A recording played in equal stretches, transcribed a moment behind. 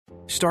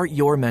Start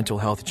your mental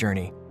health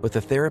journey with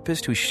a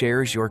therapist who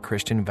shares your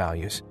Christian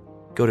values.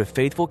 Go to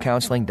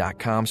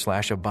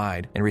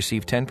faithfulcounseling.com/abide and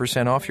receive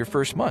 10% off your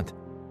first month.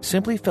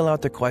 Simply fill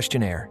out the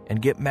questionnaire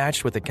and get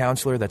matched with a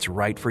counselor that's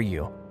right for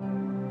you.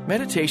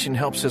 Meditation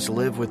helps us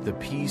live with the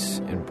peace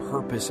and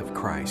purpose of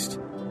Christ.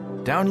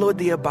 Download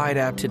the Abide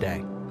app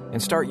today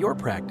and start your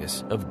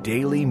practice of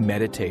daily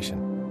meditation.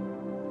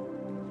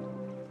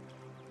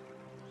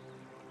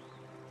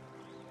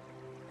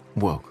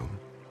 Welcome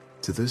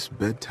to this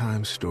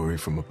bedtime story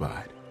from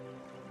Abide,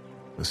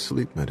 a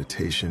sleep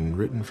meditation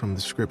written from the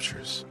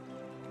Scriptures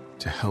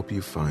to help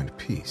you find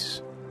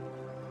peace.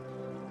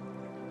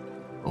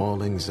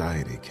 All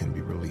anxiety can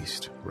be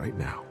released right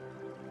now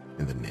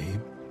in the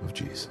name of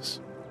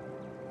Jesus.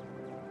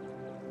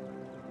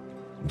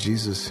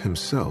 Jesus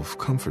himself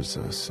comforts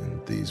us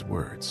in these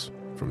words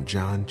from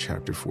John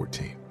chapter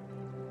 14.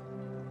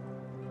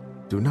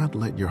 Do not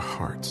let your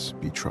hearts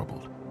be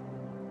troubled.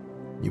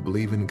 You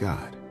believe in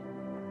God,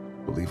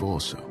 believe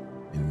also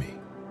in me.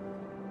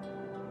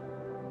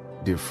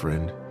 Dear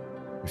friend,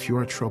 if you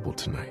are troubled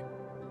tonight,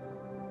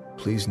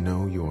 please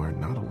know you are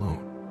not alone.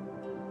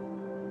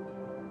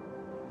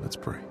 Let's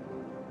pray.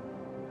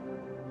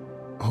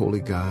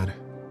 Holy God,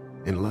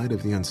 in light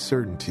of the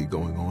uncertainty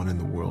going on in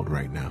the world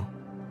right now,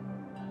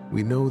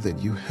 we know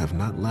that you have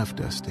not left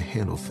us to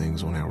handle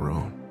things on our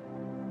own.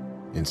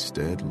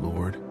 Instead,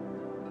 Lord,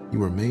 you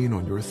remain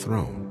on your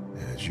throne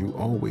as you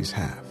always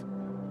have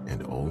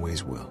and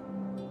always will.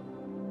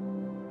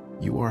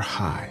 You are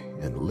high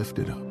and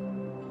lifted up.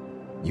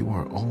 You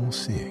are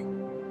all-seeing,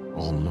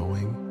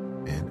 all-knowing,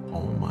 and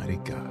almighty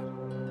God.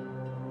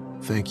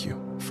 Thank you,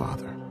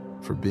 Father,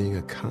 for being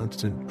a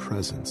constant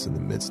presence in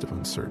the midst of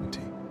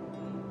uncertainty.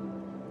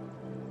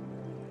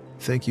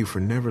 Thank you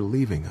for never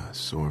leaving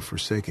us or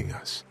forsaking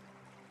us.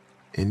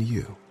 In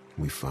you,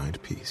 we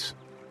find peace.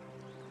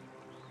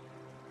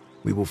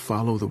 We will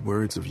follow the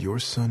words of your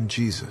Son,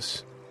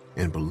 Jesus,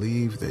 and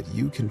believe that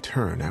you can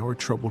turn our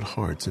troubled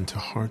hearts into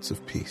hearts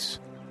of peace.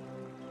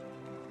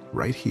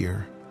 Right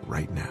here,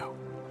 right now,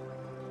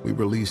 we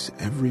release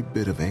every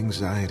bit of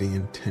anxiety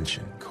and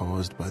tension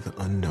caused by the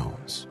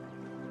unknowns.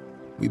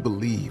 We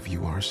believe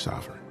you are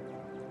sovereign.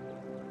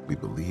 We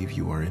believe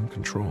you are in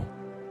control.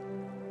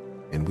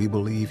 And we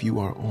believe you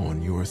are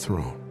on your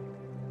throne.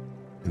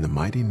 In the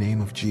mighty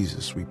name of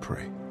Jesus we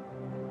pray.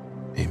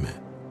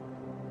 Amen.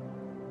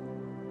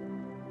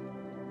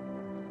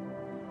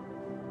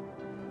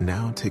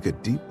 Now take a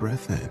deep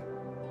breath in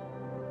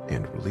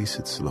and release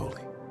it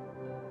slowly.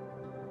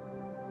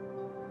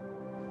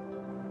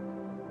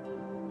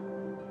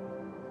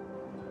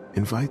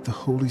 Invite the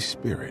Holy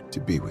Spirit to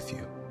be with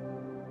you.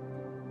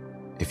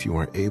 If you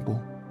are able,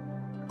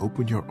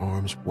 open your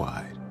arms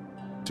wide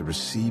to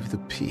receive the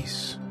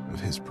peace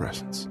of His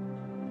presence.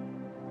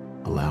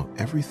 Allow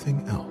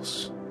everything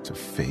else to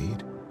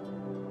fade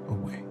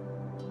away.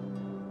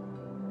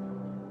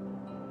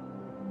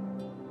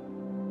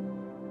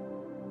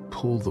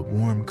 Pull the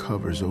warm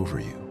covers over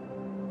you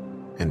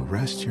and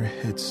rest your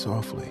head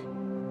softly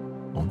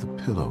on the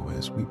pillow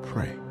as we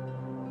pray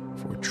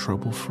for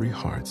trouble-free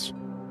hearts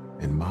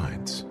and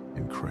minds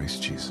in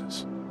Christ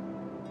Jesus.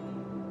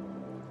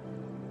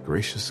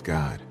 Gracious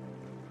God,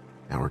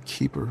 our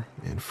keeper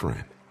and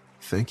friend,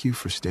 thank you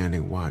for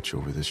standing watch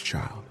over this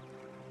child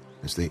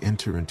as they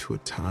enter into a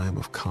time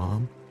of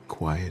calm,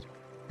 quiet,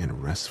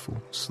 and restful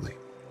sleep.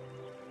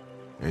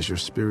 As your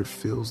Spirit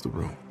fills the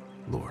room,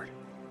 Lord,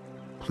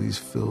 please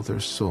fill their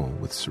soul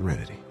with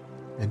serenity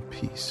and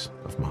peace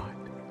of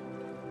mind.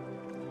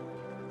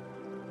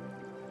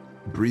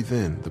 Breathe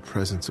in the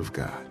presence of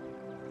God.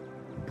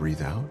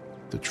 Breathe out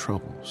the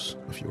troubles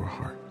of your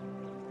heart.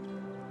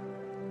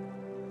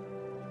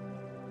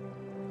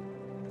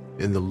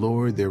 In the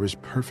Lord there is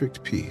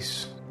perfect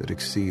peace that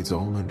exceeds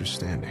all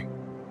understanding.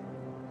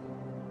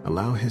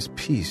 Allow His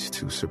peace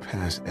to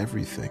surpass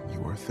everything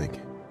you are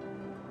thinking.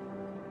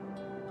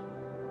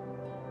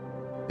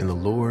 In the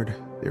Lord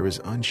there is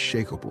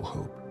unshakable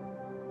hope,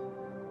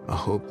 a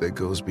hope that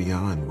goes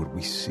beyond what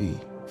we see,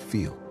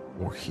 feel,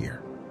 or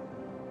hear.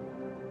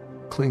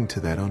 Cling to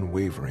that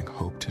unwavering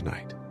hope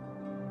tonight.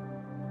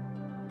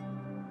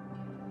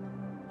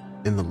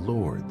 In the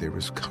Lord there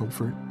is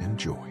comfort and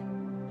joy.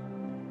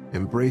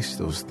 Embrace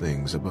those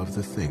things above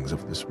the things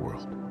of this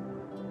world.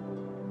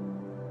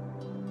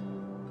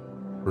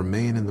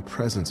 Remain in the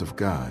presence of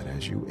God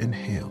as you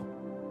inhale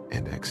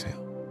and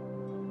exhale.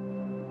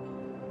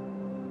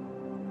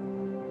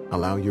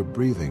 Allow your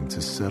breathing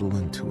to settle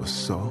into a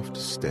soft,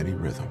 steady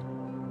rhythm.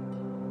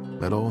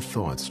 Let all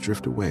thoughts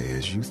drift away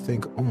as you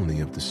think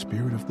only of the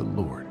Spirit of the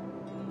Lord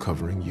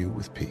covering you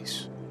with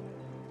peace.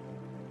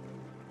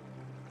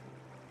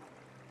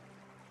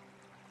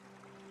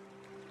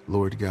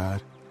 Lord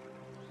God,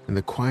 in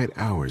the quiet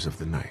hours of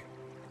the night,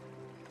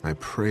 I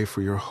pray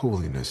for your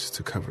holiness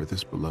to cover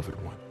this beloved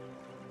one.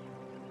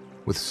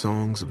 With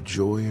songs of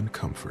joy and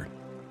comfort,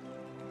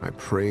 I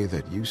pray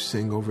that you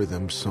sing over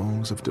them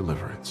songs of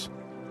deliverance.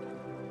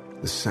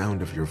 The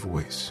sound of your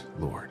voice,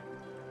 Lord,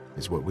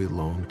 is what we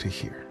long to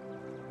hear.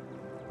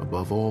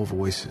 Above all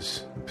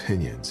voices,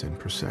 opinions, and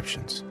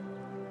perceptions,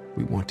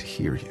 We want to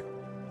hear you.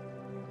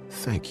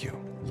 Thank you,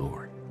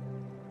 Lord,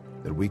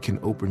 that we can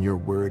open your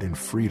word in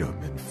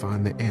freedom and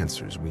find the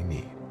answers we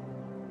need.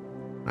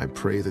 I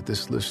pray that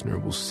this listener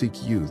will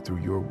seek you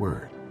through your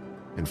word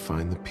and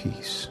find the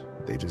peace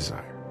they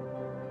desire.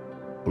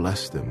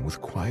 Bless them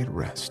with quiet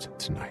rest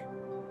tonight.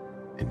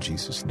 In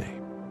Jesus'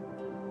 name.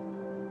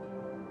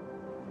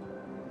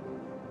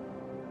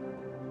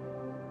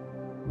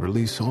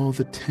 Release all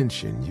the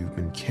tension you've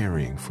been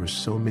carrying for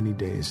so many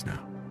days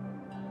now.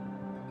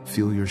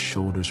 Feel your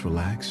shoulders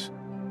relax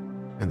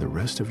and the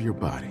rest of your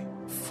body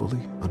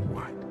fully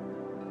unwind.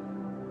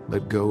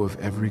 Let go of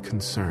every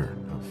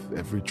concern, of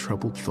every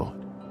troubled thought.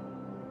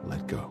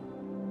 Let go.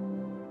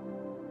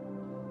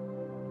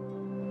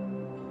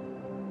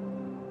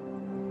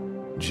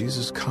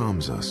 Jesus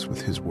calms us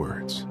with his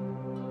words.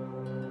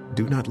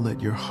 Do not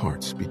let your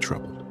hearts be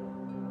troubled.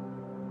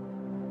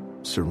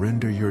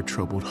 Surrender your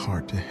troubled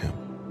heart to him.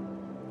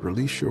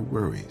 Release your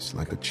worries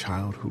like a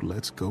child who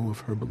lets go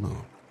of her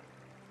balloon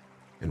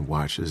and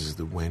watches as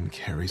the wind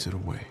carries it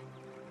away.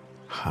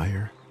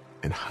 Higher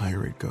and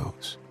higher it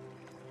goes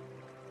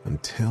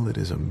until it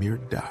is a mere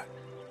dot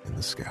in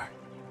the sky.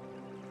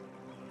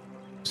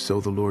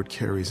 So the Lord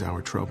carries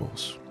our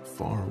troubles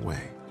far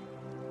away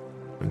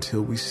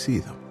until we see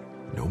them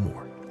no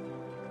more.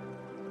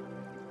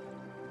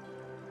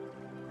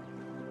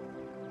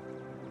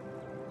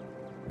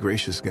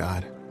 Gracious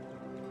God,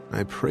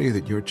 I pray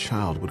that your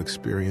child would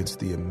experience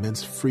the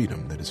immense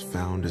freedom that is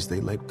found as they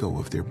let go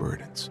of their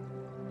burdens.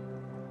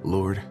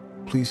 Lord,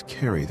 please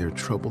carry their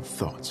troubled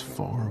thoughts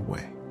far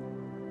away.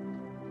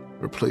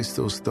 Replace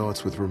those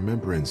thoughts with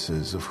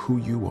remembrances of who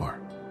you are,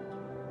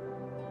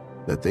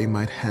 that they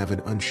might have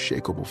an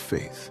unshakable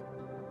faith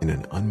in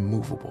an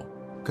unmovable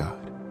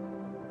God.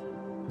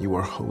 You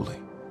are holy.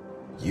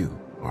 You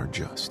are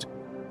just.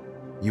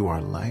 You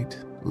are light,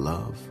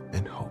 love,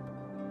 and hope.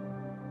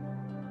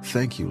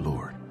 Thank you,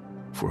 Lord,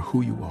 for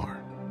who you are.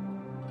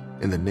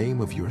 In the name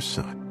of your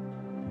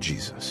Son,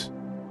 Jesus.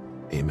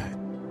 Amen.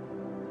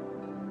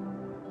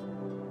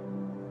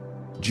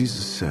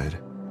 Jesus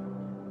said,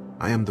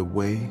 I am the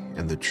way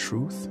and the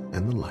truth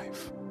and the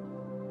life.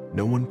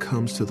 No one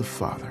comes to the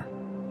Father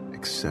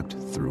except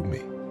through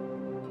me.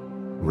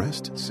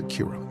 Rest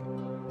securely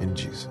in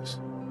Jesus,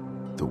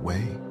 the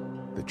way,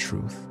 the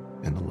truth,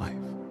 and the life.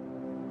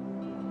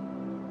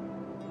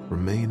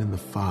 Remain in the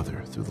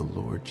Father through the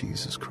Lord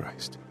Jesus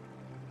Christ.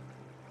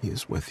 He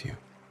is with you.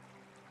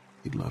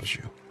 He loves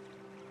you.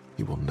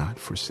 He will not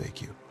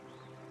forsake you.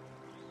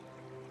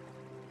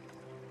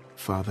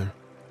 Father,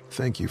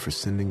 thank you for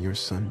sending your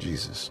Son,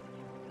 Jesus.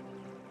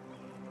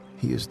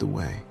 He is the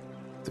way,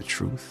 the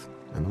truth,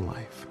 and the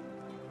life.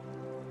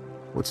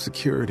 What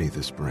security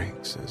this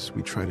brings as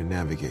we try to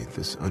navigate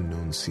this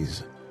unknown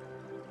season.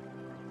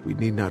 We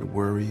need not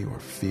worry or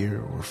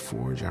fear or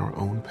forge our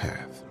own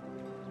path.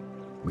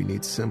 We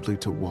need simply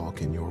to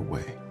walk in your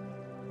way,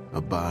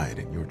 abide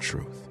in your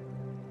truth,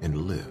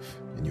 and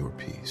live in your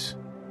peace.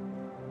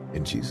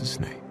 In Jesus'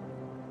 name,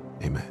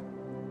 amen.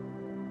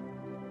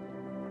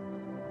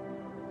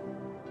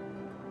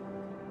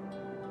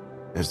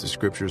 As the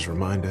scriptures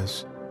remind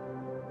us,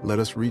 let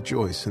us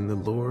rejoice in the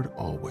Lord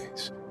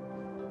always.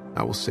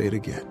 I will say it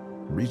again,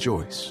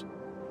 rejoice.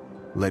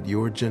 Let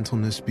your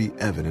gentleness be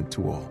evident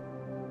to all.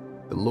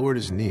 The Lord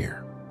is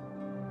near.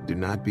 Do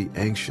not be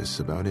anxious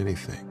about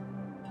anything,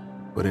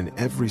 but in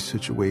every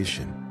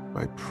situation,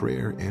 by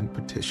prayer and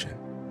petition,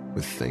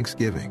 with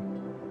thanksgiving,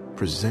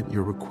 present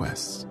your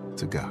requests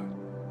to God.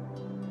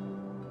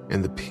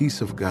 And the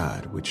peace of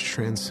God, which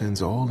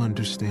transcends all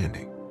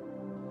understanding,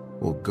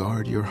 will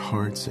guard your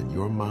hearts and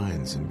your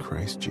minds in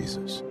Christ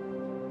Jesus.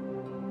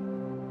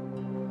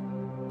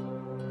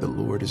 The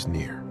Lord is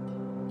near.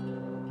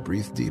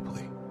 Breathe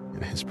deeply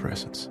in his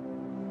presence.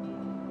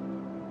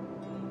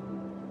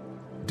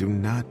 Do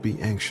not be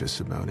anxious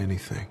about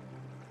anything.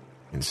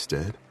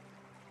 Instead,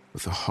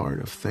 with a heart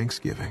of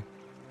thanksgiving,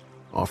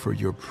 offer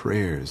your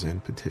prayers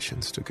and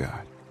petitions to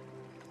God.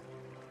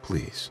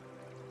 Please,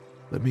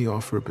 let me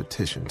offer a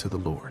petition to the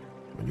Lord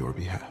on your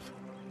behalf.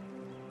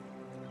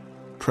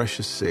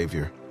 Precious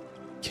Savior,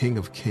 King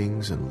of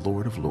kings and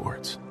Lord of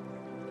lords,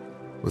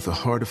 with a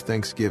heart of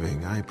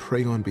thanksgiving, I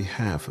pray on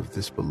behalf of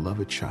this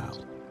beloved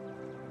child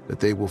that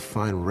they will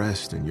find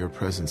rest in your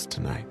presence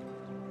tonight.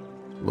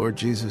 Lord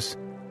Jesus,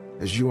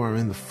 as you are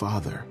in the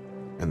Father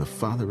and the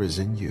Father is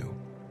in you,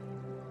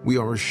 we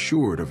are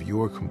assured of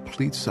your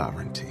complete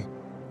sovereignty.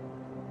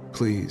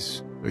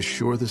 Please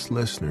assure this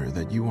listener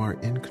that you are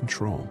in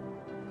control,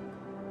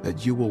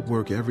 that you will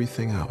work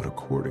everything out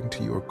according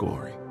to your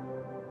glory.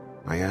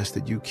 I ask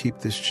that you keep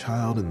this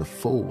child in the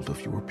fold of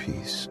your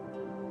peace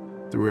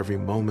through every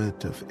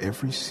moment of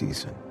every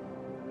season.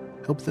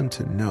 Help them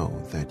to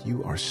know that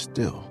you are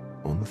still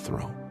on the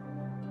throne.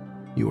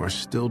 You are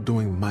still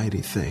doing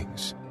mighty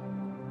things,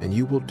 and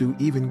you will do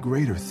even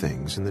greater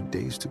things in the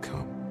days to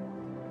come.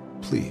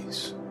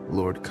 Please,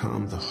 Lord,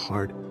 calm the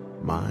heart,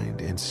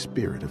 mind, and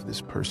spirit of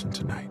this person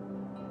tonight,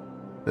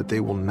 that they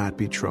will not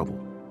be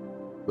troubled,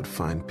 but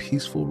find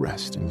peaceful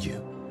rest in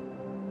you.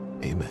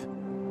 Amen.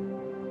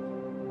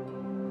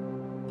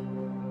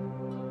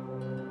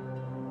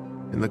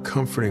 In the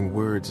comforting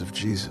words of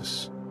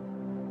Jesus,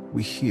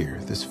 we hear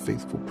this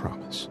faithful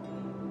promise.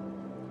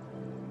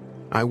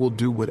 I will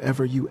do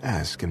whatever you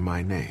ask in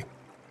my name,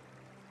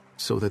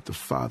 so that the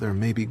Father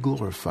may be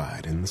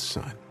glorified in the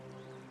Son.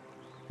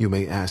 You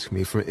may ask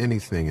me for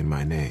anything in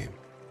my name,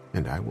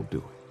 and I will do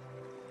it.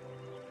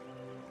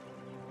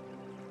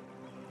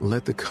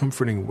 Let the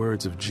comforting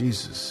words of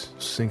Jesus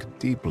sink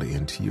deeply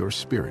into your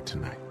spirit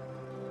tonight.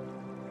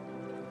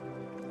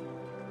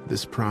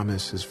 This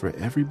promise is for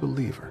every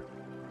believer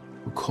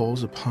who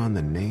calls upon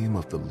the name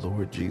of the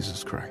Lord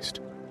Jesus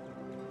Christ,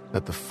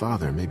 that the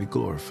Father may be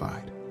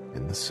glorified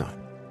in the Son.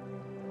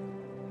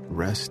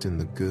 Rest in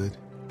the good,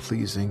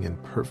 pleasing,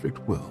 and perfect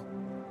will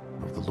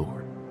of the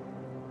Lord.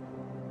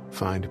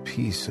 Find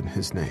peace in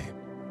His name,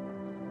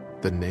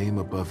 the name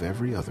above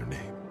every other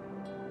name.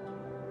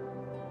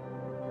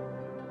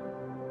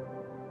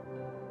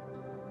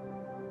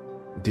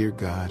 Dear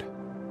God,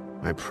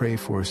 I pray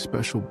for a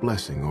special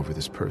blessing over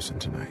this person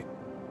tonight,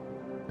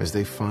 as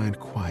they find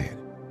quiet,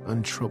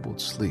 untroubled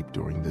sleep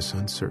during this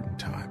uncertain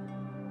time.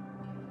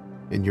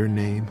 In your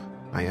name,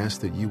 I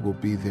ask that you will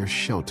be their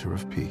shelter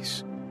of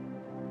peace,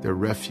 their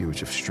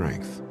refuge of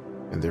strength,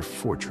 and their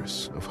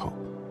fortress of hope,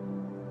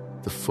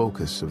 the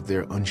focus of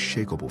their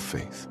unshakable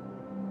faith.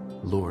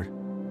 Lord,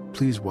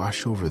 please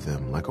wash over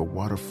them like a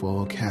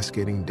waterfall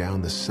cascading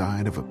down the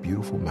side of a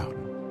beautiful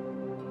mountain,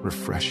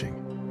 refreshing,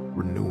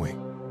 renewing,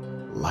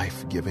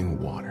 life-giving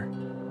water,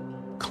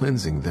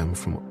 cleansing them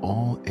from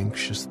all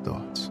anxious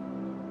thoughts.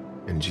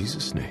 In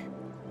Jesus' name,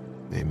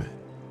 amen.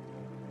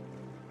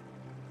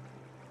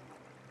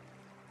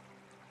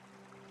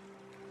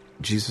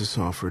 Jesus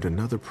offered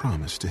another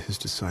promise to his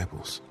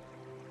disciples.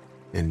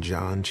 In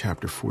John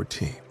chapter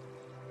 14,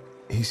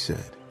 he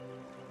said,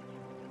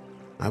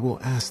 I will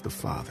ask the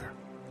Father,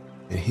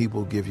 and he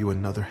will give you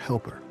another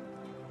helper,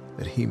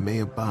 that he may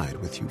abide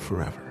with you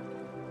forever,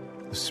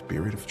 the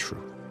Spirit of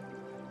truth.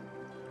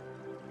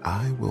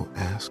 I will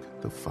ask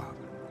the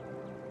Father.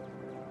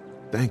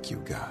 Thank you,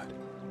 God,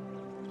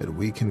 that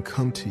we can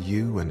come to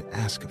you and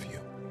ask of you.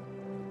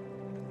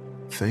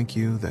 Thank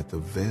you that the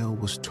veil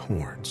was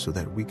torn so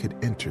that we could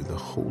enter the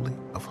Holy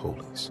of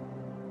Holies,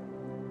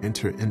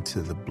 enter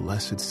into the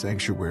blessed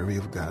sanctuary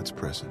of God's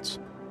presence.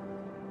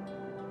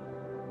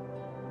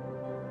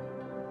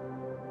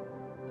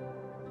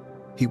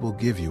 He will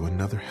give you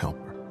another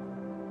helper,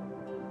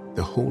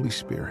 the Holy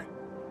Spirit,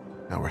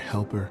 our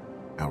helper,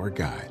 our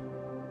guide,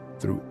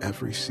 through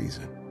every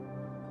season.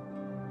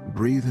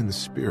 Breathe in the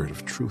Spirit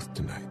of truth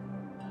tonight.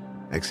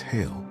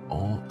 Exhale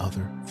all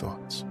other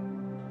thoughts.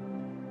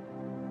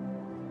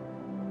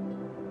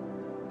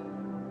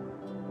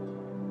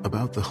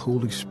 About the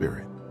Holy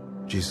Spirit,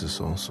 Jesus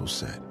also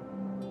said,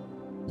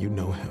 you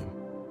know him,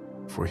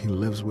 for he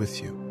lives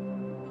with you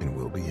and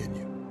will be in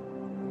you.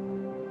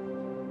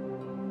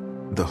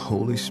 The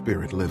Holy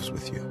Spirit lives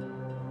with you.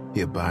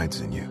 He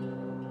abides in you.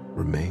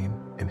 Remain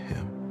in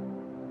him.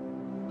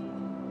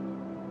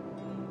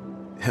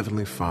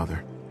 Heavenly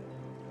Father,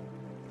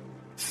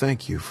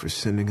 thank you for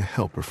sending a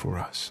helper for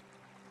us,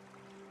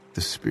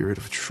 the Spirit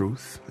of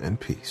truth and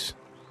peace.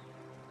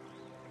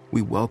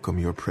 We welcome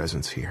your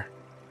presence here.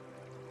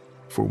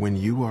 For when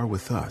you are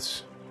with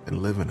us and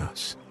live in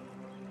us,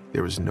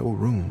 there is no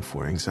room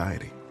for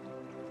anxiety.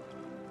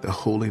 The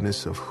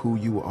holiness of who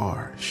you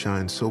are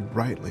shines so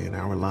brightly in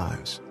our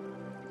lives.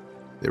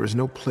 There is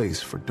no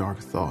place for dark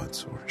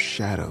thoughts or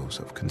shadows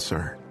of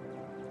concern.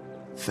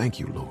 Thank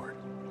you, Lord,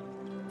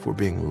 for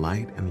being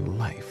light and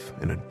life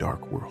in a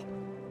dark world.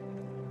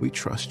 We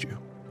trust you.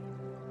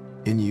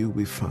 In you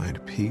we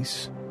find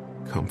peace,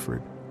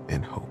 comfort,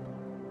 and hope.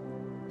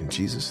 In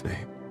Jesus'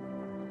 name,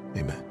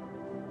 amen.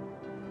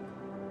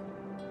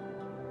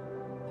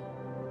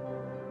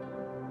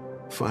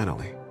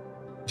 Finally,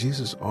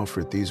 Jesus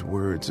offered these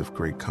words of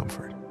great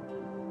comfort.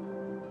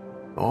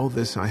 All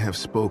this I have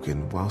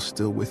spoken while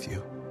still with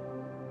you.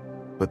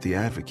 But the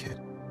Advocate,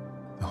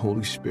 the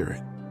Holy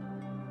Spirit,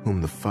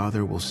 whom the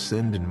Father will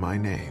send in my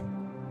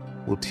name,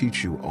 will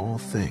teach you all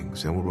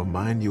things and will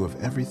remind you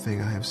of everything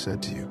I have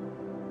said to you.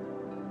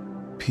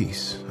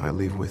 Peace I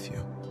leave with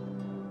you.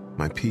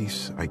 My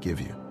peace I give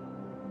you.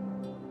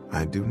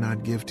 I do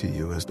not give to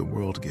you as the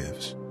world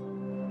gives.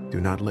 Do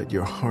not let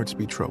your hearts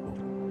be troubled,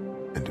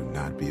 and do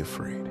not be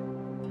afraid.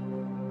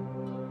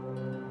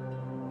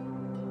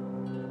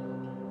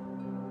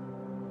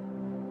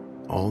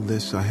 All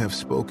this I have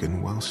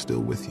spoken while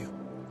still with you.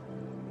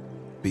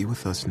 Be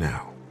with us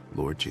now,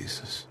 Lord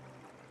Jesus.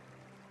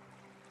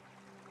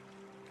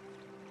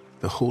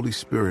 The Holy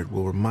Spirit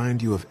will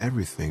remind you of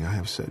everything I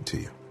have said to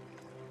you.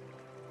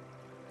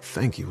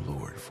 Thank you,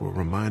 Lord, for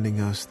reminding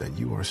us that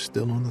you are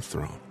still on the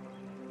throne.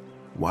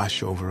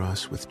 Wash over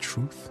us with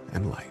truth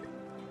and light.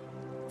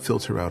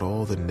 Filter out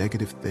all the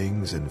negative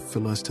things and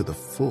fill us to the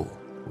full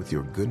with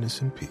your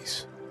goodness and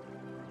peace.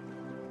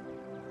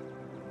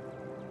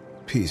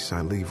 Peace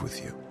I leave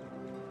with you.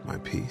 My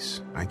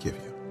peace I give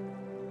you.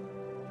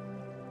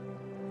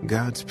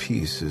 God's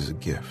peace is a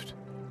gift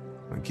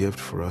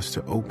for us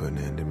to open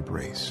and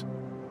embrace.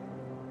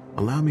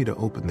 Allow me to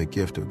open the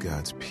gift of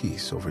God's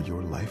peace over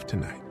your life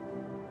tonight.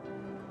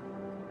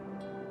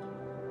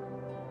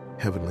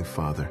 Heavenly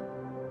Father,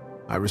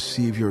 I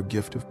receive your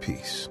gift of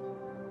peace,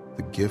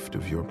 the gift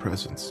of your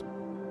presence.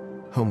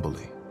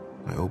 Humbly,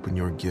 I open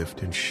your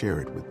gift and share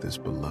it with this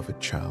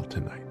beloved child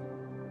tonight.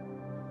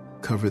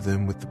 Cover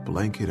them with the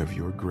blanket of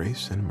your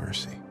grace and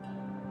mercy.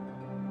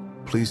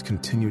 Please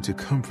continue to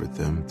comfort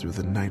them through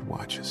the night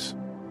watches.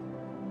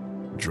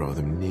 Draw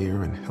them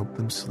near and help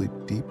them sleep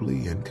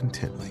deeply and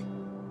contently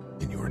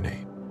in your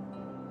name.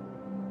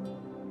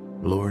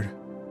 Lord,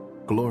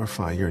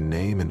 glorify your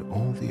name in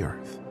all the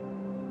earth,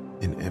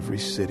 in every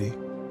city,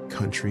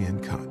 country,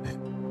 and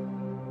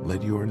continent.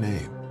 Let your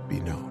name be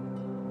known.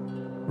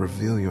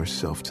 Reveal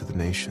yourself to the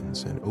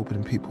nations and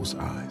open people's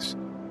eyes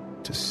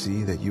to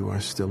see that you are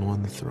still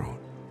on the throne.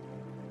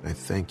 I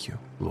thank you,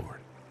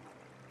 Lord,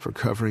 for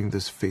covering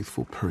this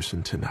faithful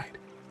person tonight.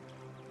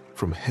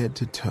 From head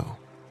to toe,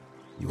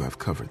 you have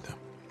covered them.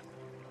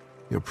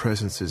 Your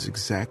presence is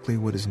exactly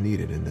what is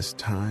needed in this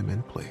time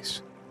and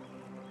place.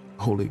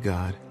 Holy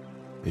God,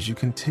 as you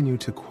continue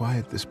to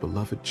quiet this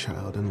beloved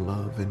child in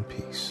love and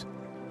peace,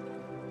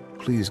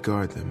 please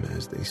guard them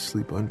as they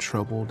sleep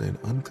untroubled and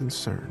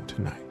unconcerned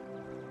tonight.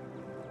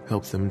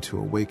 Help them to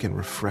awaken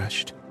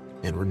refreshed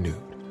and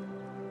renewed,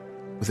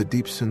 with a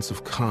deep sense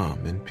of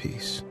calm and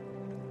peace,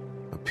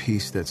 a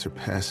peace that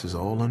surpasses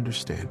all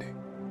understanding.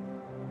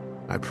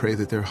 I pray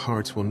that their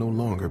hearts will no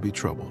longer be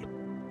troubled,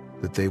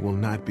 that they will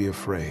not be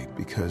afraid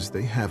because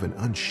they have an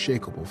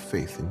unshakable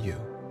faith in you.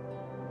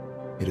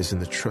 It is in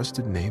the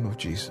trusted name of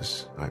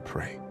Jesus I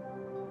pray.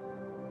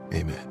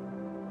 Amen.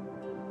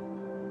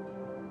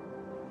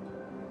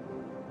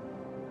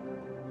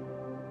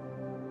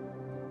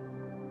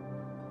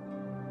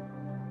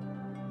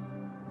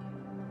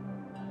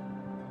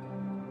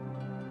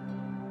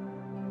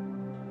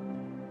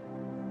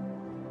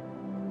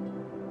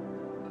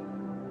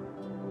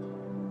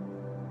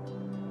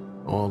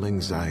 All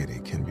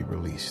anxiety can be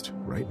released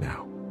right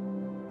now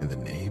in the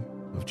name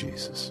of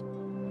Jesus.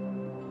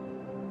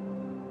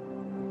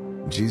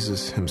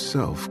 Jesus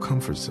himself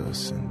comforts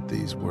us in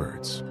these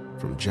words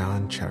from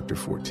John chapter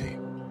 14.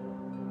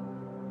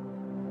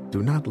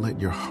 Do not let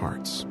your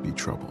hearts be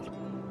troubled.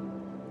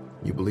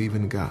 You believe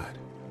in God,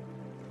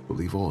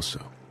 believe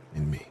also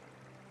in me.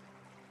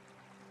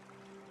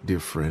 Dear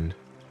friend,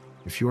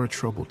 if you are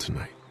troubled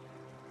tonight,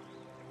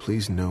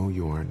 please know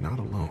you are not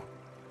alone.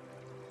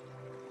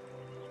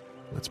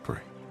 Let's pray.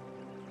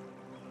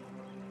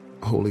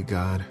 Holy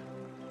God,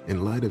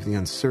 in light of the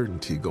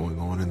uncertainty going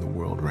on in the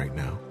world right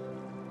now,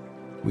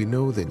 we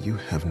know that you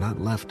have not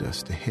left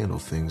us to handle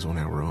things on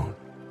our own.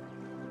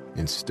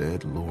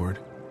 Instead, Lord,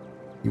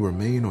 you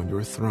remain on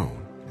your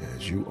throne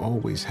as you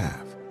always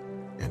have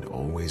and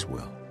always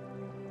will.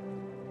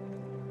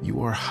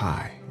 You are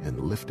high and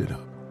lifted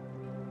up.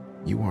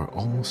 You are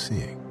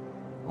all-seeing,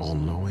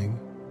 all-knowing,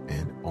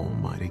 and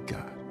almighty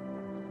God.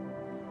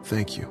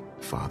 Thank you,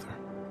 Father,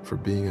 for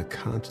being a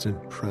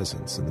constant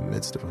presence in the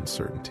midst of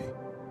uncertainty.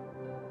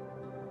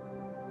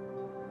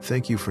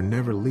 Thank you for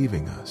never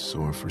leaving us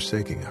or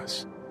forsaking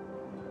us.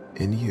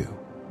 In you,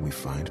 we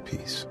find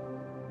peace.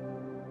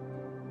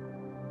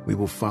 We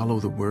will follow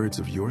the words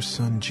of your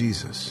Son,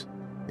 Jesus,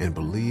 and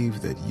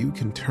believe that you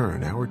can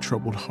turn our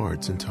troubled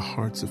hearts into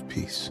hearts of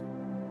peace.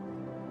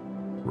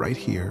 Right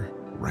here,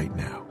 right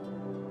now,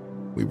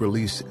 we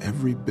release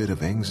every bit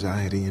of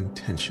anxiety and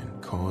tension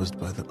caused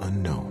by the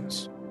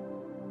unknowns.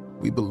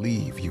 We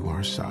believe you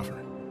are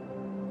sovereign.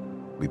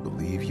 We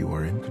believe you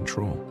are in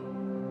control.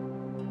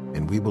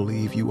 And we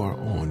believe you are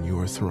on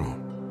your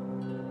throne.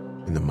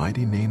 In the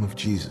mighty name of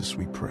Jesus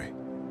we pray.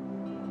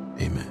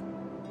 Amen.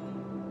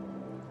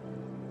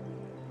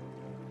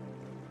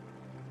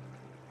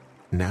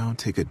 Now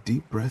take a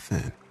deep breath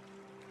in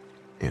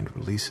and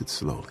release it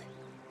slowly.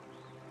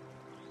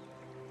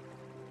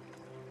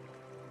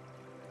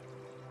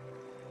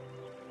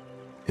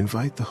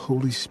 Invite the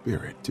Holy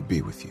Spirit to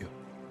be with you.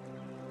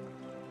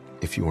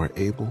 If you are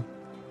able,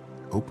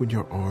 open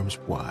your arms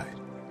wide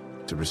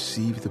to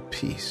receive the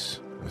peace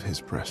of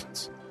his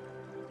presence.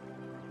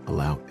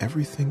 Allow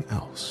everything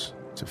else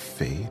to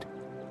fade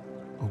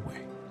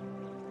away.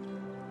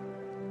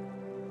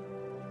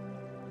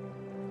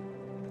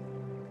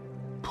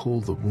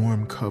 Pull the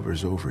warm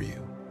covers over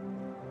you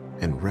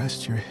and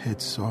rest your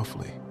head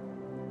softly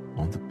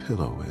on the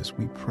pillow as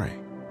we pray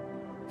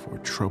for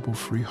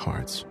trouble-free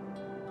hearts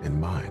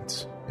and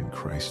minds in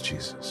Christ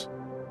Jesus.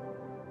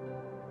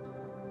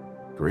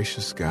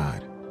 Gracious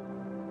God,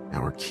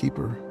 our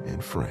keeper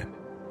and friend,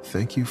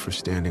 thank you for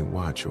standing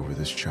watch over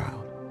this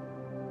child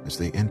as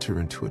they enter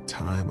into a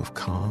time of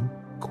calm,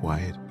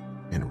 quiet,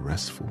 and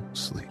restful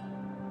sleep.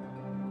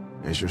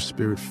 As your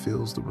spirit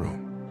fills the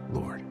room,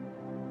 Lord,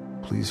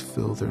 please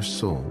fill their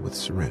soul with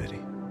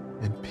serenity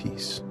and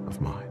peace of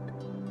mind.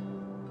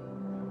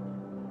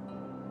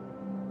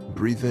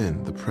 Breathe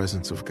in the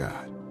presence of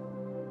God.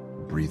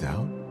 Breathe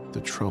out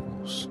the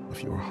troubles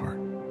of your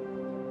heart.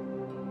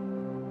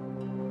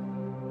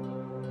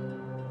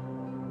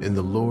 In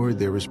the Lord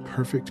there is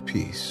perfect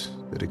peace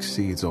that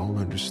exceeds all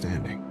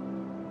understanding.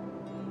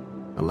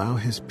 Allow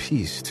his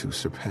peace to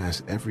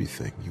surpass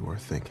everything you are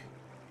thinking.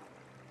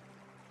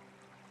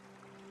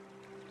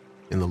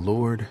 In the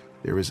Lord,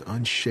 there is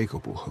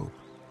unshakable hope,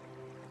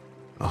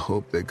 a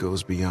hope that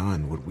goes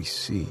beyond what we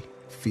see,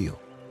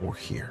 feel, or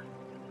hear.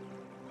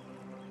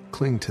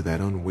 Cling to that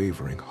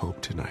unwavering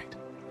hope tonight.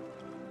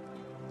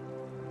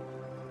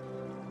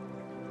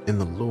 In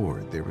the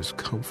Lord, there is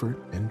comfort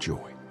and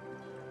joy.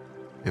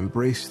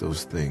 Embrace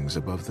those things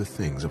above the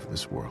things of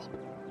this world.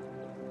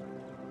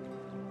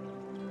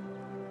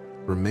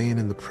 Remain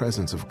in the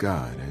presence of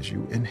God as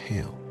you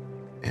inhale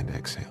and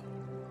exhale.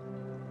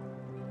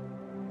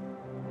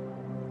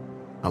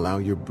 Allow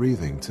your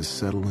breathing to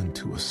settle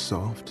into a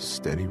soft,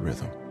 steady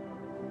rhythm.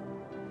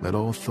 Let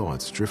all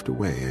thoughts drift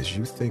away as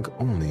you think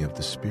only of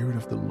the Spirit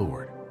of the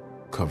Lord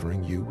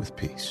covering you with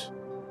peace.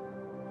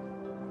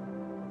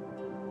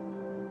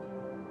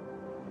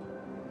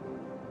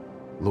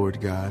 Lord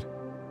God,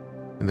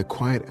 in the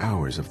quiet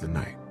hours of the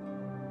night,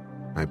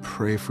 I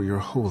pray for your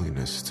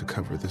holiness to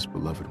cover this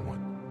beloved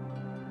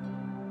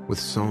one. With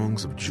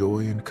songs of joy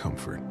and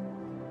comfort,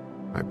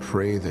 I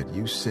pray that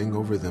you sing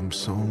over them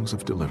songs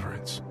of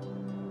deliverance.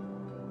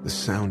 The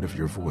sound of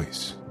your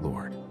voice,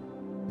 Lord,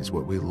 is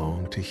what we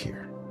long to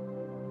hear.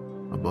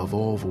 Above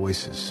all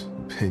voices,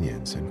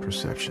 opinions, and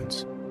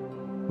perceptions,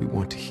 we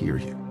want to hear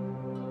you.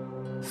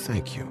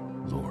 Thank you,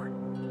 Lord,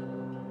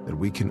 that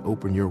we can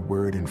open your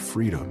word in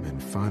freedom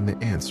and find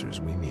the answers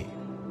we need.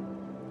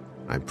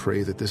 I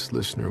pray that this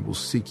listener will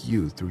seek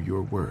you through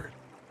your word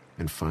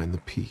and find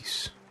the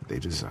peace they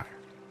desire.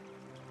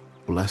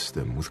 Bless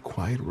them with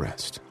quiet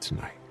rest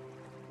tonight.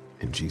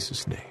 In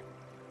Jesus' name.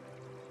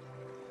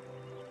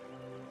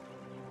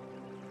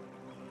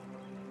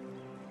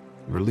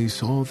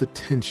 Release all the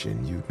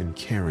tension you've been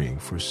carrying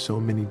for so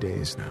many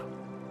days now.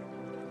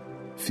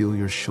 Feel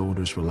your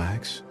shoulders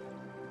relax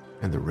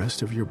and the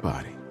rest of your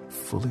body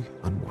fully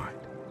unwind.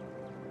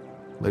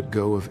 Let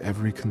go of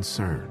every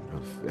concern,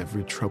 of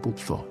every troubled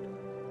thought.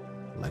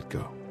 Let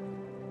go.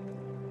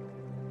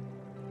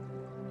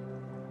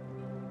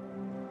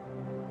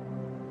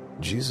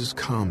 Jesus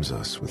calms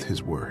us with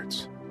his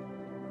words.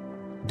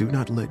 Do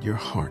not let your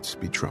hearts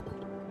be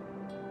troubled.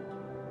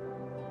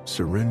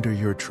 Surrender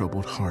your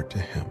troubled heart to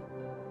him.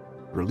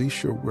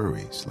 Release your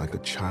worries like a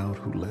child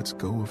who lets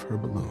go of her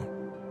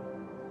balloon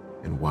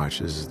and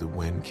watches as the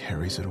wind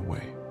carries it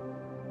away.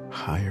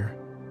 Higher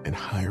and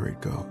higher it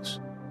goes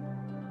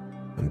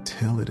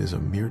until it is a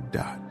mere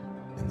dot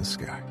in the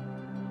sky.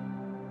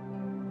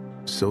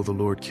 So the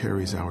Lord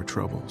carries our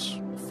troubles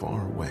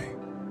far away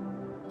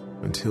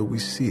until we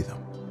see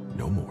them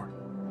no more.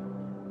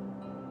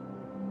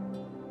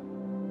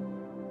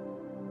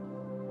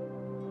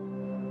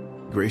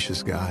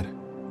 Gracious God,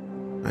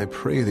 I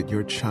pray that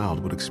your child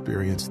would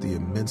experience the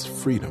immense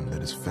freedom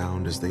that is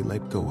found as they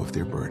let go of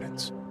their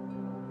burdens.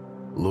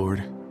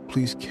 Lord,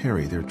 please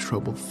carry their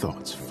troubled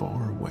thoughts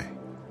far away.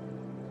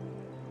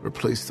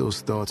 Replace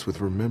those thoughts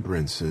with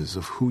remembrances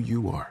of who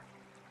you are,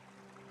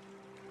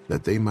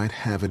 that they might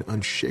have an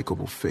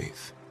unshakable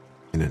faith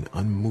in an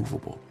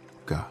unmovable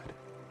God.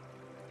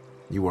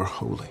 You are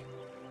holy.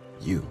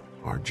 You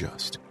are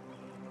just.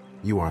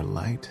 You are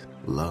light,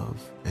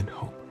 love, and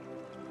hope.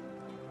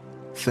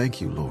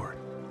 Thank you, Lord,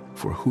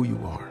 for who you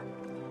are.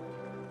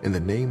 In the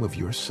name of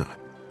your Son,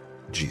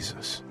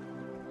 Jesus.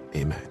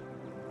 Amen.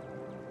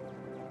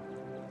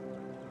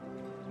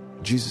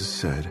 Jesus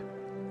said,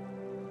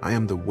 I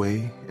am the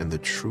way and the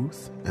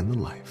truth and the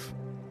life.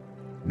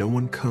 No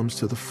one comes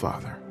to the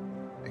Father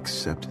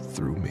except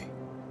through me.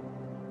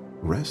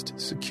 Rest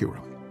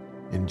securely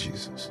in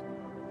Jesus,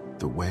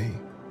 the way,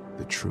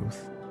 the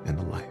truth, and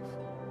the life.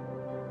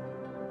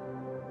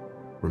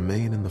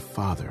 Remain in the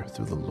Father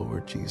through the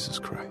Lord Jesus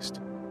Christ.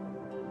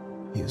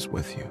 He is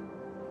with you.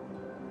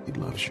 He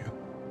loves you.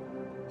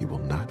 He will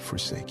not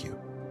forsake you.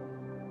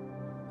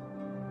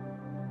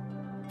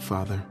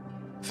 Father,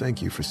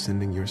 thank you for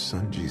sending your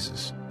Son,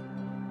 Jesus.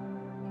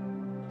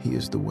 He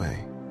is the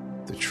way,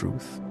 the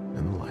truth,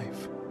 and the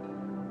life.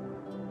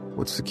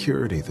 What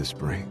security this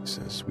brings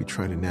as we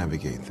try to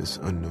navigate this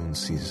unknown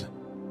season.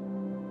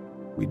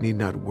 We need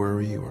not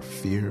worry or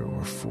fear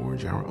or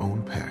forge our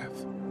own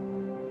path.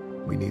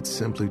 We need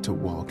simply to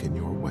walk in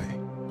your way,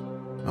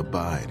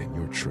 abide in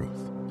your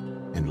truth,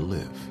 and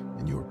live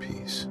in your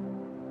peace.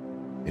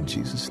 In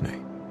Jesus'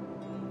 name,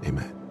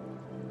 amen.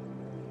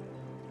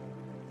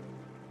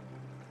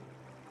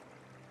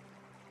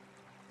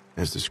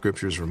 As the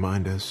scriptures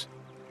remind us,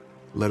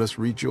 let us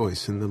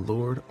rejoice in the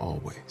Lord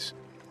always.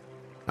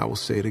 I will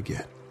say it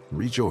again,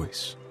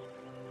 rejoice.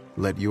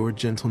 Let your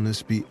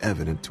gentleness be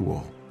evident to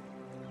all.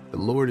 The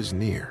Lord is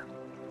near.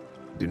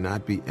 Do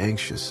not be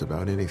anxious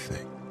about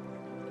anything,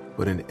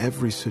 but in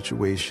every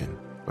situation,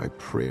 by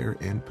prayer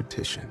and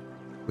petition,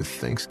 with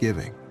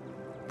thanksgiving,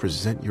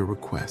 present your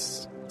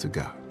requests to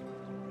God.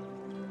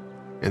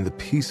 And the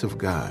peace of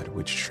God,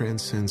 which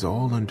transcends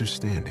all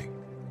understanding,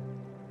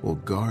 will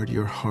guard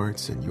your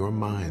hearts and your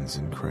minds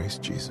in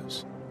Christ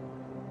Jesus.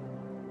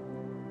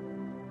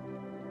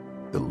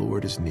 The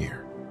Lord is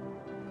near.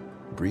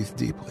 Breathe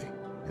deeply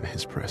in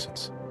his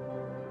presence.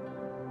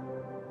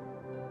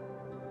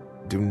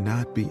 Do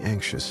not be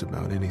anxious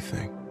about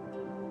anything.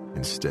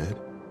 Instead,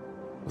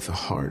 with a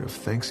heart of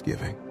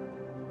thanksgiving,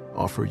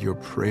 offer your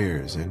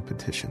prayers and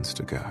petitions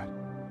to God.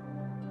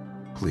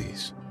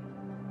 Please,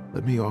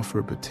 let me offer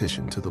a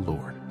petition to the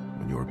Lord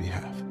on your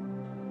behalf.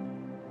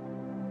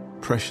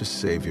 Precious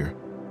Savior,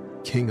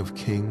 King of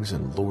kings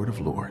and Lord of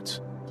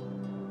lords,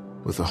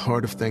 with a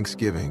heart of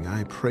thanksgiving,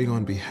 I pray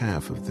on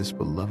behalf of this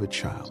beloved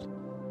child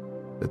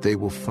that they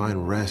will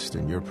find rest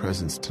in your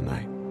presence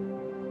tonight.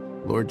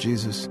 Lord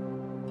Jesus,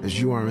 as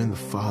you are in the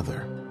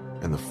Father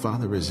and the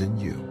Father is in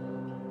you,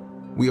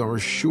 we are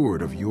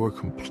assured of your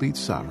complete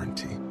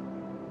sovereignty.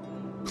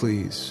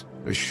 Please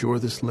assure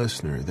this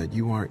listener that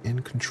you are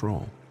in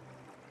control,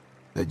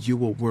 that you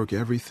will work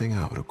everything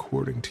out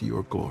according to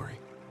your glory.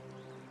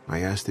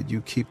 I ask that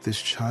you keep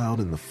this child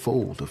in the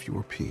fold of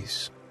your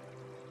peace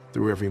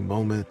through every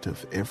moment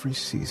of every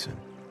season.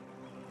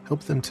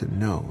 Help them to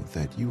know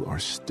that you are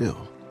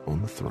still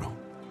on the throne.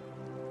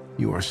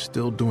 You are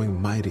still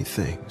doing mighty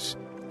things,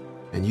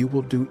 and you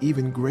will do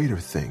even greater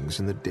things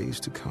in the days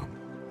to come.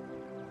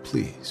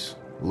 Please,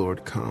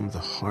 Lord, calm the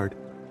heart,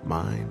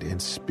 mind,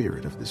 and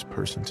spirit of this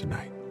person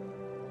tonight,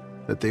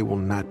 that they will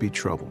not be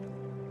troubled,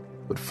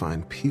 but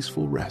find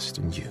peaceful rest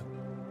in you.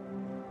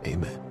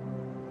 Amen.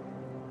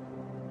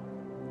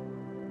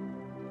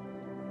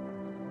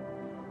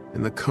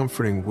 In the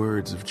comforting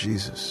words of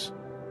Jesus,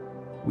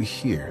 we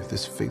hear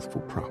this faithful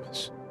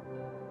promise.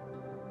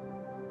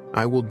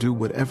 I will do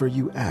whatever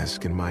you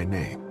ask in my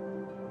name,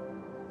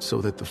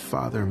 so that the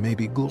Father may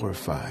be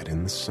glorified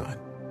in the Son.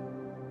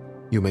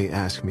 You may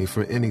ask me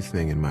for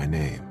anything in my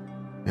name,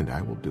 and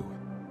I will do it.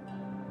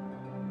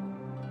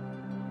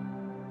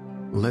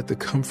 Let the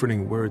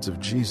comforting words of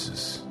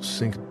Jesus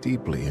sink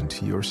deeply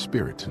into your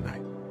spirit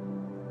tonight.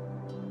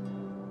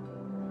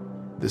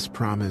 This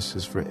promise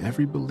is for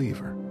every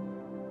believer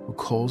who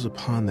calls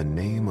upon the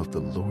name of the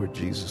Lord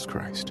Jesus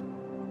Christ,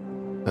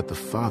 that the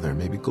Father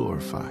may be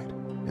glorified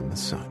in the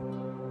Son.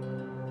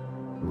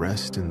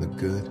 Rest in the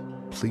good,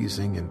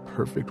 pleasing, and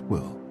perfect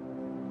will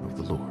of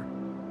the Lord.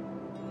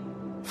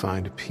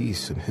 Find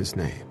peace in his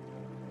name,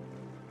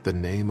 the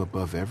name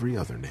above every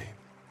other name.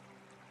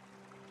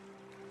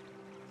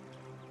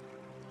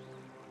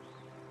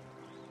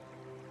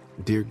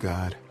 Dear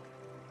God,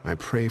 I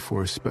pray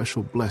for a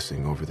special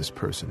blessing over this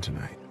person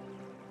tonight,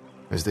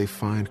 as they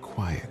find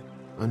quiet,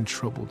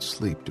 untroubled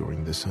sleep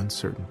during this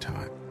uncertain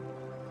time.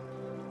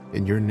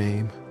 In your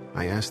name,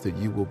 I ask that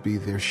you will be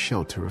their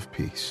shelter of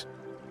peace,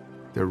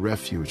 their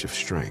refuge of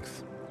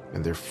strength,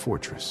 and their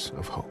fortress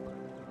of hope,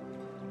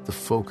 the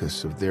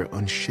focus of their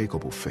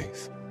unshakable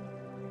faith.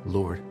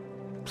 Lord,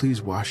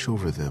 please wash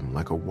over them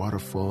like a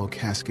waterfall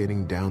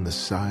cascading down the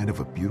side of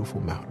a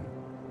beautiful mountain,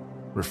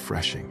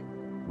 refreshing,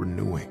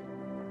 renewing,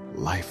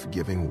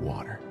 life-giving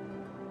water,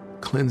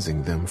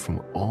 cleansing them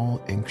from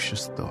all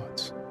anxious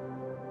thoughts.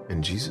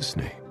 In Jesus'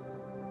 name,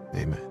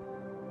 amen.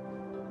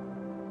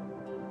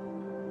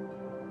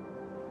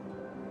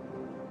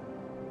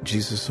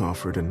 Jesus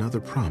offered another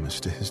promise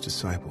to his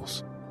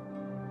disciples.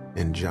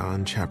 In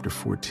John chapter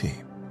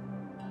 14,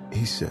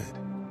 he said,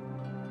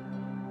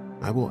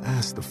 I will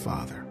ask the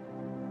Father,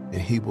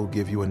 and he will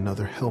give you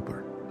another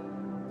helper,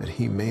 that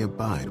he may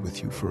abide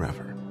with you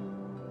forever,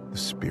 the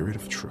Spirit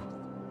of truth.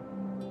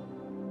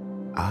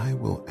 I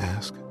will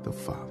ask the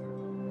Father.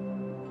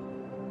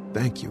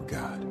 Thank you,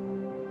 God,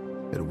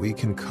 that we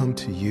can come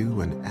to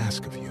you and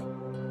ask of you.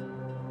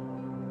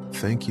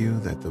 Thank you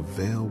that the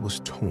veil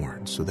was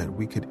torn so that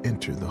we could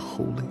enter the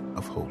Holy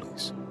of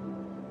Holies,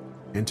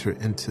 enter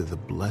into the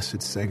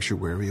blessed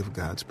sanctuary of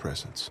God's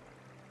presence.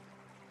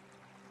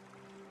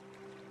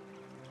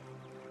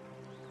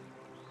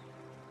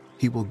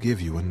 He will give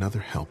you another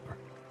helper,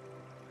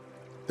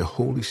 the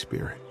Holy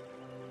Spirit,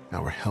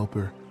 our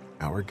helper,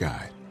 our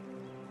guide,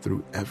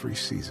 through every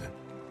season.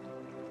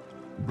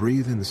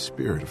 Breathe in the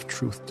Spirit of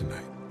truth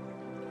tonight.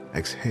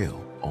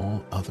 Exhale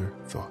all other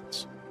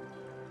thoughts.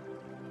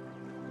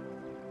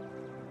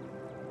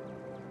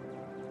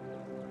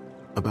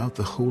 About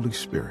the Holy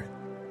Spirit,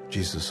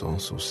 Jesus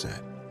also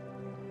said,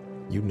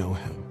 you know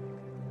him,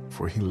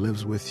 for he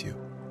lives with you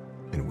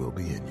and will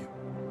be in you.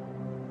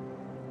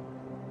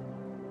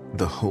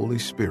 The Holy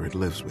Spirit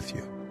lives with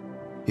you.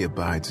 He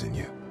abides in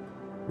you.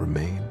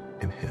 Remain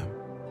in him.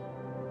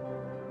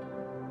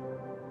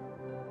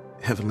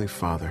 Heavenly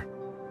Father,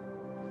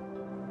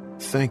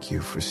 thank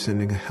you for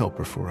sending a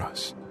helper for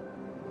us,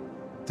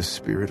 the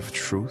Spirit of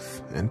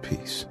truth and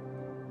peace.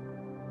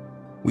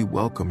 We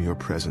welcome your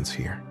presence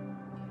here,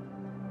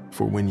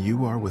 for when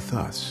you are with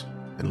us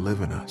and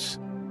live in us,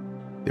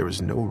 there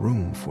is no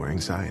room for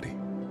anxiety.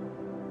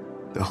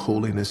 The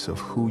holiness of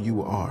who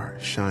you are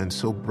shines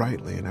so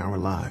brightly in our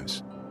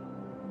lives.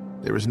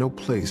 There is no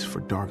place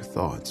for dark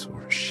thoughts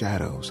or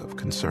shadows of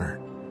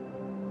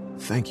concern.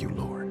 Thank you,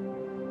 Lord,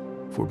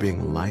 for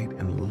being light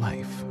and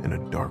life in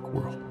a dark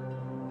world.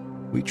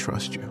 We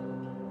trust you.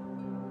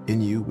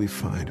 In you we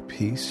find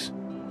peace,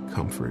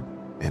 comfort,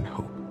 and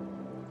hope.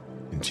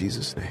 In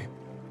Jesus' name,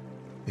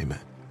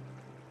 amen.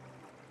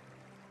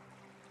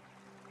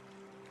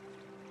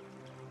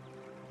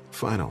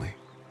 Finally,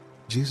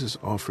 Jesus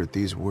offered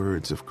these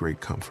words of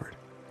great comfort.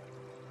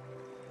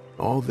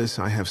 All this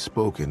I have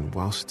spoken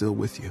while still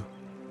with you.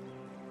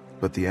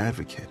 But the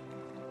Advocate,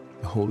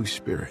 the Holy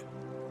Spirit,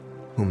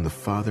 whom the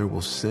Father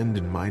will send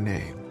in my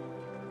name,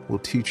 will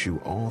teach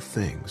you all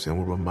things and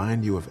will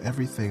remind you of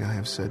everything I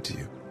have said to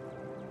you.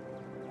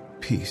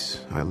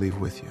 Peace I leave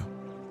with you.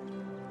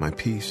 My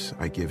peace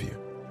I give you.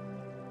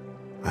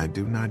 I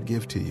do not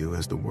give to you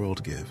as the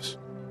world gives.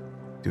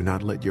 Do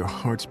not let your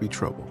hearts be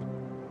troubled,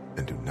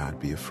 and do not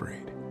be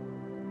afraid.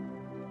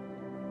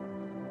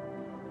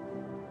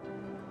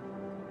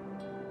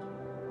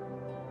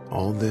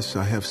 All this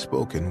I have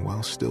spoken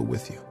while still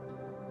with you.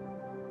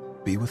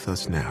 Be with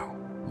us now,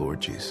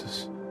 Lord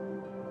Jesus.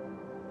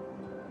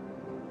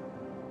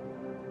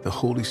 The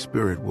Holy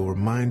Spirit will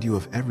remind you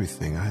of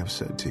everything I have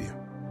said to you.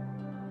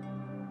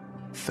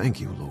 Thank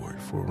you, Lord,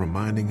 for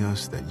reminding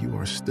us that you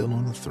are still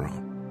on the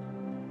throne.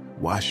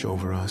 Wash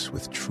over us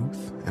with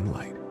truth and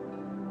light.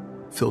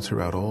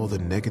 Filter out all the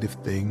negative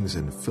things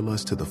and fill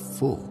us to the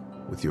full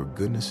with your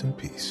goodness and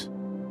peace.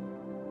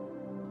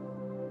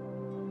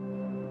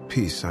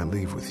 Peace I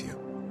leave with you.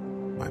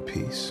 My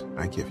peace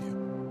I give you.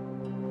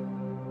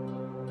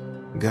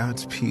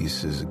 God's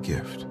peace is a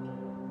gift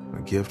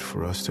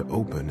for us to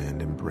open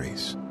and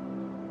embrace.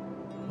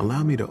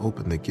 Allow me to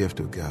open the gift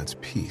of God's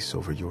peace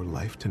over your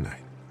life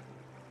tonight.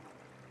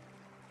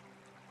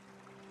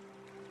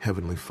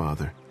 Heavenly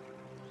Father,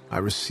 I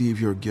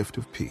receive your gift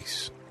of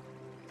peace,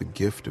 the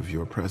gift of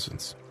your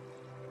presence.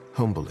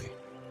 Humbly,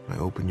 I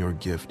open your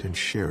gift and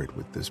share it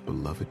with this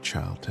beloved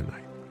child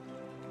tonight.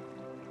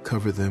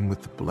 Cover them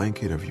with the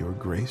blanket of your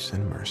grace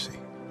and mercy.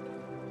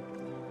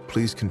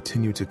 Please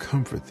continue to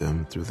comfort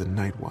them through the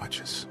night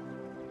watches.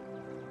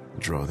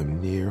 Draw them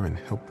near and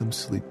help them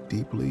sleep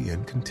deeply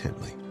and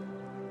contently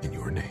in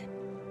your name.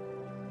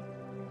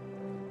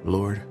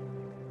 Lord,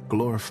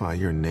 glorify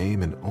your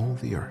name in all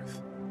the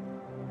earth,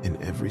 in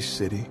every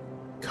city,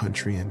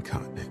 country, and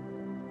continent.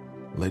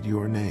 Let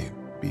your name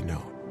be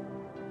known.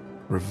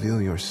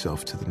 Reveal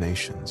yourself to the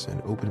nations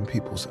and open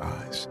people's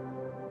eyes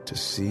to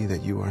see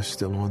that you are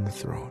still on the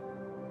throne.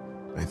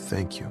 I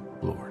thank you,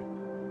 Lord,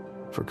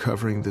 for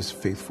covering this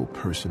faithful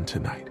person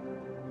tonight.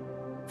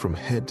 From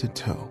head to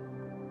toe,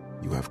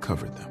 you have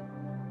covered them.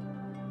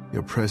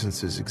 Your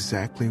presence is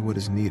exactly what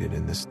is needed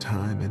in this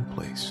time and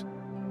place.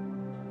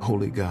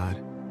 Holy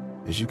God,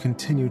 as you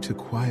continue to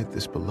quiet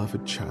this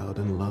beloved child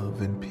in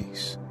love and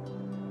peace,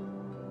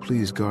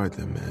 please guard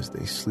them as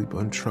they sleep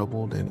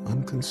untroubled and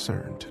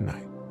unconcerned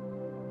tonight.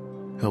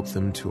 Help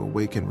them to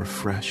awaken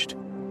refreshed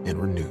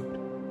and renewed,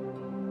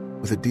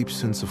 with a deep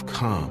sense of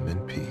calm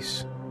and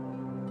peace,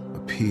 a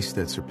peace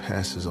that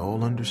surpasses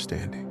all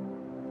understanding.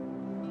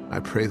 I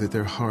pray that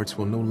their hearts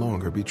will no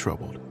longer be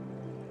troubled,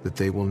 that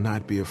they will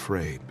not be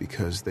afraid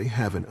because they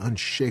have an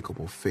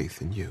unshakable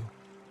faith in you.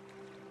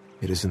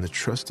 It is in the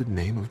trusted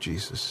name of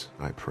Jesus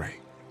I pray.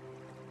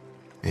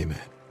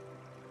 Amen.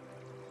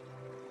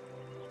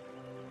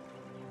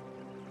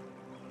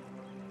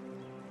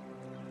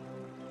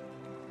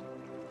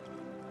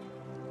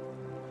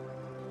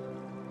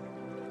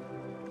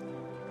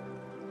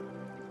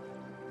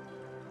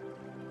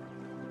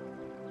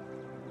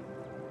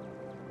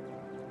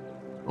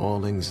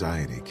 All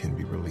anxiety can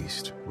be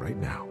released right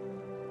now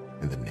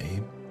in the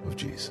name of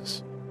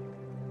Jesus.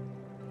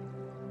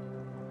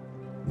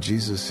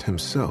 Jesus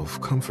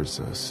himself comforts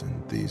us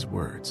in these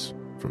words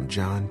from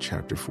John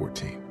chapter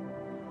 14.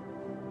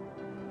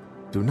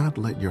 Do not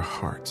let your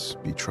hearts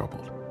be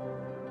troubled.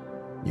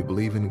 You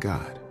believe in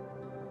God,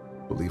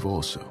 believe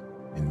also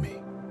in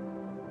me.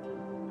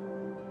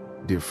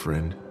 Dear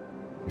friend,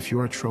 if you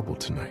are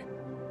troubled tonight,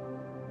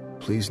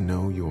 please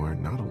know you are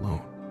not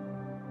alone.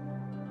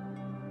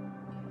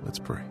 Let's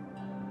pray.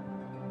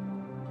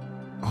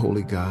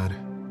 Holy God,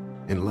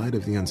 in light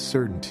of the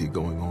uncertainty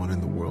going on in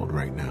the world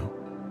right now,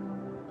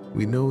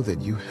 we know that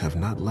you have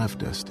not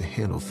left us to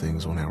handle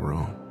things on our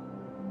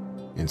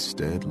own.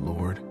 Instead,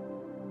 Lord,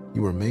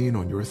 you remain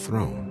on your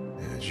throne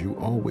as you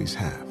always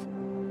have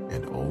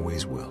and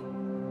always will.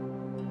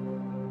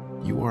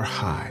 You are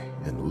high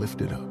and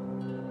lifted up.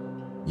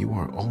 You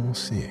are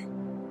all-seeing,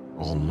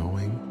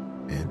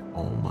 all-knowing, and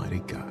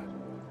almighty God.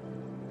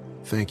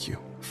 Thank you,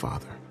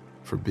 Father,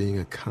 for being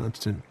a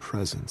constant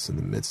presence in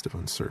the midst of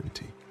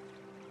uncertainty.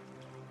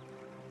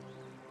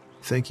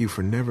 Thank you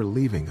for never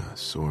leaving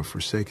us or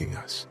forsaking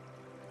us.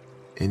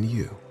 In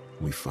you,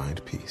 we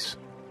find peace.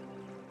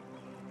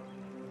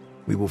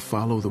 We will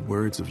follow the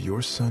words of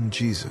your Son,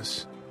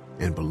 Jesus,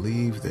 and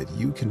believe that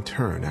you can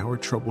turn our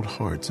troubled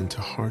hearts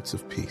into hearts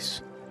of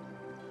peace.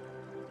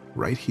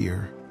 Right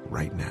here,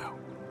 right now,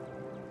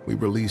 we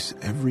release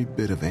every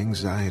bit of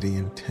anxiety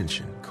and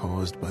tension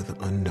caused by the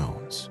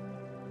unknowns.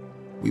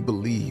 We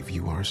believe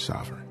you are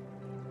sovereign.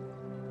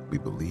 We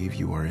believe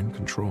you are in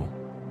control.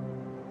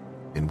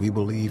 And we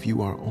believe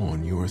you are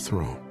on your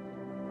throne.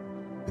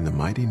 In the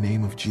mighty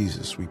name of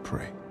Jesus we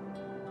pray.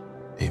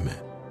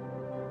 Amen.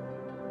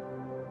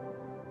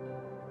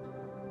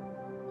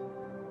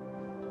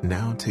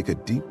 Now take a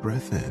deep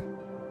breath in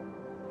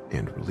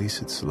and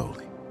release it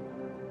slowly.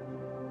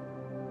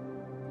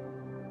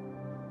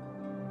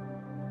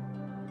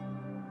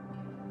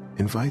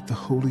 Invite the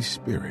Holy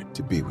Spirit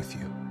to be with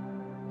you.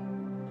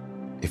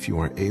 If you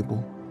are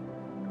able,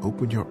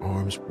 open your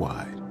arms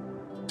wide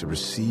to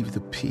receive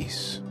the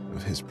peace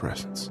of His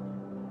presence.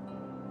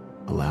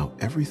 Allow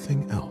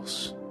everything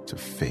else to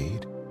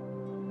fade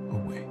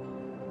away.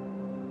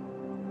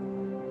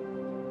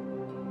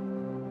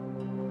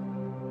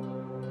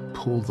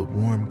 Pull the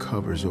warm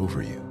covers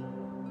over you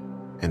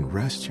and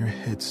rest your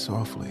head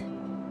softly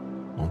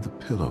on the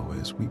pillow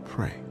as we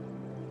pray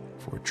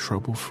for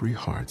trouble-free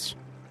hearts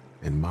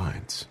and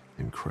minds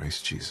in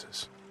Christ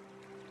Jesus.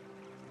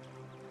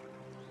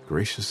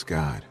 Gracious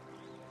God,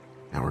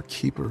 our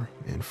keeper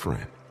and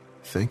friend,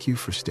 thank you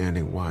for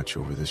standing watch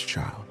over this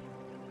child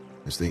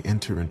as they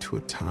enter into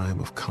a time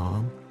of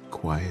calm,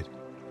 quiet,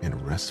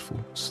 and restful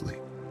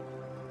sleep.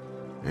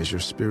 As your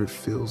Spirit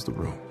fills the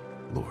room,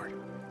 Lord,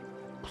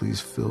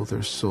 please fill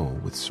their soul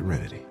with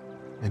serenity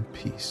and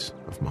peace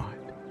of mind.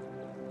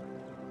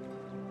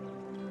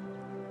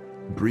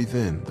 Breathe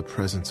in the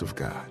presence of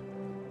God.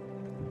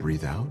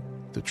 Breathe out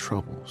the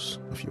troubles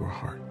of your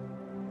heart.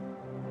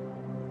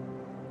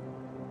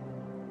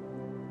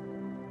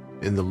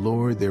 In the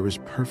Lord there is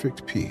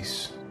perfect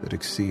peace that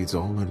exceeds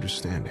all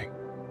understanding.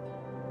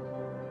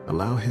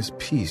 Allow His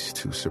peace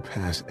to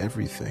surpass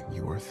everything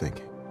you are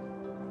thinking.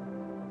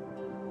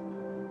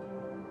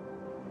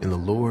 In the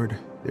Lord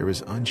there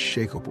is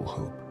unshakable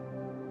hope,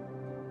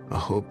 a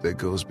hope that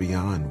goes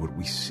beyond what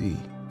we see,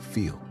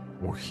 feel,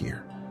 or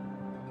hear.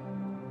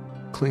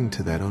 Cling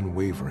to that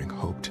unwavering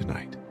hope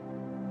tonight.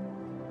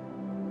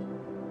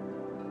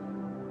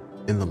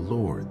 In the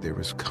Lord there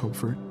is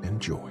comfort and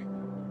joy.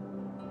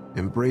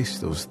 Embrace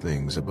those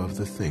things above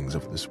the things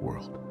of this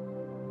world.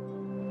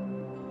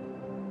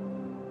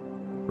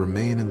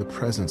 Remain in the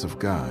presence of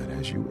God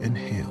as you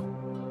inhale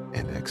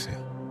and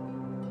exhale.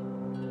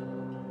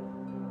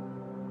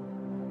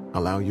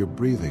 Allow your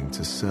breathing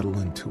to settle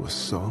into a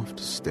soft,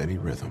 steady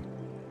rhythm.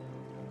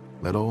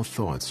 Let all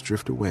thoughts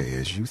drift away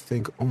as you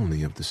think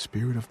only of the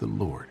Spirit of the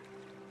Lord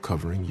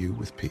covering you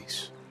with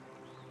peace.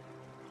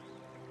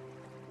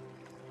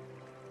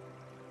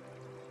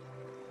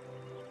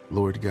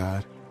 Lord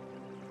God,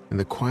 in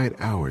the quiet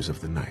hours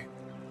of the night,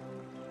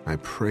 I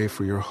pray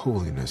for your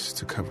holiness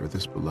to cover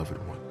this beloved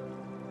one.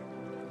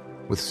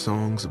 With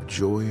songs of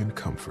joy and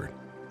comfort,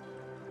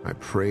 I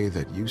pray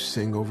that you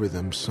sing over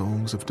them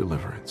songs of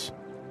deliverance.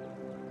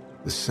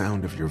 The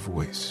sound of your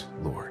voice,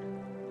 Lord,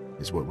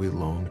 is what we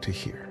long to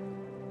hear.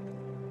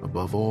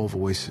 Above all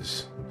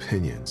voices,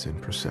 opinions, and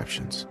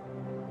perceptions,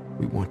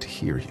 we want to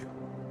hear you.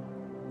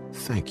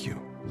 Thank you,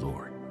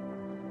 Lord,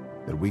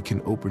 that we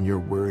can open your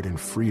word in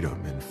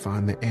freedom and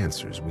find the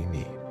answers we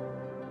need.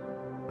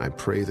 I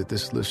pray that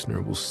this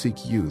listener will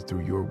seek you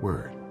through your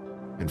word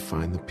and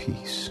find the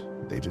peace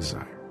they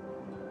desire.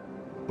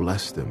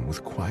 Bless them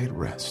with quiet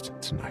rest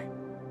tonight.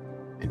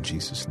 In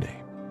Jesus'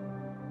 name.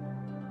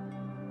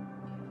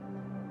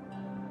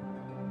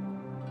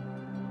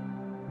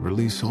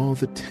 Release all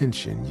the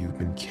tension you've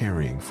been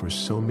carrying for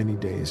so many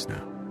days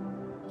now.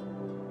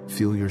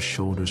 Feel your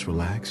shoulders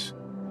relax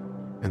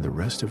and the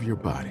rest of your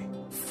body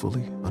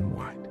fully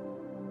unwind.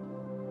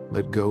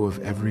 Let go of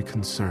every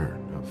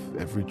concern, of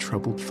every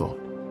troubled thought.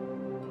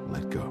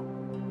 Let go.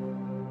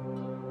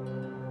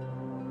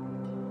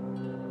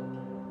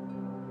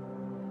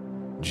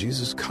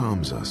 Jesus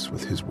calms us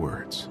with his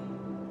words.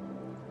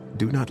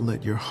 Do not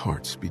let your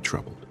hearts be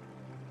troubled.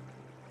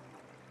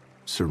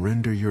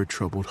 Surrender your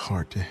troubled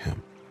heart to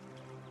him.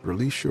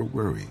 Release your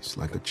worries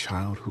like a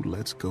child who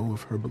lets go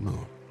of her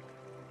balloon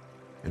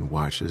and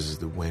watches as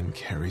the wind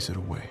carries it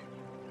away.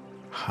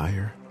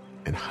 Higher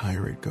and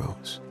higher it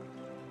goes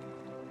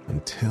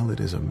until it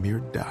is a mere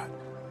dot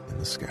in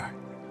the sky.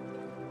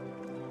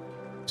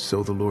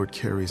 So the Lord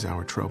carries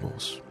our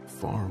troubles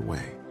far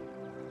away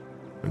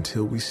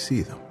until we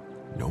see them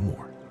no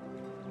more.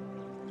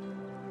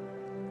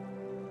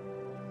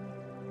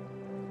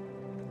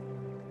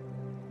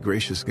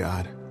 Gracious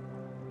God,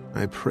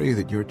 I pray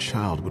that your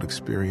child would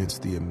experience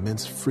the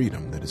immense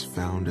freedom that is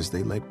found as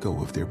they let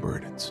go of their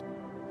burdens.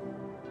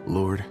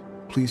 Lord,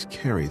 please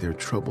carry their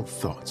troubled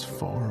thoughts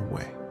far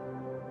away.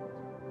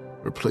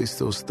 Replace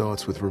those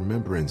thoughts with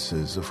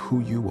remembrances of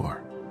who you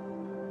are,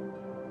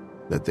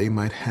 that they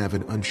might have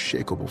an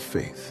unshakable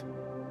faith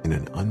in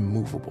an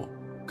unmovable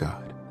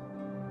God.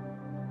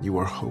 You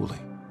are holy.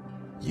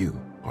 You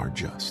are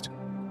just.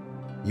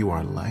 You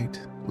are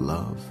light,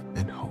 love,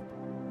 and hope.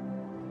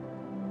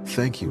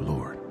 Thank you,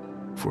 Lord,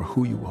 for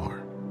who you are.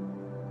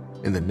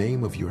 In the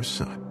name of your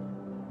Son,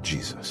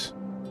 Jesus.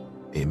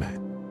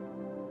 Amen.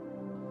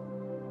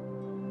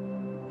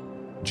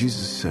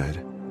 Jesus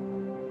said,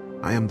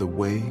 I am the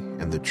way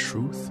and the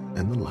truth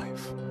and the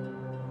life.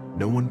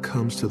 No one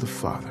comes to the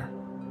Father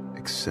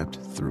except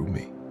through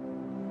me.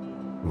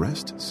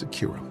 Rest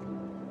securely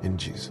in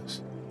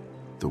Jesus,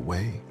 the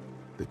way,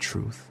 the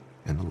truth,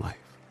 and the life.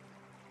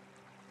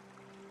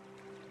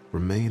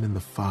 Remain in the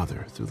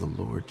Father through the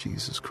Lord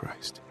Jesus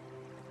Christ.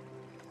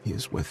 He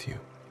is with you.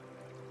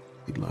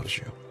 He loves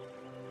you.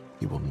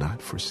 He will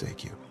not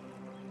forsake you.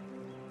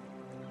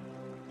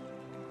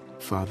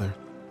 Father,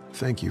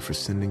 thank you for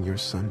sending your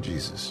Son,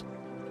 Jesus.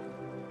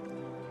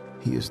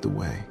 He is the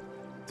way,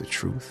 the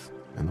truth,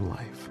 and the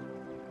life.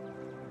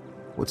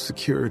 what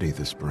security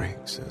this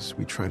brings as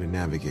we try to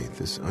navigate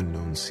this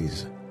unknown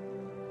season.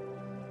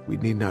 We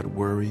need not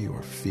worry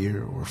or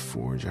fear or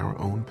forge our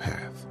own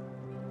path.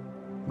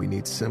 We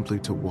need simply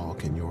to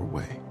walk in your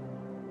way,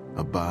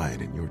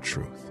 abide in your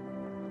truth,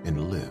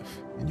 and live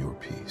in your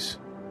peace.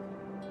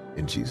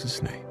 In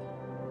Jesus' name,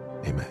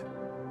 amen.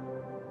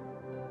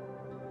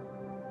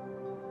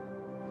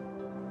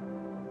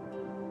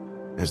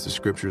 As the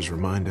scriptures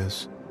remind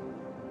us,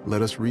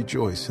 let us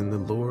rejoice in the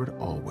Lord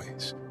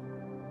always.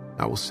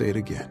 I will say it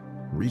again,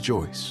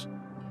 rejoice.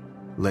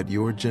 Let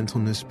your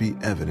gentleness be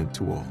evident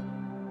to all.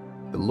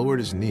 The Lord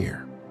is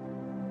near.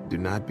 Do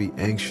not be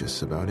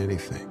anxious about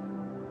anything,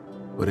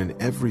 but in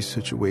every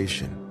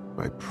situation,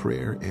 by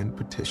prayer and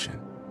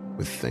petition,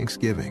 with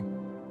thanksgiving,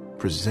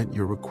 present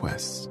your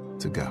requests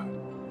to God.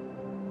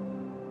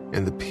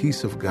 And the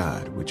peace of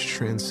God, which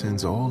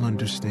transcends all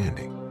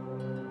understanding,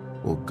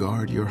 will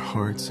guard your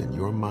hearts and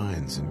your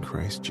minds in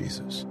Christ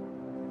Jesus.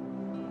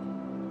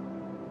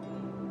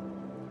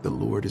 The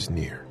Lord is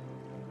near.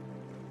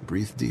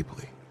 Breathe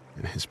deeply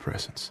in His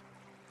presence.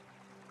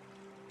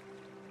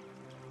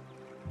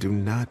 Do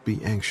not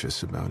be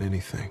anxious about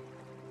anything.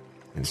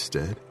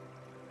 Instead,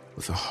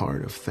 with a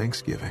heart of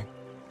thanksgiving,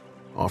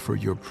 offer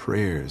your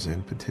prayers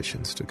and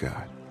petitions to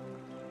God.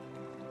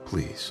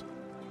 Please,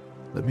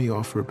 let me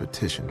offer a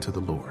petition to the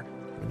Lord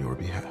on your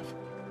behalf.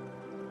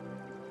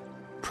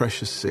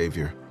 Precious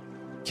Savior,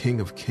 King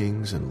of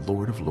kings and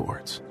Lord of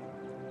lords,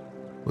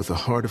 with a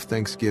heart of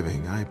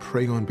thanksgiving, I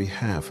pray on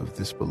behalf of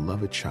this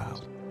beloved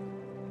child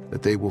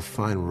that they will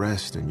find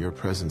rest in your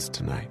presence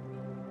tonight.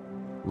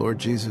 Lord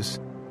Jesus,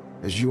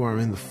 as you are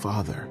in the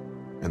Father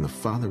and the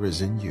Father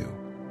is in you,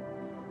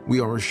 we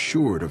are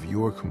assured of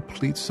your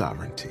complete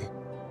sovereignty.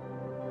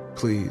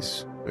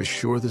 Please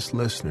assure this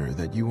listener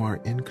that you are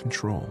in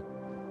control,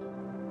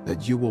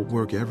 that you will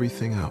work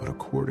everything out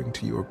according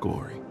to your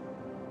glory.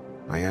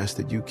 I ask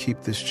that you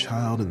keep this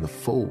child in the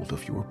fold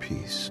of your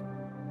peace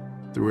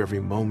through every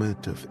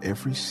moment of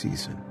every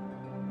season.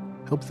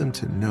 Help them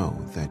to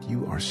know that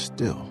you are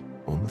still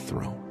on the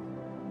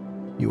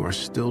throne. You are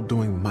still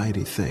doing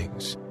mighty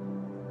things,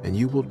 and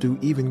you will do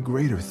even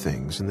greater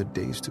things in the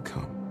days to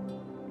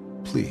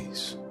come.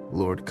 Please,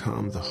 Lord,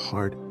 calm the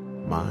heart,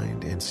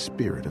 mind, and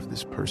spirit of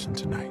this person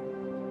tonight,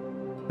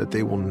 that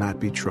they will not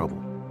be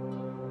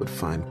troubled, but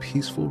find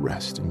peaceful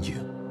rest in you.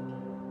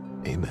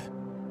 Amen.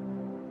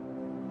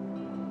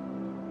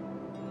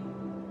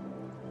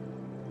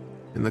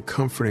 In the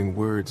comforting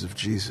words of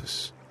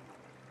Jesus,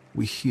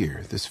 we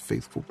hear this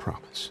faithful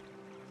promise.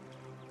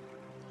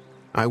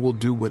 I will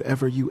do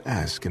whatever you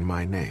ask in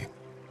my name,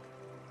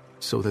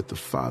 so that the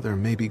Father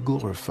may be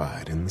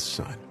glorified in the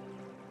Son.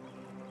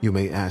 You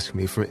may ask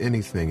me for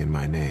anything in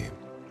my name,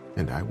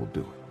 and I will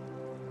do it.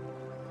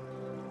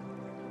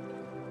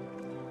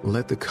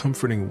 Let the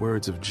comforting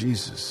words of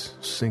Jesus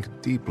sink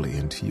deeply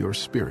into your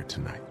spirit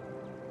tonight.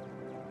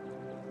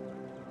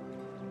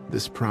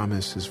 This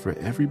promise is for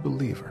every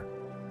believer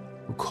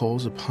who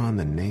calls upon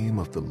the name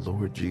of the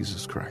Lord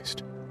Jesus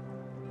Christ,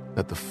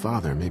 that the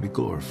Father may be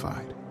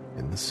glorified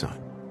in the Son.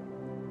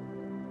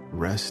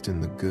 Rest in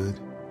the good,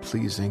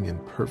 pleasing,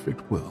 and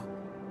perfect will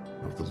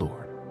of the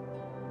Lord.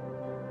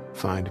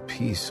 Find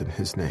peace in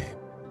His name,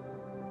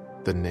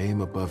 the name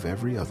above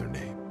every other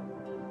name.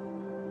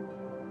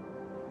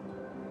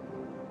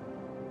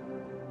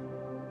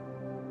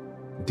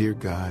 Dear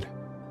God,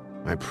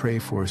 I pray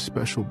for a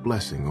special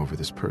blessing over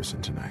this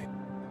person tonight,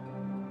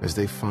 as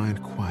they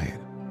find quiet,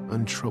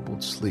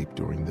 untroubled sleep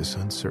during this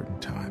uncertain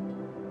time.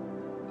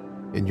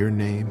 In your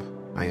name,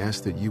 I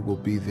ask that you will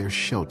be their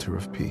shelter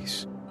of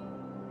peace,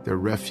 their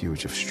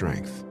refuge of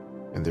strength,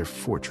 and their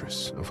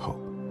fortress of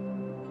hope,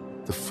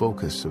 the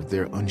focus of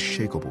their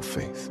unshakable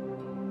faith.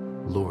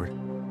 Lord,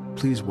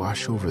 please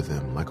wash over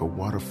them like a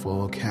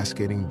waterfall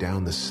cascading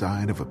down the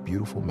side of a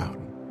beautiful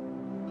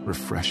mountain,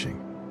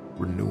 refreshing,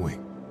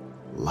 renewing,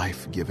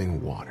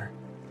 life-giving water,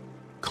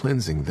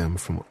 cleansing them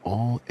from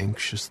all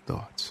anxious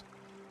thoughts.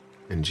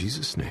 In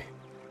Jesus' name,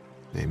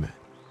 amen.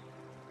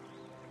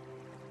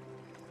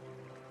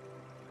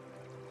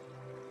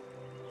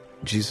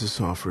 Jesus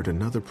offered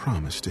another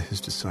promise to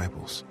his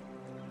disciples.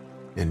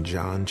 In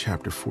John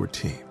chapter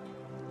 14,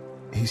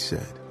 he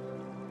said,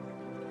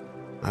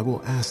 I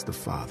will ask the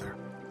Father,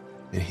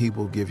 and he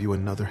will give you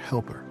another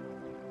helper,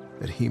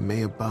 that he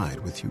may abide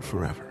with you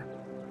forever,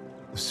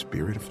 the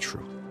Spirit of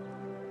truth.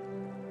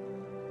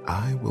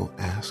 I will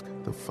ask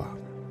the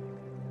Father.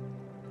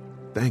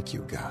 Thank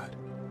you, God,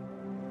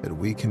 that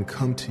we can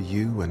come to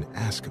you and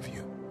ask of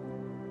you.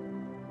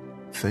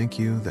 Thank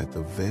you that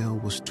the veil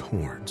was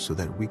torn so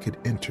that we could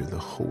enter the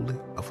Holy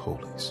of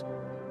Holies,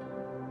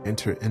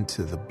 enter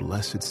into the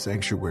blessed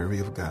sanctuary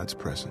of God's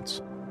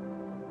presence.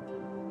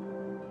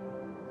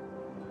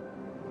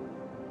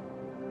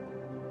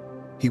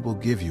 He will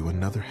give you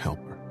another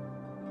helper,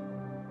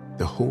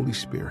 the Holy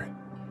Spirit,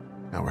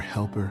 our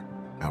helper,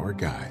 our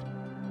guide,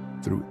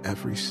 through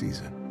every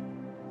season.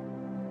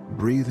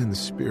 Breathe in the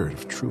Spirit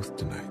of truth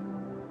tonight.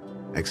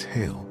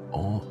 Exhale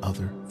all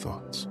other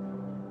thoughts.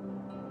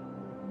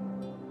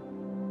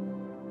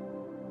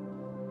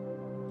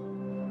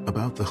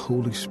 About the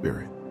Holy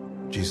Spirit,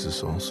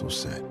 Jesus also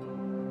said,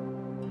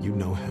 "You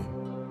know him,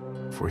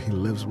 for he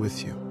lives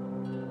with you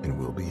and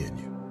will be in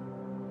you."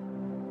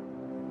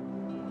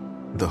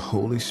 The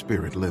Holy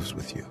Spirit lives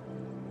with you.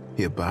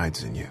 He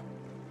abides in you.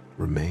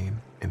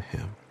 Remain in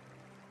him.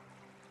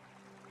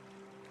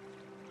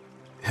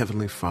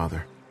 Heavenly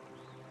Father,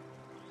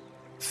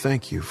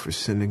 thank you for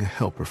sending a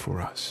helper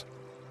for us,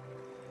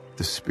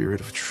 the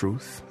Spirit of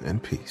truth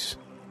and peace.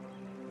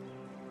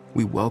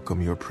 We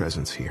welcome your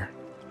presence here.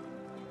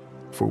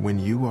 For when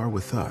you are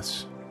with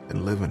us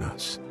and live in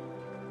us,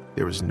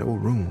 there is no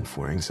room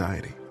for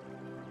anxiety.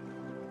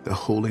 The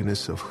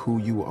holiness of who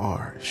you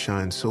are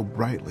shines so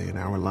brightly in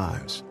our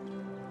lives.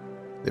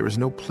 There is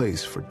no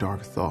place for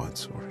dark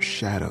thoughts or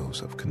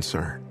shadows of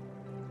concern.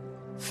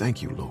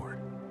 Thank you, Lord,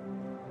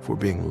 for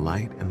being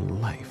light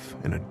and life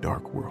in a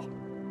dark world.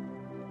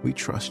 We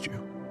trust you.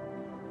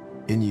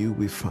 In you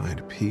we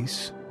find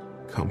peace,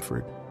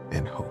 comfort,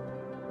 and hope.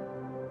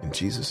 In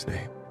Jesus'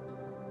 name,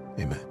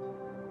 amen.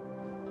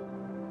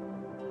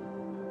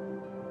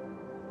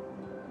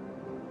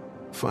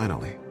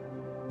 Finally,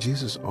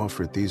 Jesus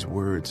offered these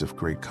words of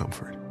great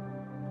comfort.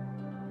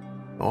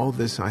 "All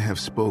this I have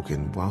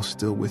spoken while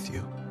still with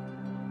you.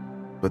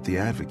 But the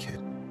Advocate,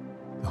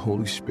 the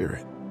Holy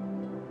Spirit,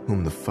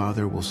 whom the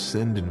Father will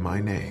send in my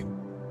name,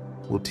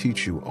 will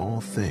teach you all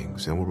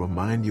things and will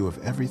remind you of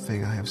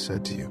everything I have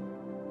said to you.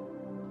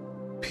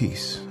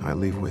 Peace I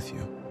leave with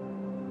you.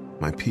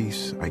 My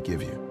peace I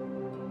give you.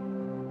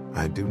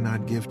 I do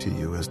not give to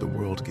you as the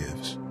world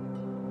gives.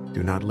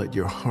 Do not let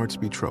your hearts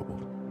be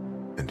troubled,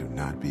 and do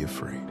not be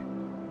afraid."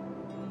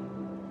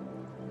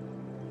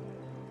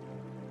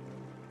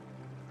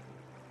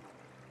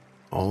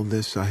 All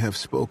this I have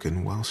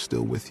spoken while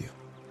still with you.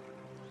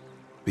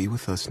 Be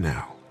with us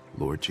now,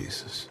 Lord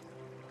Jesus.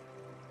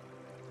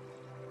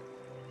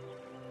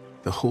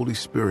 The Holy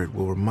Spirit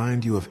will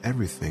remind you of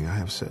everything I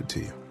have said to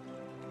you.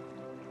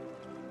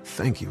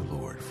 Thank you,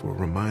 Lord, for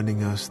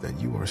reminding us that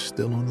you are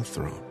still on the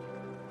throne.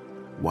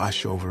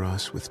 Wash over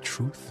us with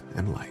truth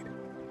and light.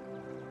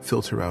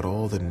 Filter out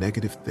all the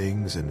negative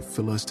things and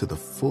fill us to the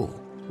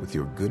full with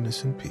your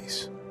goodness and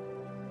peace.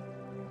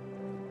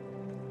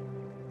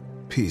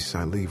 Peace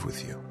I leave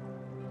with you.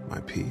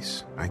 My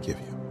peace I give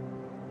you.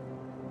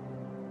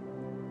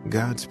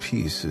 God's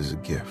peace is a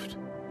gift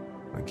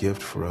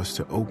for us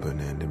to open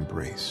and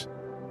embrace.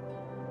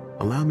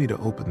 Allow me to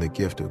open the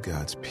gift of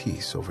God's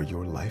peace over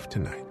your life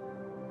tonight.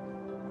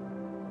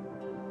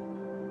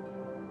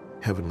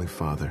 Heavenly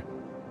Father,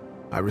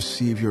 I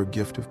receive your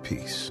gift of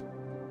peace,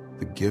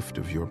 the gift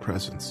of your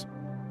presence.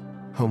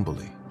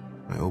 Humbly,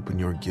 I open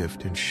your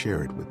gift and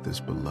share it with this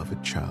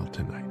beloved child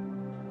tonight.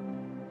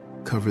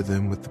 Cover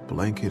them with the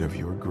blanket of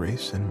your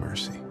grace and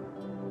mercy.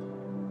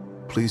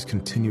 Please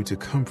continue to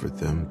comfort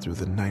them through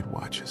the night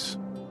watches.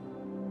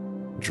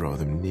 Draw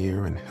them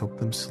near and help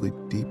them sleep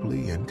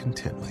deeply and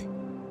contently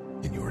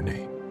in your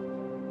name.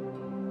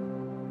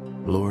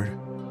 Lord,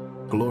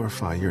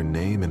 glorify your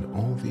name in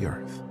all the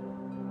earth,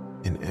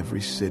 in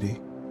every city,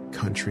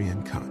 country,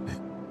 and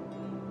continent.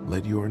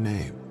 Let your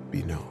name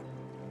be known.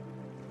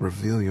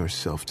 Reveal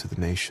yourself to the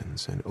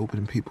nations and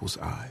open people's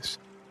eyes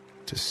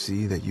to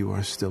see that you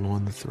are still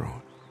on the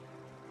throne.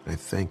 I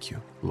thank you,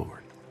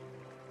 Lord,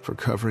 for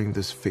covering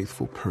this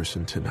faithful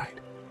person tonight.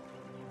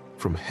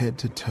 From head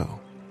to toe,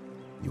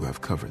 you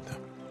have covered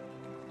them.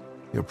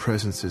 Your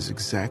presence is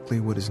exactly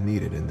what is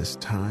needed in this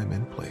time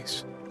and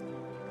place.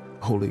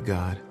 Holy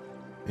God,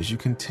 as you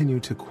continue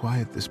to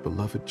quiet this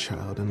beloved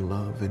child in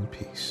love and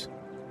peace,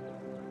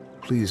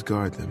 please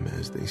guard them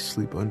as they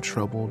sleep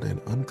untroubled and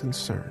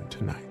unconcerned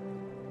tonight.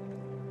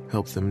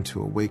 Help them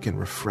to awaken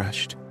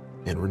refreshed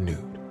and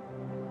renewed,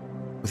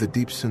 with a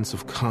deep sense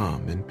of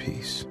calm and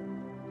peace,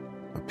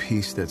 a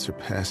peace that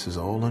surpasses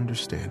all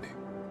understanding.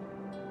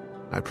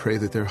 I pray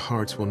that their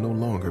hearts will no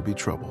longer be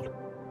troubled,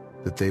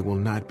 that they will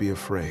not be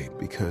afraid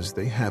because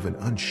they have an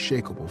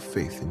unshakable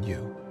faith in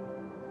you.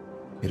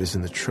 It is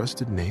in the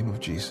trusted name of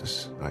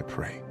Jesus I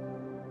pray.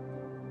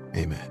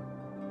 Amen.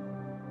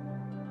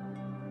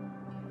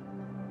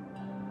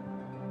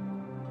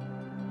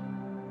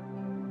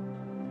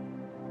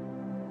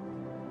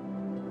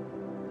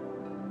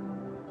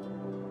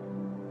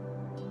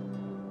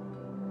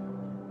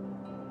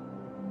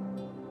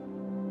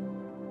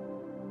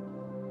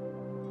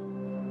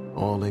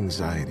 All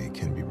anxiety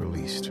can be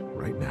released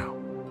right now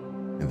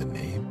in the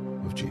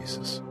name of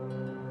Jesus.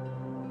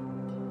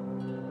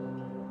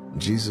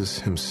 Jesus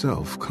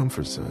himself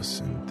comforts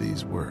us in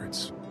these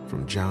words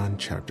from John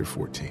chapter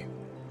 14.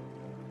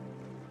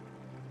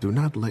 Do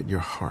not let your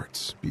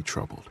hearts be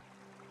troubled.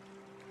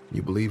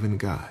 You believe in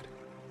God,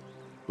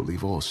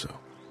 believe also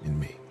in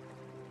me.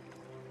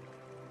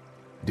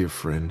 Dear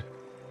friend,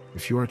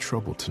 if you are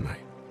troubled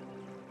tonight,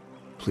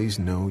 please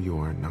know you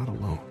are not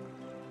alone.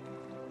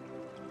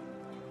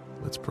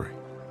 Let's pray.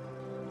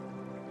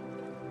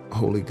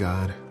 Holy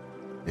God,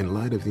 in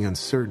light of the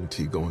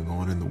uncertainty going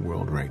on in the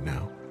world right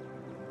now,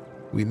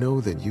 we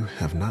know that you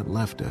have not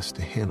left us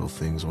to handle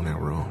things on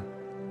our own.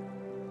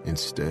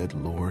 Instead,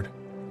 Lord,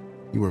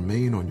 you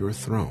remain on your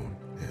throne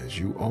as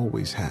you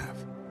always have,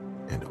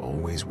 and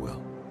always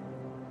will.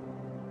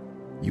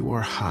 You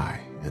are high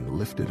and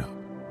lifted up.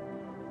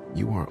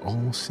 You are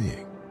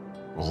all-seeing,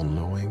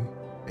 all-knowing,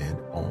 and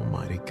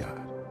almighty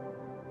God.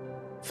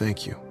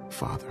 Thank you,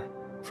 Father,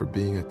 for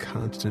being a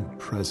constant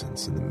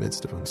presence in the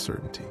midst of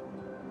uncertainty.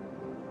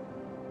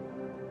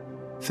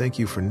 Thank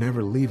you for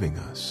never leaving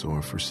us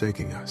or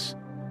forsaking us.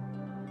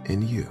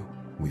 In you,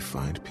 we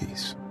find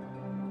peace.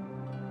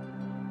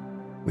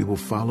 We will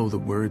follow the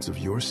words of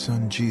your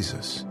Son,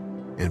 Jesus,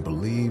 and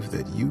believe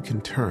that you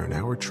can turn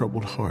our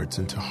troubled hearts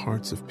into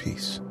hearts of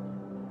peace.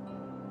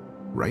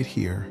 Right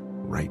here,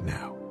 right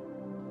now,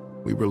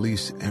 we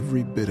release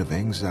every bit of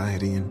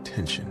anxiety and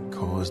tension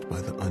caused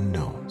by the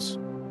unknowns.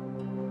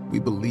 We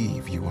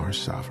believe you are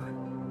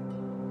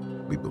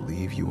sovereign. We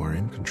believe you are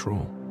in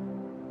control.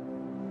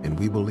 And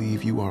we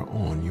believe you are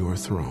on your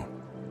throne.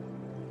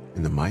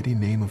 In the mighty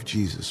name of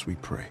Jesus we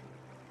pray.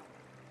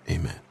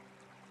 Amen.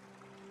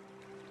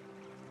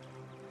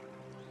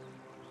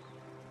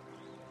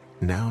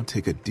 Now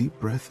take a deep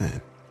breath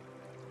in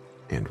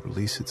and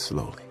release it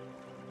slowly.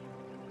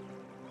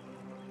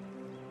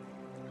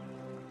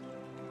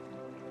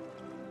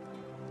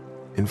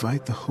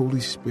 Invite the Holy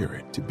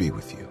Spirit to be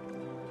with you.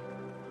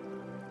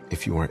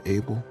 If you are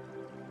able,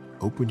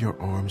 open your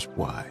arms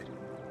wide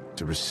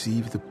to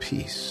receive the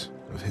peace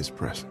of His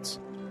presence.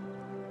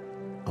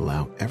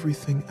 Allow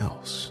everything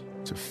else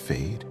to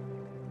fade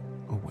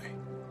away.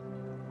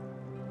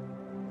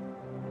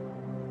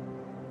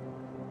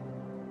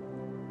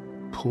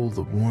 Pull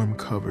the warm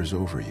covers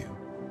over you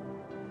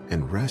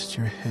and rest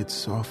your head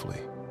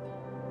softly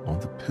on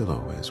the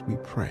pillow as we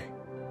pray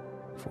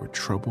for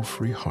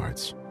trouble-free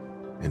hearts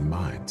and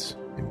minds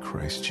in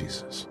Christ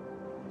Jesus.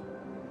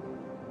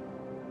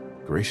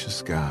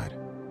 Gracious God,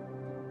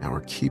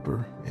 our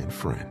keeper and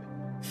friend,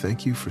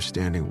 thank you for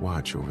standing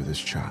watch over this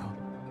child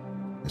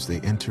as they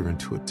enter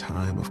into a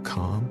time of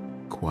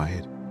calm,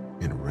 quiet,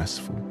 and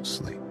restful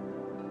sleep.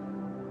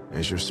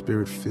 As your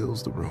Spirit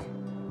fills the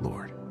room,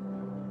 Lord,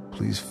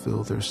 please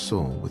fill their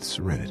soul with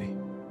serenity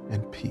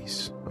and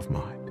peace of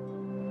mind.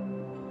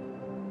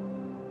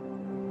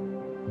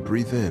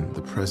 Breathe in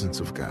the presence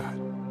of God.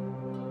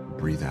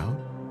 Breathe out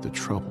the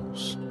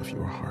troubles of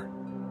your heart.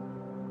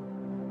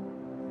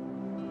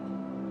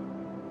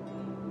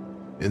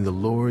 In the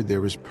Lord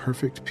there is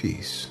perfect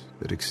peace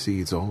that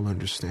exceeds all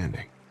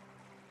understanding.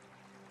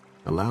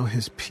 Allow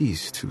His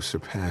peace to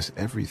surpass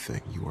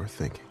everything you are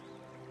thinking.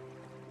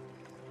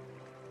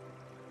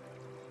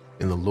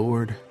 In the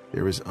Lord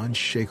there is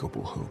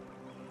unshakable hope,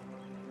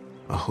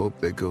 a hope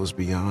that goes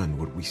beyond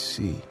what we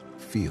see,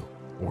 feel,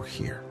 or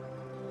hear.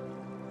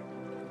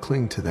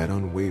 Cling to that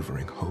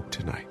unwavering hope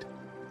tonight.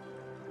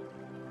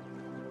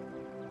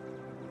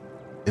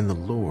 In the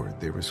Lord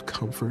there is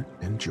comfort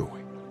and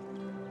joy.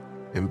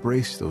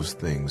 Embrace those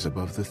things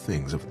above the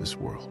things of this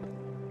world.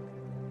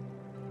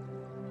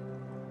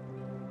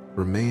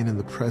 Remain in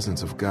the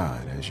presence of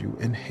God as you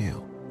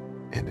inhale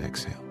and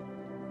exhale.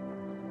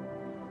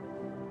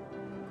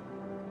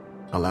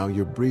 Allow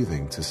your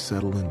breathing to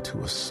settle into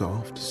a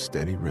soft,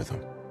 steady rhythm.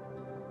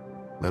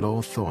 Let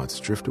all thoughts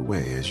drift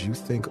away as you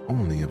think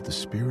only of the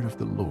Spirit of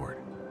the Lord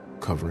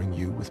covering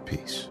you with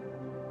peace.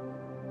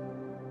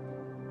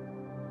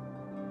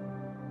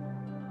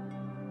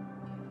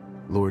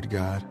 Lord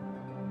God,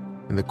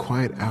 in the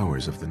quiet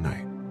hours of the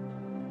night,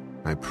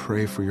 I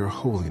pray for your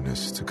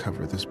holiness to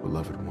cover this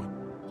beloved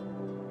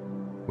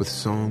one. With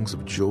songs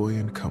of joy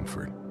and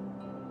comfort,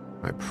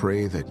 I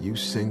pray that you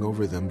sing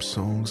over them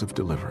songs of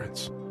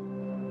deliverance.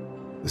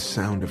 The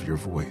sound of your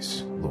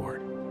voice,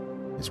 Lord,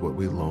 is what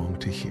we long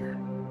to hear.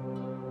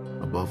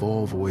 Above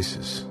all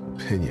voices,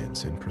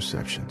 opinions, and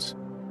perceptions,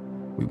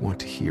 we want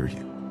to hear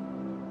you.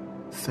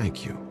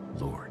 Thank you,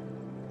 Lord,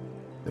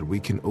 that we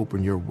can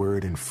open your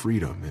word in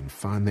freedom and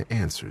find the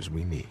answers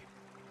we need.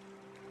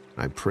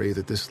 I pray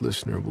that this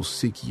listener will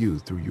seek you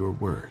through your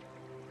word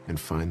and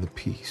find the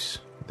peace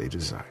they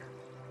desire.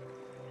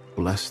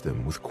 Bless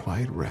them with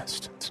quiet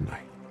rest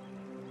tonight.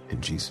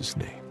 In Jesus'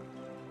 name.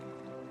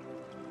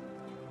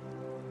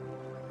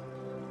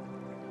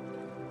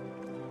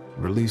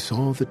 Release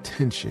all the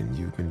tension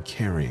you've been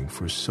carrying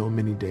for so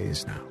many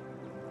days now.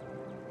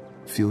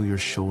 Feel your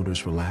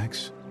shoulders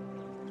relax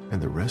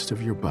and the rest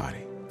of your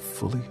body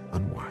fully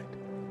unwind.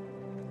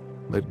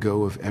 Let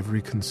go of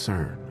every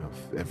concern,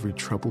 of every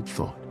troubled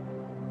thought.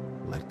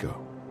 Let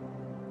go.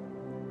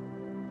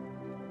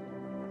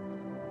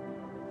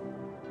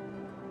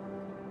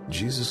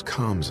 Jesus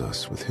calms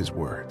us with his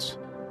words.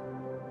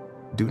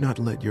 Do not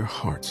let your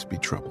hearts be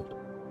troubled.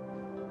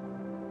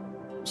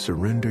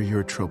 Surrender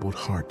your troubled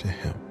heart to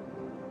him.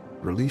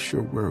 Release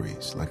your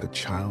worries like a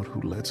child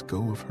who lets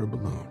go of her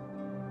balloon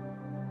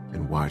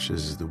and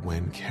watches as the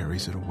wind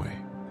carries it away.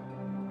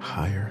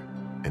 Higher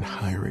and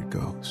higher it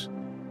goes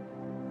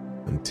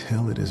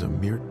until it is a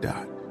mere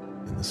dot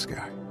in the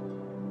sky.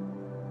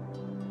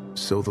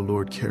 So the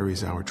Lord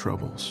carries our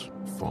troubles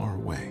far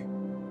away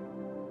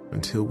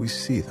until we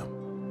see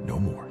them no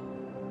more.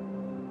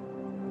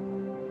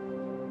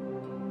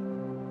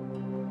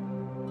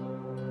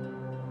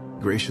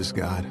 Gracious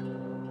God,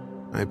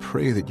 I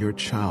pray that your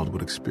child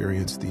would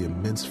experience the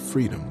immense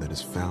freedom that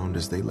is found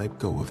as they let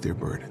go of their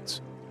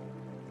burdens.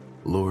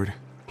 Lord,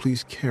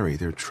 please carry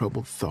their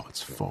troubled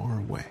thoughts far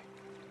away.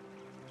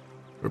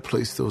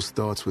 Replace those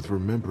thoughts with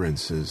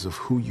remembrances of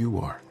who you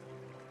are,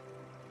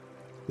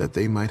 that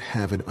they might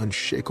have an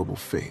unshakable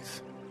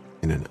faith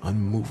in an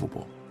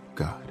unmovable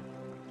God.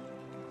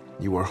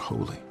 You are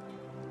holy.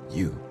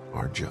 You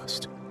are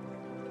just.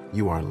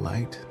 You are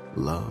light,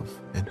 love,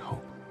 and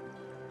hope.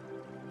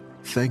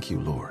 Thank you,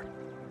 Lord,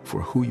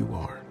 for who you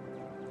are.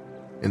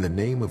 In the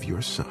name of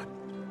your Son,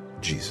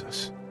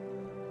 Jesus.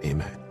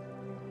 Amen.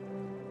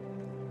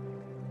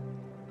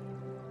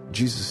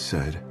 Jesus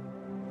said,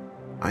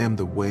 I am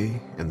the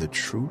way and the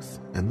truth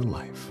and the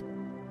life.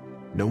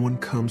 No one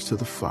comes to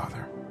the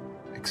Father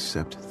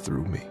except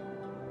through me.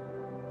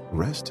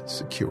 Rest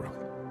securely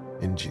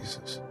in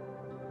Jesus,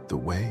 the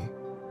way,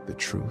 the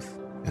truth,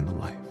 and the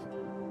life.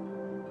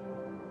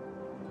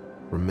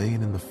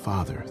 Remain in the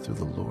Father through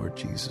the Lord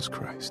Jesus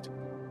Christ.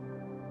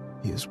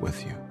 He is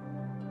with you.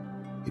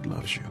 He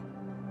loves you.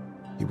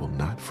 He will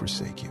not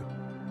forsake you.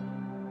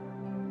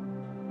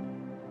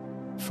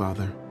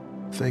 Father,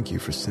 thank you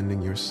for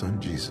sending your Son,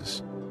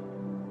 Jesus.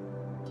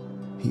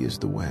 He is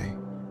the way,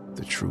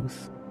 the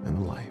truth, and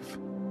the life.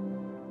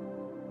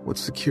 What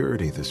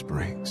security this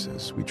brings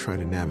as we try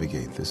to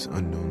navigate this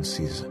unknown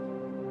season.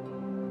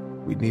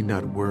 We need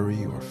not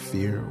worry or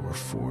fear or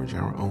forge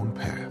our own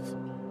path.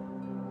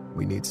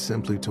 We need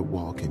simply to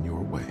walk in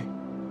your way,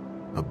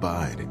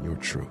 abide in your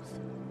truth,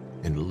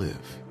 and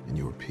live in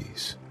your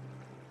peace.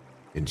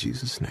 In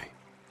Jesus' name,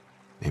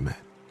 amen.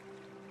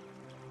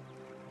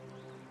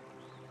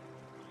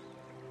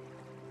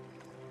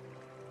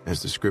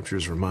 As the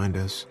scriptures remind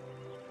us,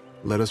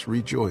 let us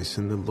rejoice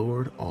in the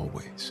Lord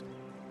always.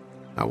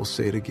 I will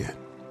say it again,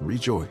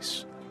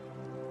 rejoice.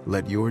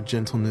 Let your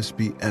gentleness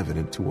be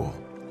evident to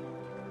all.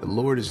 The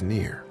Lord is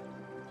near.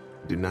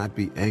 Do not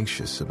be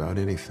anxious about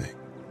anything,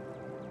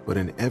 but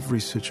in every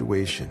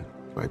situation,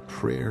 by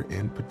prayer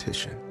and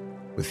petition,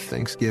 with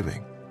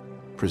thanksgiving,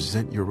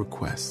 present your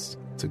requests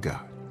to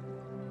God.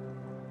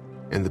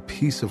 And the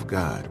peace of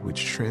God,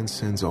 which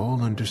transcends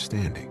all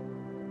understanding,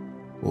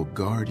 will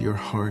guard your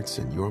hearts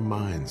and your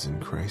minds in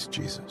Christ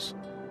Jesus.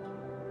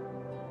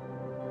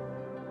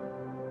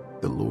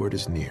 The Lord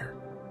is near.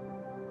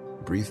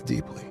 Breathe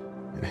deeply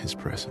in His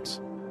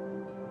presence.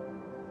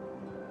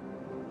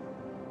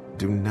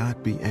 Do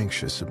not be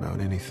anxious about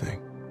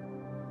anything.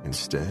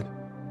 Instead,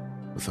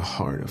 with a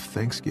heart of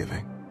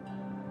thanksgiving,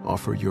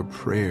 offer your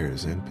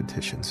prayers and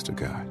petitions to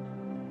God.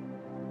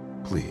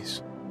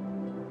 Please,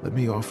 let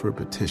me offer a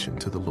petition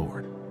to the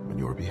Lord on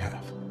your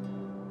behalf.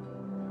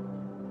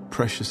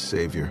 Precious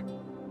Savior,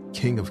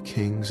 King of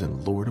kings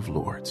and Lord of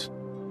lords,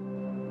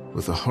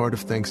 with a heart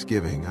of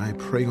thanksgiving, I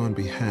pray on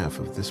behalf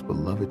of this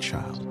beloved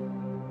child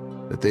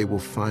that they will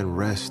find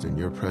rest in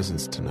your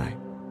presence tonight.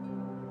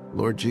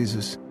 Lord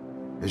Jesus,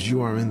 as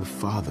you are in the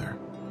Father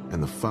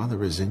and the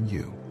Father is in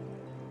you,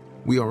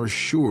 we are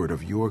assured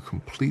of your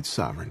complete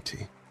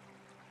sovereignty.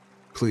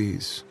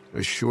 Please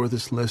assure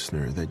this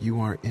listener that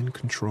you are in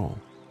control,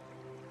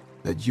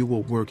 that you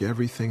will work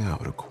everything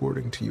out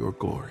according to your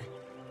glory.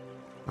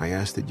 I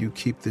ask that you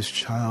keep this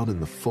child in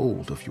the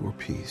fold of your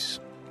peace.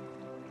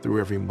 Through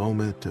every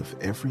moment of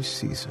every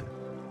season,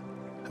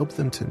 help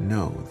them to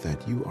know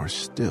that you are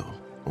still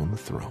on the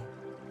throne.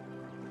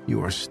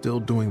 You are still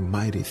doing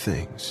mighty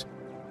things,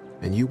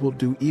 and you will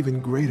do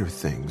even greater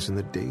things in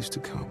the days to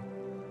come.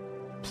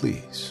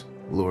 Please,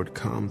 Lord,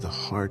 calm the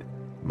heart,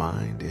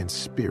 mind, and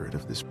spirit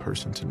of this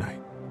person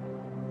tonight,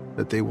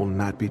 that they will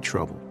not be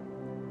troubled,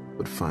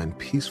 but find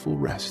peaceful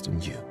rest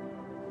in you.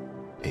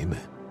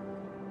 Amen.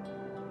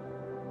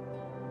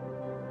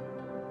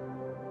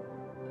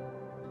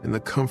 In the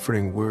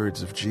comforting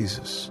words of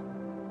Jesus,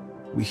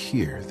 we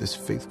hear this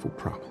faithful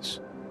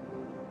promise.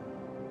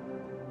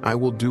 I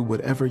will do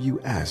whatever you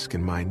ask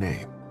in my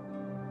name,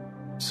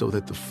 so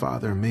that the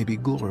Father may be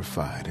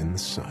glorified in the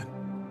Son.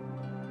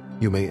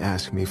 You may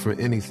ask me for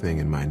anything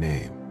in my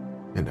name,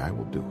 and I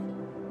will do it.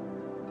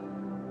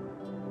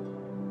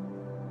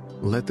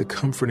 Let the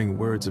comforting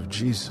words of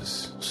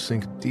Jesus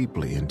sink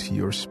deeply into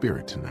your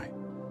spirit tonight.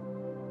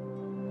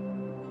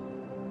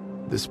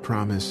 This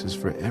promise is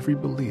for every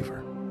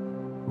believer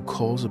who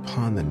calls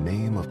upon the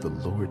name of the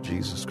Lord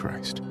Jesus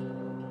Christ,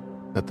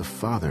 that the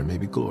Father may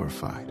be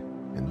glorified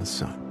in the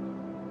Son.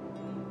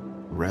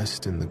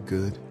 Rest in the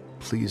good,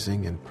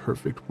 pleasing, and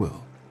perfect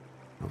will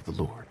of the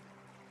Lord.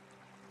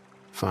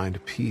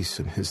 Find peace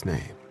in His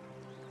name,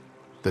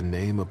 the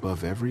name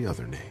above every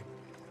other name.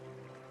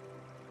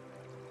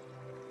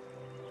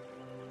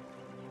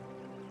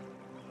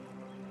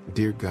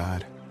 Dear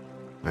God,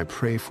 I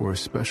pray for a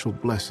special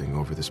blessing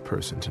over this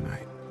person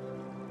tonight,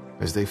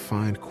 as they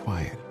find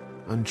quiet,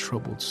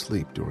 untroubled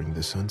sleep during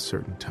this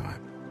uncertain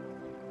time.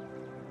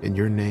 In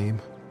your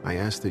name, I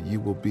ask that you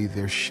will be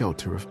their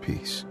shelter of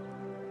peace,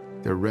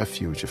 their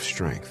refuge of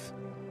strength,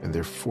 and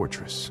their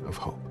fortress of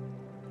hope,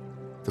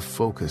 the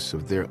focus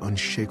of their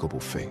unshakable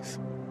faith.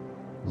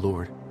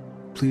 Lord,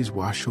 please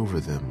wash over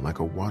them like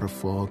a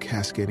waterfall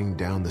cascading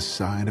down the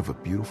side of a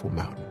beautiful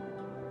mountain.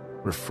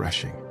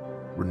 refreshing,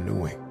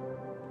 renewing,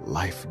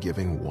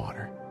 life-giving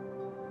water,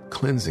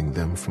 cleansing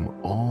them from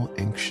all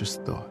anxious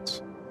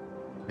thoughts.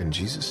 In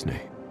Jesus'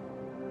 name,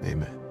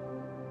 amen.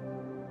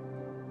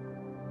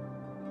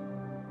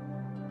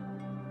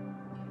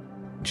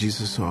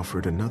 Jesus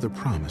offered another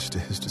promise to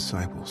his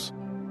disciples.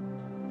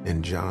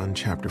 In John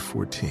chapter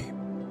 14,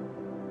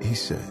 he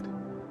said,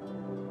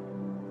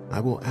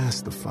 "I will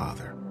ask the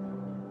Father,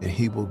 and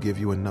he will give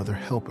you another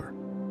helper,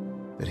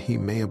 that he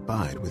may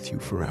abide with you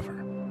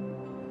forever,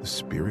 the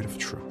Spirit of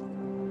truth.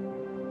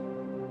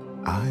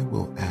 I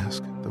will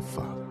ask the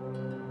Father."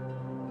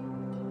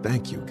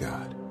 Thank you,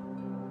 God,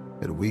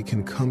 that we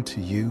can come to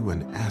you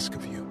and ask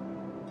of you.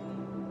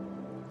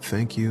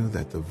 Thank you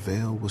that the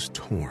veil was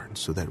torn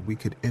so that we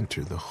could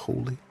enter the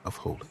Holy of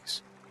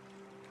Holies,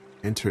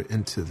 enter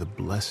into the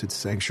blessed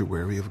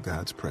sanctuary of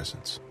God's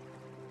presence.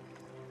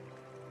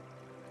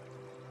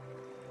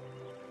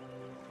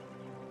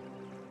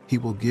 He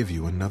will give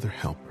you another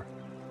helper,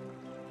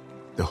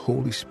 the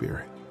Holy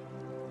Spirit,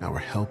 our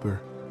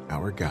helper,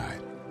 our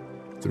guide,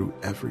 through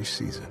every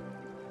season.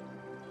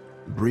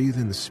 Breathe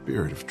in the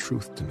Spirit of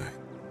truth tonight.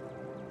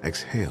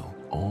 Exhale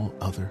all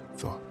other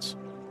thoughts.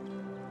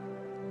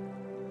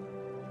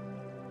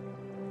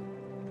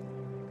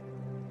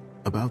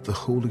 About the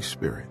Holy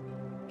Spirit,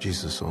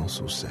 Jesus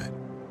also said,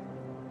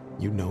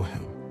 "You know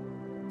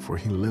him, for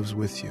he lives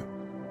with you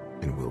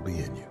and will be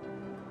in you."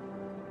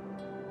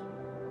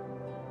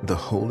 The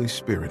Holy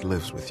Spirit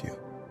lives with you.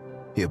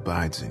 He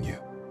abides in you.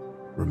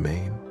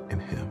 Remain in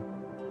him.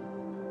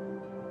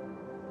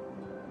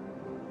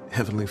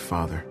 Heavenly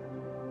Father,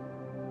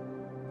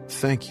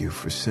 thank you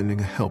for sending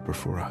a helper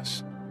for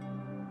us,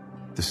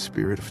 the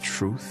Spirit of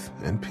truth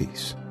and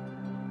peace.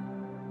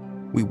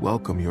 We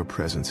welcome your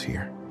presence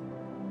here.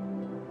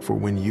 For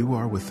when you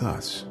are with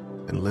us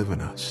and live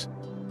in us,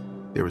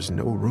 there is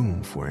no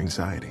room for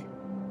anxiety.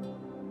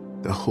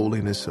 The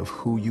holiness of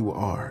who you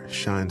are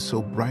shines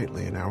so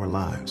brightly in our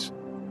lives.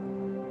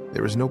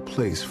 There is no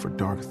place for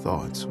dark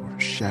thoughts or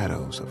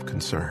shadows of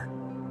concern.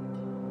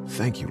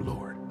 Thank you,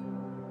 Lord,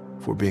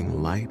 for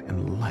being light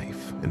and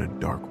life in a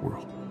dark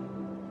world.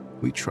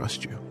 We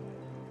trust you.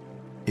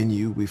 In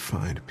you we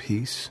find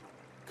peace,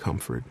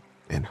 comfort,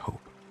 and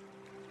hope.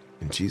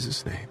 In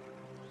Jesus' name,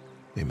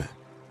 amen.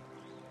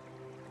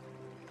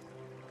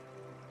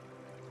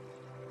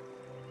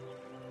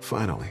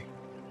 Finally,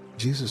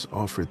 Jesus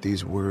offered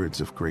these words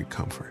of great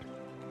comfort.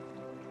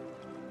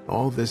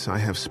 "All this I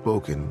have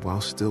spoken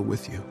while still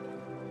with you.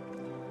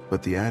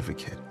 But the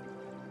Advocate,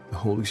 the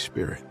Holy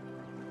Spirit,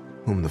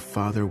 whom the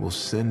Father will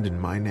send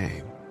in my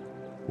name,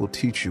 will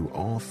teach you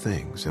all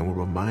things and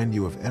will remind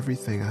you of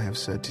everything I have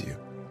said to you.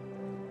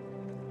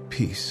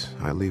 Peace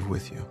I leave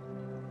with you.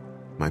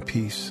 My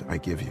peace I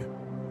give you.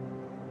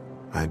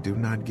 I do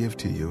not give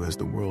to you as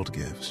the world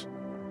gives.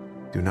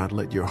 Do not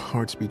let your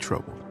hearts be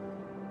troubled,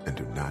 and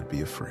do not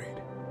be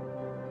afraid."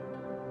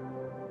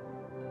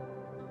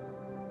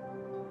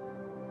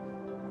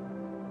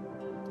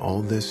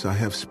 All this I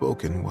have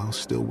spoken while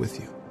still with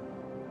you.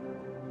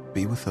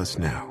 Be with us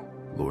now,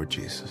 Lord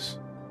Jesus.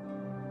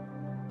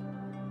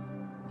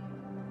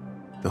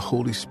 The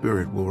Holy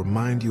Spirit will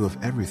remind you of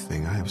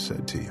everything I have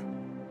said to you.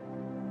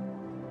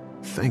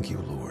 Thank you,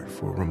 Lord,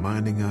 for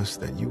reminding us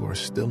that you are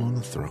still on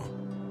the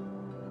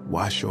throne.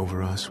 Wash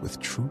over us with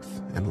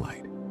truth and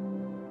light.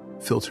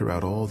 Filter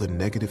out all the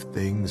negative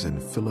things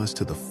and fill us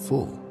to the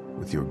full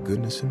with your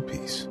goodness and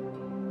peace.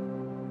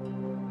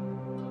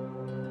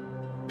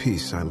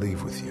 Peace I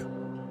leave with you.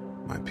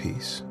 My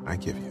peace I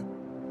give you.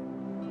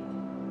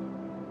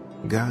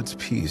 God's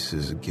peace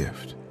is a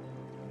gift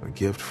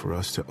for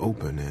us to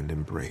open and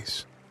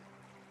embrace.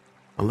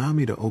 Allow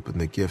me to open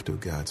the gift of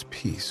God's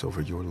peace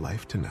over your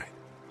life tonight.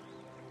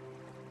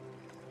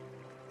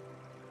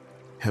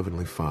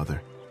 Heavenly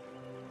Father,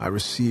 I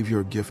receive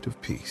your gift of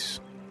peace,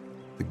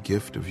 the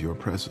gift of your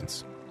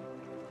presence.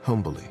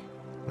 Humbly,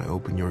 I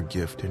open your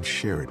gift and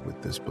share it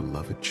with this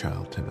beloved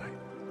child tonight.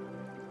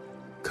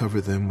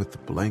 Cover them with the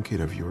blanket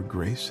of your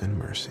grace and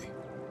mercy.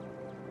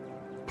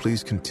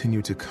 Please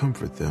continue to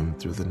comfort them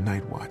through the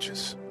night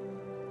watches.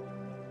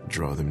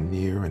 Draw them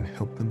near and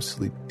help them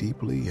sleep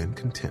deeply and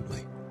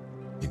contently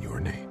in your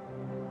name.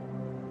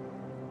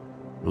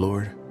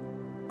 Lord,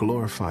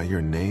 glorify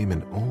your name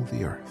in all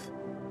the earth,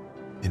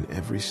 in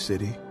every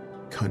city,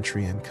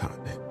 country, and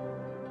continent.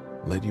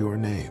 Let your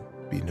name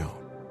be known.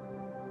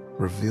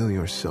 Reveal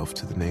yourself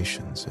to the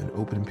nations and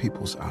open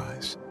people's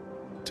eyes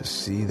to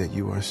see that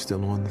you are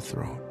still on the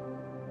throne.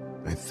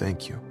 I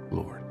thank you,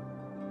 Lord,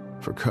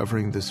 for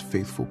covering this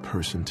faithful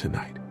person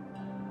tonight.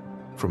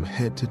 From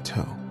head to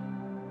toe,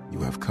 you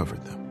have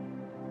covered them.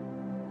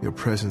 Your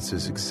presence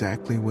is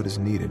exactly what is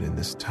needed in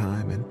this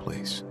time and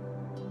place.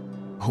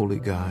 Holy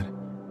God,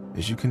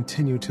 as you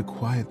continue to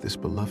quiet this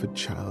beloved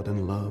child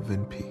in love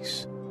and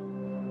peace,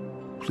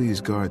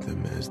 please guard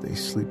them as they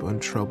sleep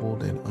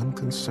untroubled and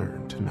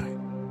unconcerned tonight.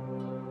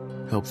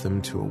 Help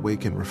them to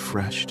awaken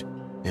refreshed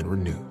and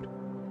renewed,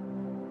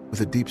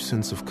 with a deep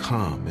sense of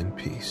calm and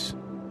peace,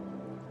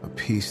 a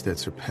peace that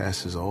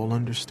surpasses all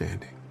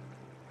understanding,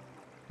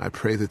 I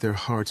pray that their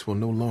hearts will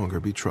no longer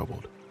be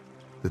troubled,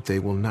 that they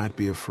will not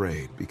be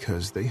afraid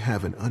because they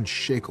have an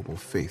unshakable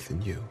faith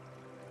in you.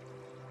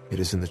 It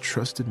is in the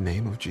trusted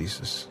name of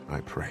Jesus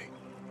I pray.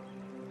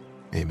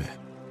 Amen.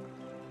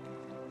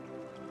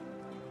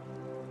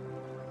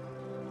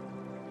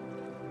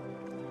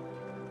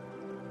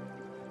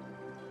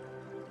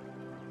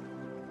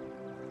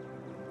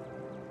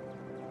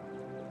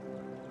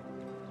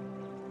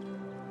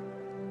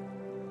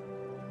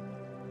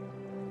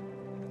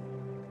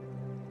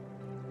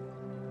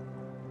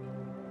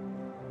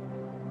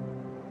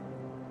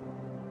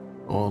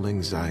 All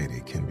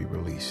anxiety can be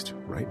released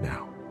right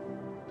now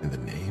in the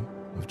name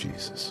of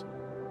Jesus.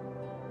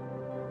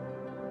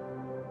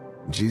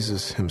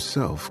 Jesus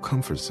himself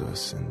comforts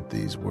us in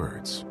these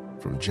words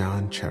from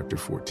John chapter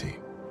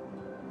 14.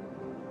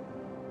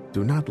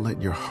 Do not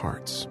let your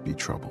hearts be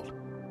troubled.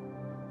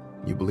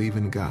 You believe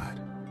in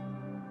God,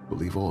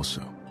 believe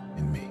also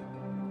in me.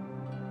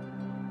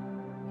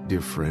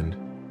 Dear friend,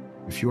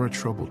 if you are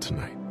troubled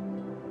tonight,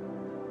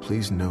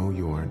 please know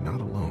you are not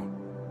alone.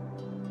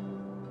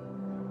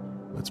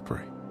 Let's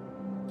pray.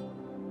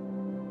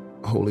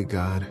 Holy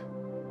God,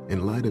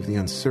 in light of the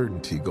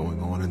uncertainty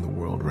going on in the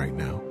world right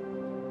now,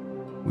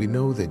 we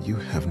know that you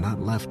have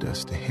not left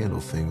us to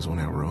handle things on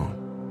our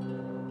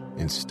own.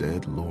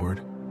 Instead,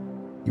 Lord,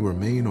 you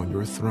remain on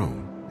your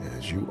throne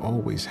as you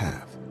always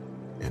have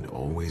and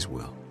always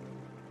will.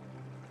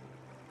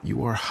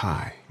 You are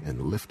high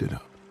and lifted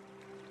up.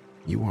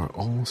 You are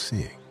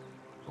all-seeing,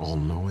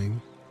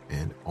 all-knowing,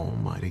 and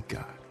almighty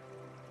God.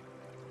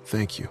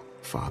 Thank you,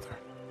 Father,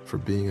 for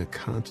being a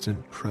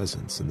constant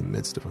presence in the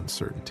midst of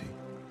uncertainty.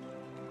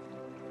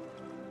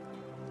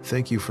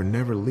 Thank you for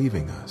never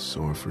leaving us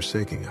or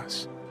forsaking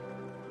us.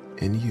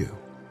 In you,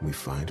 we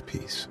find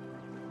peace.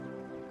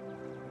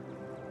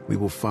 We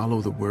will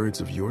follow the words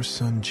of your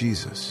Son,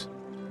 Jesus,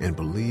 and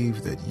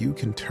believe that you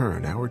can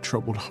turn our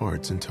troubled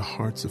hearts into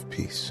hearts of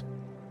peace.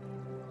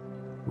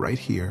 Right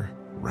here,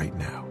 right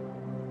now,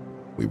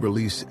 we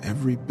release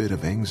every bit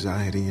of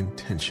anxiety and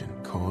tension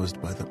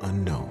caused by the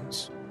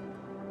unknowns.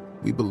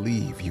 We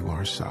believe you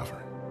are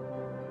sovereign.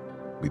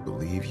 We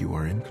believe you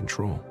are in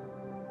control.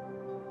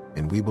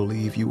 And we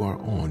believe you are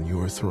on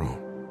your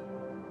throne.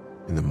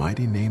 In the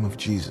mighty name of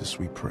Jesus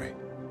we pray.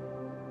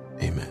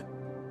 Amen.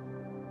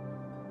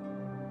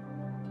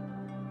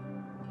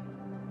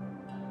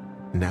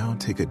 Now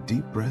take a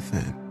deep breath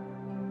in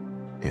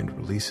and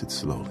release it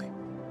slowly.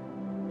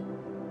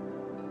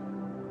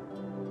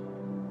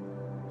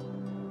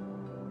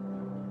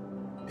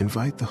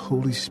 Invite the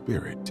Holy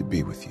Spirit to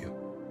be with you.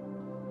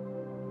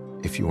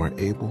 If you are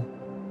able,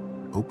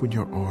 open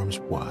your arms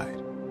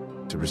wide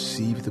to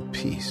receive the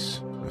peace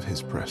of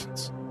his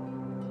presence.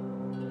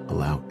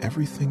 Allow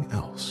everything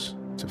else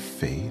to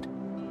fade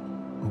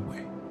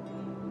away.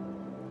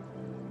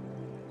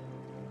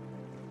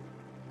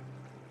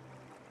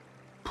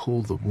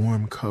 Pull the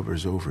warm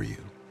covers over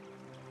you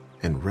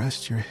and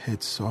rest your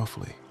head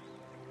softly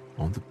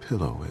on the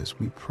pillow as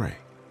we pray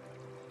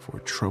for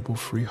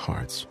trouble-free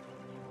hearts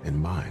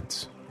and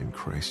minds in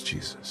Christ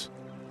Jesus.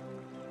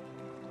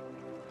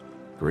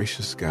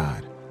 Gracious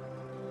God,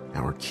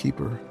 our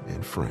keeper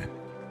and friend,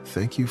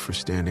 thank you for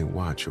standing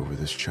watch over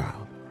this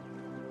child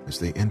as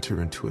they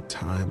enter into a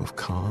time of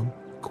calm,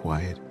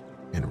 quiet,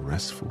 and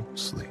restful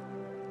sleep.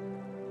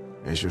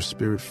 As your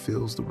Spirit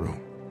fills the room,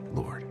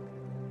 Lord,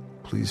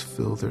 please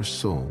fill their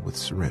soul with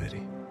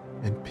serenity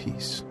and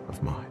peace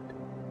of mind.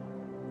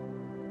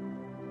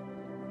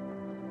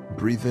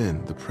 Breathe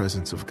in the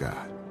presence of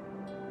God.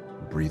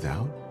 Breathe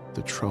out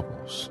the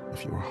troubles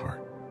of your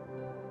heart.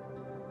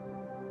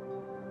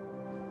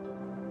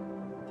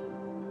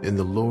 In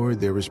the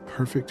Lord there is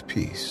perfect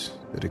peace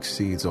that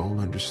exceeds all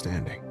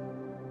understanding.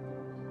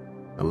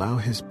 Allow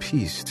his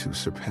peace to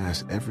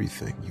surpass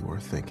everything you are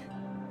thinking.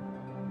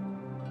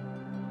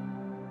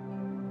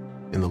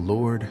 In the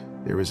Lord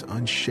there is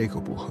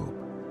unshakable hope,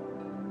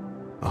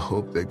 a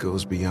hope that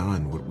goes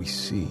beyond what we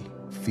see,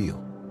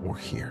 feel, or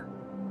hear.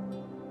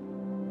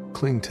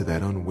 Cling to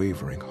that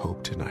unwavering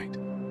hope tonight.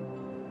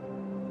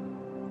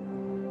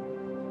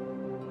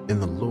 In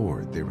the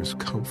Lord there is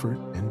comfort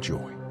and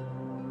joy.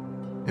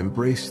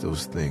 Embrace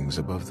those things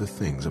above the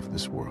things of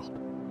this world.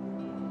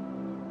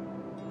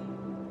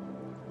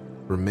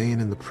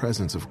 Remain in the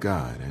presence of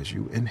God as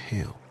you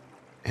inhale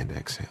and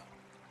exhale.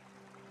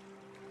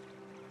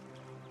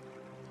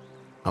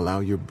 Allow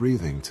your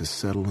breathing to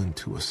settle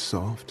into a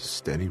soft,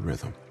 steady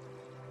rhythm.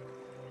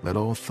 Let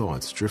all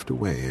thoughts drift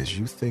away as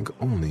you think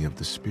only of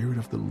the Spirit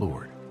of the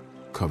Lord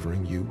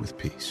covering you with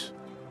peace.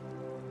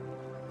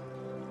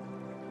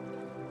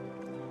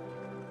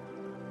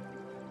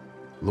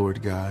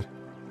 Lord God,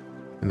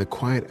 in the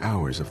quiet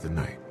hours of the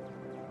night,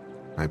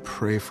 I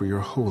pray for your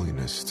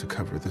holiness to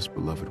cover this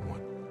beloved one.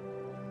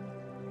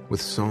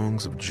 With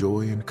songs of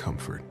joy and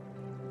comfort,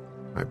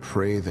 I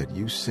pray that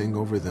you sing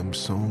over them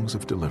songs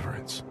of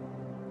deliverance.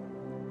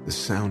 The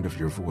sound of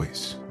your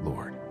voice,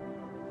 Lord,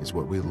 is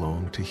what we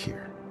long to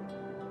hear.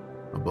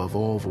 Above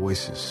all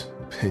voices,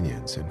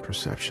 opinions, and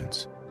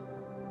perceptions,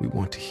 we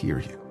want to hear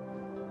you.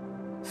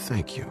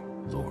 Thank you,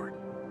 Lord.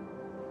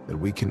 that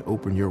we can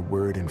open your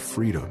word in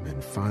freedom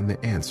and find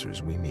the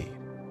answers we need.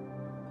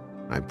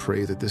 I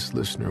pray that this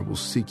listener will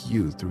seek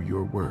you through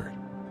your word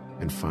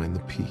and find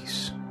the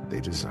peace they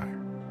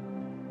desire.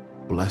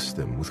 Bless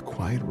them with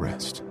quiet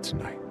rest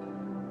tonight.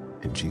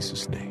 In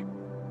Jesus' name.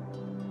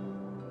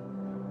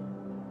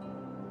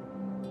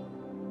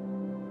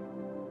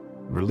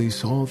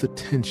 Release all the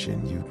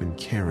tension you've been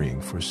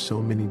carrying for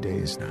so many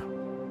days now.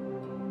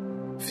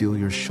 Feel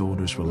your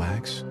shoulders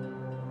relax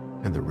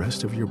and the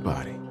rest of your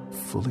body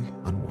fully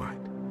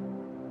unwind.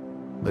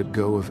 Let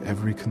go of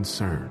every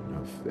concern,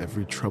 of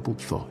every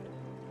troubled thought.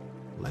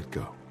 Let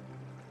go.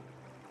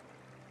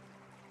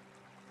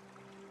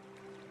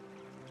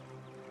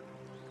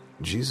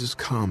 Jesus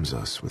calms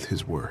us with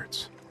his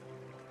words.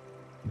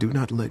 Do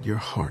not let your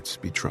hearts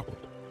be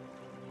troubled.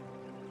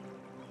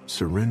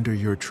 Surrender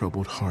your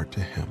troubled heart to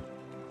him.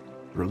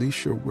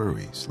 Release your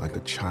worries like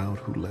a child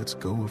who lets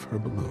go of her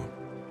balloon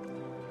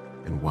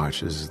and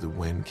watches as the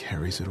wind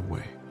carries it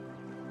away.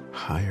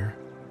 Higher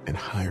and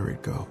higher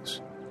it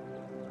goes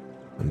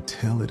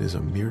until it is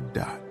a mere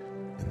dot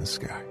in the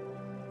sky.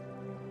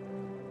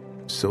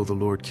 So the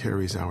Lord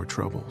carries our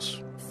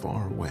troubles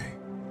far away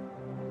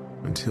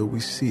until we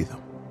see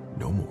them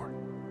no more.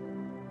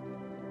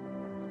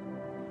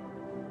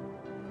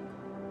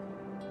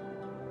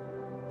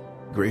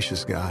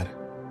 Gracious God,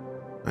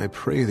 I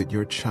pray that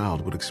your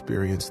child would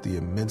experience the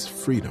immense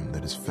freedom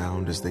that is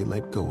found as they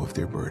let go of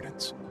their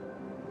burdens.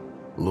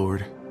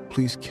 Lord,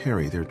 please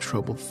carry their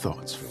troubled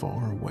thoughts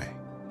far away.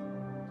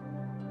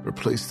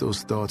 Replace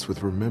those thoughts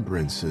with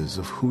remembrances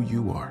of who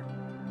you are,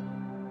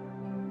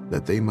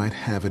 that they might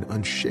have an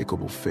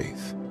unshakable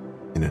faith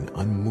in an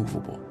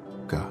unmovable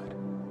God.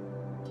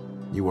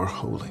 You are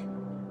holy.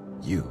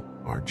 You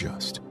are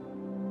just.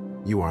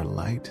 You are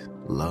light,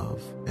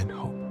 love, and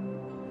hope.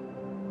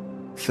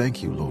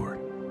 Thank you, Lord,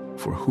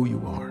 for who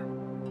you are.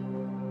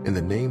 In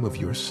the name of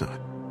your Son,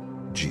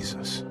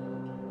 Jesus.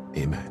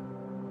 Amen.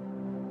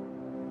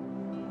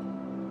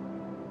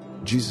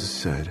 Jesus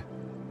said,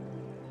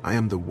 I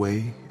am the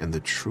way and the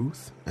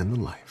truth and the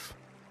life.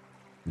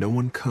 No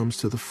one comes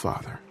to the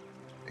Father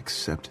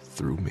except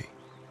through me.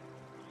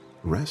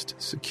 Rest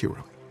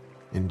securely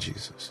in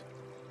Jesus,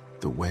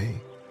 the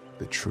way,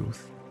 the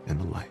truth, and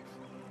the life.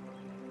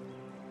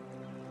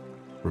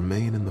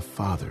 Remain in the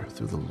Father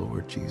through the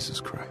Lord Jesus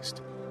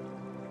Christ.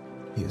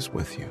 He is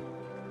with you.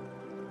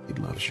 He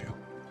loves you.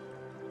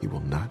 He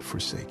will not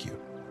forsake you.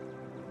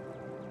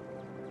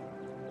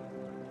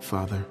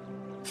 Father,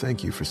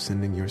 thank you for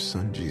sending your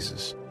Son,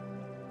 Jesus.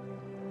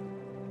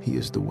 He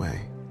is the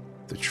way,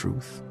 the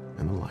truth,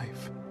 and the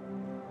life.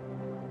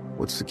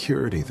 What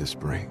security this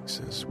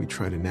brings as we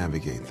try to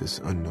navigate this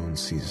unknown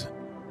season.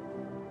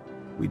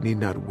 We need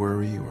not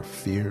worry or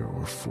fear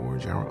or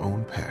forge our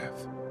own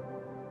path.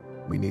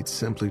 We need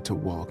simply to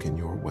walk in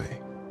your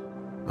way,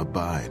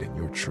 abide in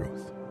your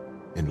truth,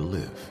 and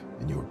live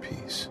in your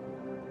peace.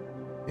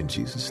 In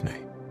Jesus'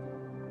 name,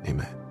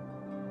 amen.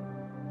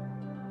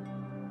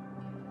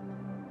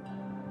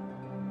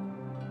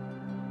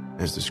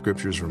 As the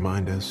scriptures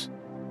remind us,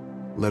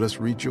 let us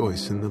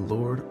rejoice in the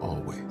Lord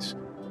always.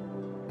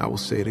 I will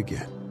say it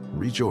again,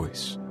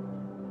 rejoice.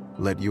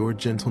 Let your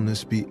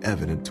gentleness be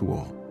evident to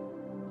all.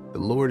 The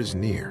Lord is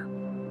near.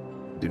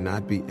 Do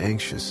not be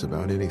anxious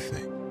about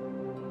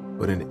anything,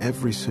 but in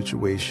every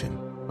situation,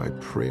 by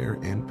prayer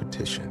and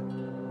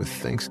petition, with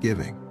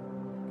thanksgiving,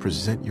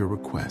 present your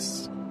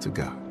requests to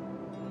God.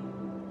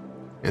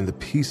 And the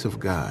peace of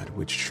God,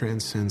 which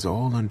transcends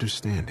all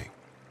understanding,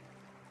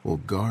 will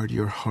guard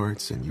your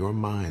hearts and your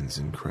minds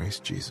in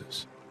Christ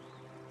Jesus.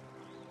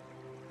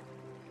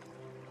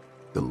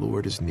 The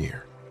Lord is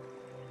near.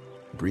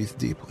 Breathe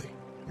deeply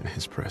in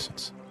his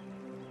presence.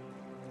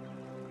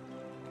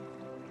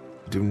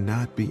 Do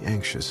not be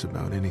anxious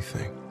about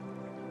anything.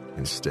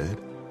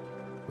 Instead,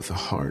 with a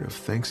heart of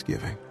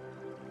thanksgiving,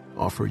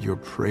 offer your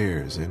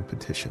prayers and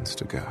petitions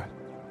to God.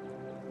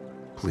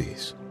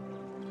 Please,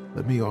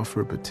 let me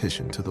offer a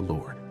petition to the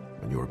Lord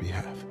on your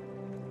behalf.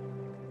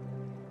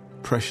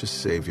 Precious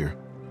Savior,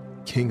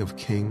 King of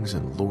kings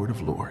and Lord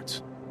of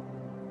lords,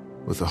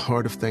 with a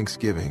heart of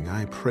thanksgiving,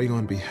 I pray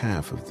on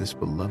behalf of this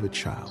beloved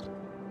child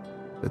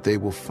that they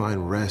will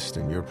find rest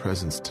in your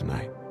presence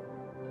tonight.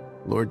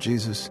 Lord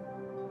Jesus,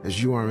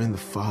 as you are in the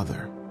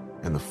Father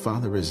and the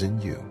Father is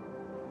in you,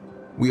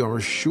 we are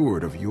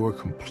assured of your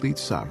complete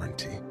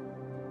sovereignty.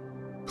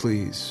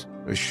 Please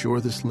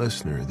assure this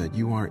listener that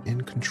you are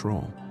in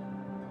control,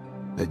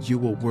 that you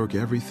will work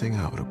everything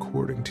out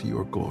according to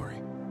your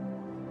glory.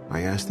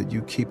 I ask that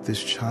you keep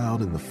this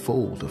child in the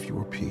fold of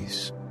your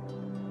peace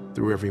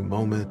through every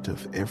moment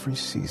of every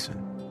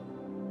season.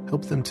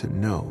 Help them to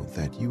know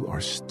that you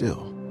are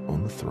still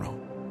on the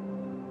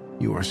throne.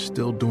 You are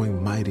still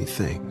doing mighty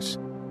things,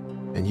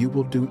 and you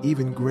will do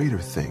even greater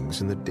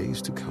things in the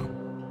days to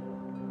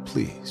come.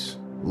 Please,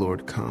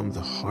 Lord, calm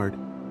the heart,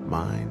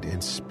 mind,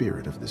 and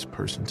spirit of this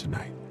person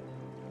tonight,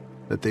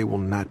 that they will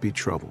not be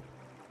troubled,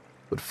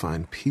 but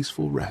find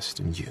peaceful rest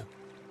in you.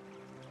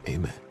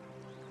 Amen.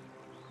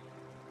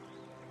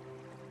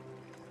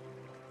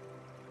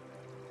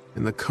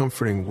 In the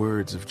comforting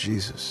words of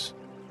Jesus,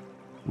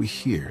 we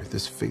hear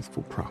this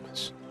faithful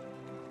promise.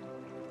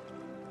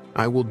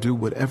 I will do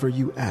whatever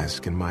you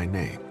ask in my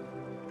name,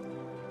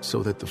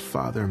 so that the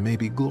Father may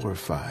be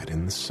glorified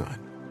in the Son.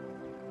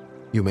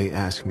 You may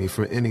ask me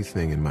for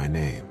anything in my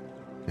name,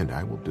 and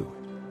I will do it.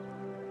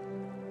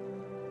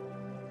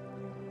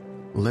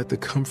 Let the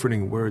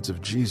comforting words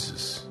of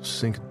Jesus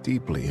sink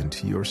deeply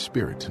into your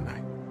spirit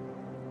tonight.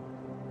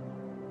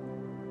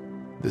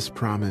 This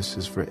promise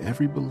is for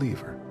every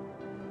believer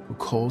who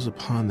calls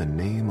upon the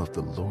name of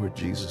the Lord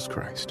Jesus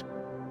Christ,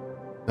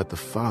 that the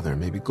Father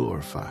may be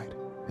glorified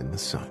in the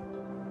Son.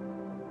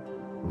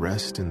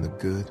 Rest in the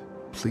good,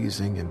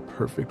 pleasing, and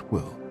perfect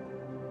will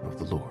of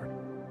the Lord.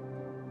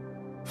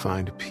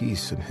 Find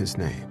peace in His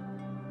name,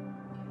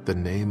 the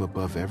name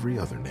above every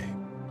other name.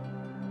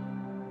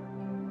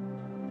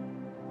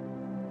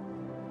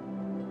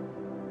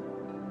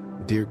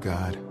 Dear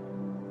God,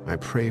 I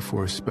pray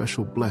for a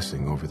special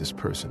blessing over this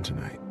person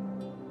tonight,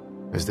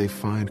 as they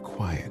find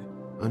quiet,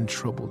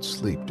 untroubled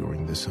sleep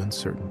during this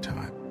uncertain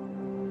time.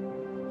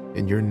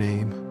 In your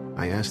name,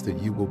 I ask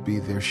that you will be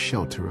their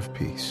shelter of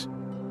peace,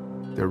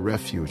 their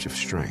refuge of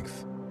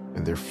strength,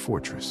 and their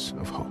fortress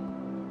of hope,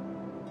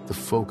 the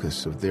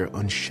focus of their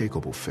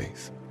unshakable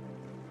faith.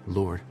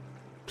 Lord,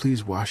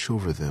 please wash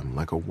over them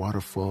like a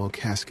waterfall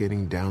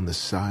cascading down the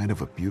side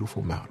of a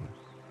beautiful mountain,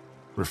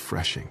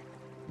 refreshing,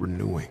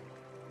 renewing,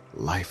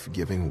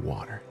 life-giving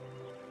water,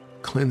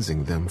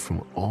 cleansing them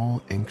from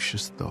all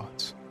anxious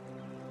thoughts.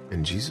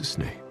 In Jesus'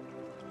 name,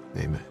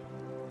 amen.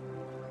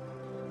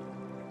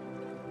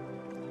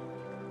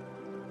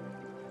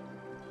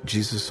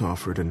 Jesus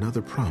offered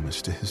another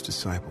promise to his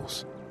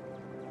disciples.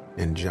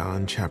 In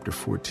John chapter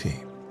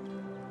 14,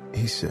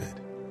 he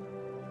said,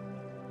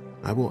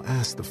 I will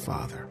ask the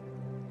Father,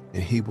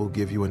 and he will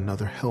give you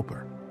another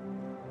helper,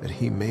 that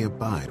he may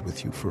abide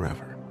with you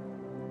forever,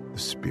 the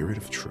Spirit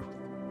of truth.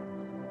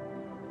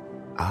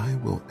 I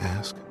will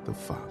ask the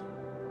Father.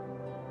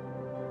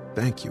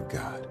 Thank you,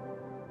 God,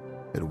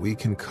 that we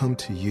can come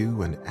to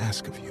you and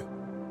ask of you.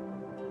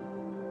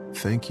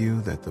 Thank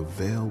you that the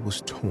veil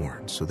was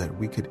torn so that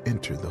we could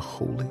enter the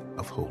Holy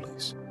of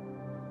Holies,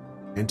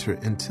 enter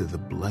into the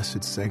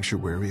blessed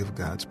sanctuary of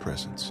God's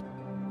presence.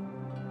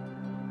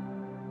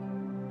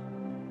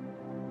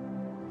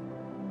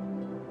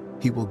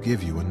 He will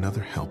give you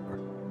another helper,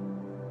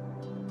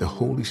 the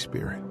Holy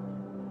Spirit,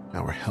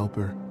 our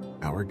helper,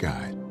 our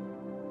guide,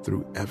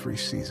 through every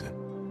season.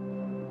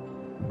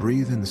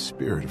 Breathe in the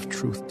Spirit of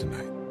truth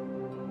tonight.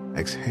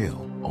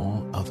 Exhale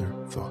all other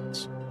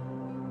thoughts.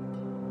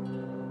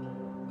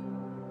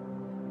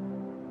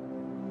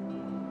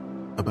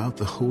 About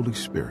the Holy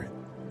Spirit,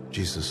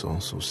 Jesus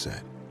also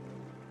said,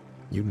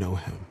 you know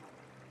him,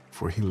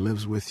 for he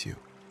lives with you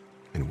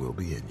and will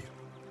be in you.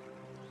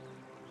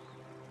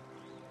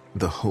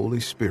 The Holy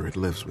Spirit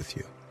lives with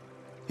you.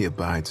 He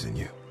abides in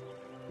you.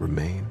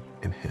 Remain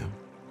in him.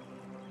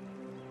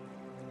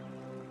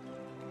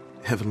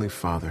 Heavenly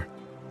Father,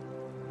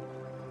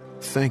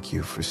 thank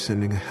you for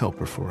sending a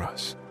helper for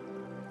us,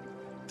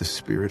 the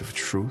Spirit of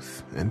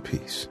truth and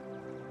peace.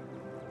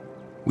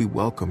 We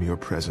welcome your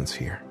presence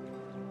here.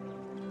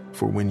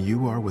 For when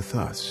you are with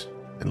us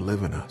and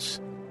live in us,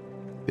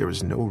 there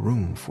is no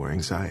room for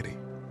anxiety.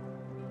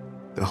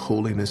 The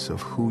holiness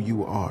of who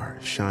you are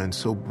shines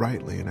so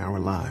brightly in our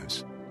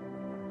lives.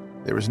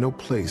 There is no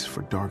place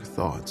for dark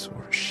thoughts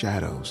or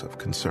shadows of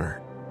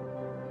concern.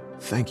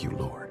 Thank you,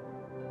 Lord,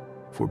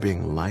 for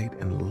being light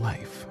and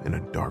life in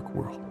a dark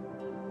world.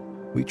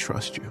 We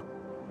trust you.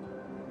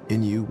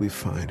 In you we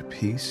find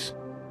peace,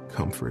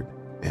 comfort,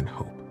 and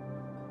hope.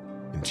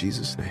 In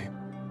Jesus' name,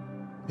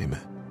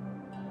 amen.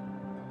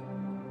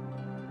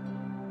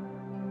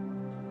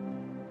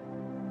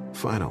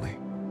 Finally,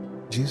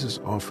 Jesus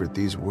offered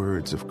these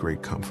words of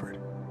great comfort.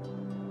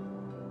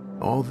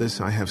 All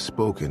this I have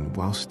spoken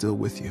while still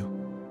with you.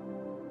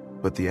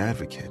 But the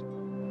Advocate,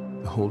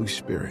 the Holy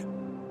Spirit,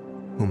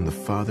 whom the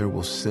Father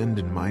will send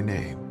in my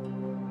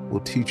name, will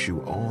teach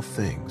you all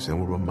things and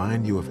will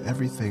remind you of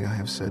everything I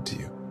have said to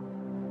you.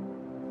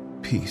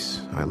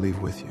 Peace I leave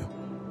with you.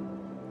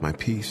 My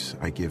peace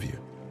I give you.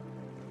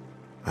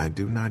 I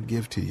do not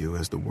give to you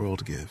as the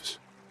world gives.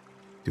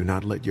 Do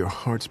not let your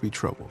hearts be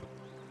troubled,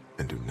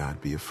 and do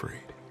not be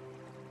afraid.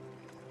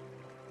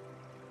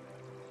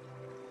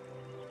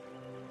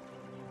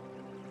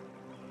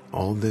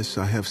 All this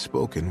I have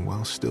spoken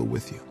while still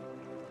with you.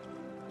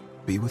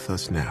 Be with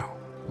us now,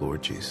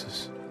 Lord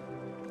Jesus.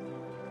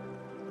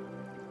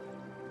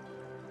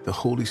 The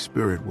Holy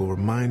Spirit will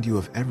remind you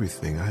of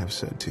everything I have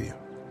said to you.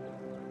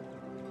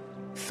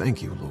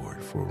 Thank you,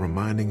 Lord, for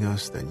reminding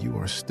us that you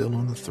are still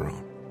on the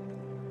throne.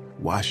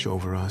 Wash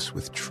over us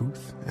with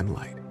truth and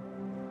light.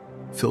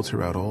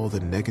 Filter out all the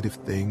negative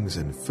things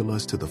and fill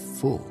us to the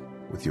full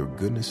with your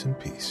goodness and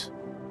peace.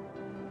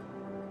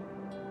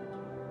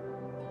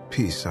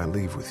 Peace I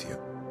leave with you.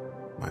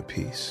 My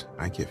peace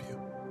I give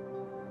you.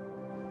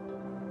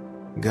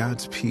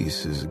 God's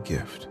peace is a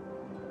gift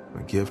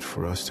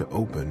for us to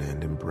open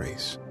and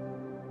embrace.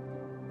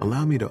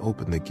 Allow me to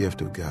open the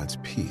gift of God's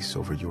peace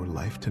over your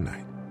life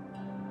tonight.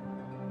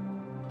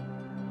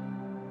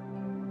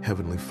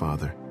 Heavenly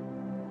Father,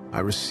 I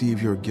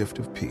receive your gift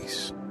of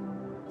peace,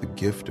 the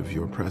gift of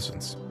your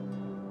presence.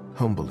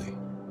 Humbly,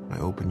 I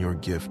open your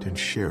gift and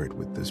share it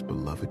with this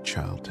beloved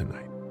child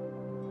tonight.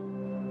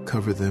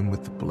 Cover them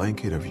with the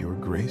blanket of your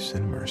grace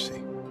and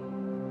mercy.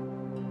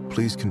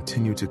 Please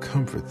continue to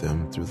comfort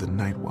them through the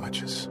night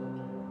watches.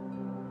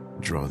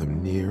 Draw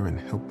them near and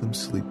help them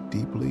sleep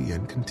deeply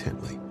and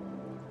contently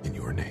in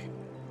your name.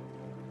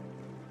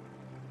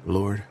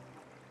 Lord,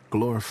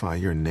 glorify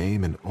your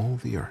name in all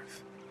the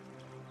earth,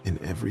 in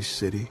every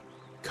city,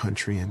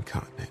 country, and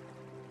continent.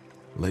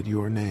 Let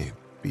your name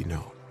be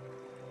known.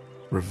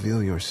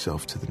 Reveal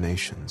yourself to the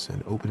nations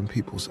and open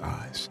people's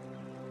eyes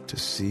to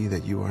see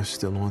that you are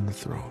still on the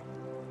throne.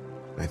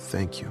 I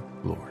thank you,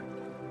 Lord,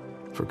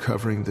 for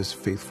covering this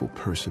faithful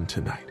person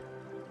tonight.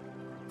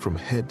 From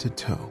head to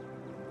toe,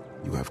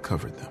 you have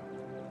covered them.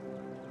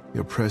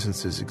 Your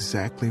presence is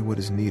exactly what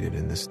is needed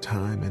in this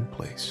time and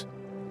place.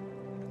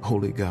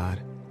 Holy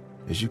God,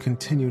 as you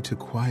continue to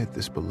quiet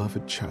this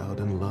beloved child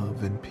in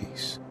love and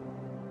peace,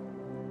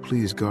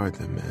 please guard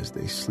them as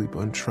they sleep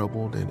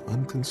untroubled and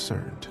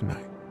unconcerned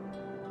tonight.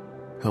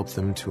 Help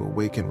them to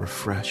awaken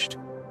refreshed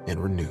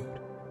and renewed,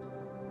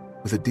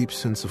 with a deep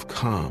sense of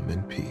calm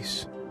and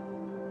peace,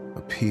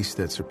 a peace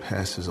that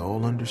surpasses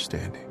all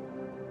understanding.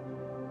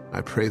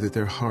 I pray that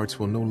their hearts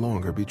will no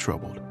longer be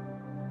troubled,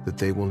 that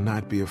they will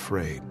not be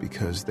afraid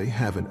because they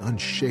have an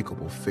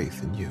unshakable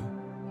faith in you.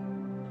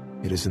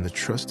 It is in the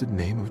trusted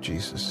name of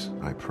Jesus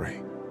I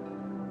pray.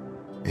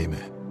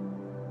 Amen.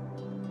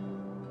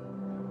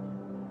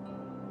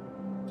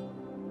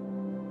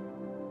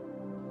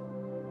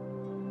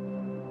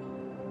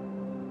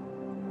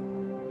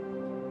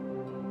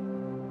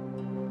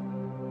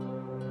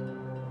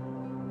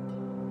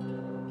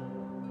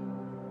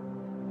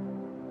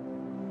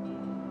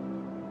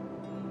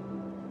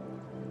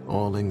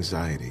 All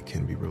anxiety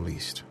can be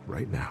released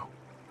right now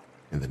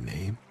in the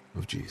name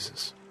of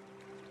Jesus.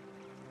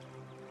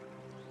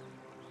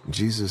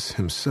 Jesus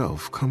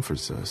himself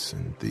comforts us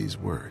in these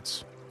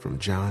words from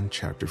John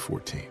chapter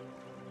 14.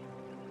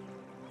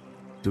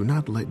 Do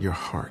not let your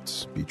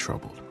hearts be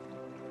troubled.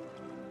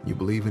 You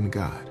believe in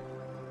God,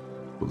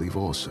 believe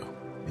also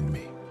in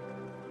me.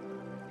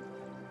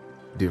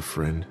 Dear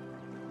friend,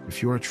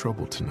 if you are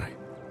troubled tonight,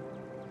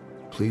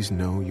 please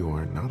know you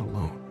are not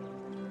alone.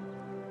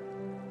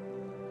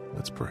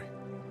 Let's pray.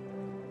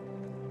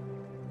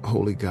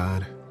 Holy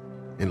God,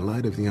 in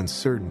light of the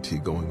uncertainty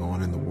going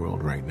on in the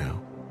world right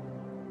now,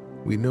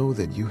 we know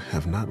that you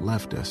have not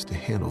left us to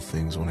handle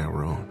things on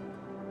our own.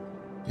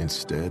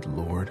 Instead,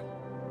 Lord,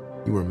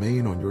 you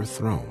remain on your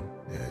throne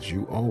as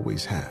you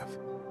always have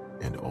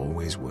and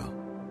always will.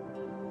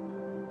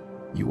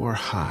 You are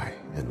high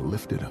and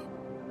lifted up.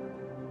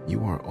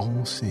 You are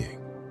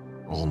all-seeing,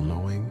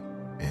 all-knowing,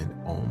 and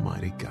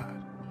almighty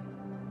God.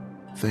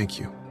 Thank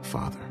you,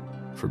 Father,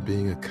 for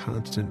being a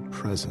constant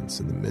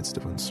presence in the midst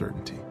of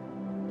uncertainty.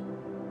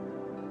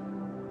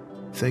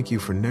 Thank you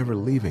for never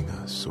leaving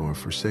us or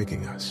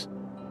forsaking us.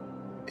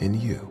 In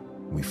you,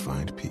 we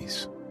find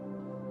peace.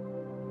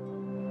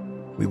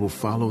 We will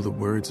follow the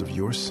words of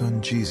your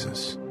Son,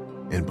 Jesus,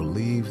 and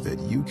believe that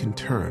you can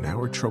turn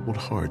our troubled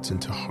hearts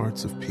into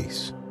hearts of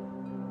peace.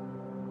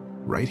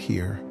 Right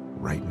here,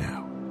 right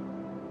now,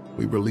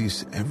 we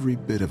release every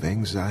bit of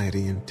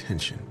anxiety and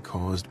tension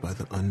caused by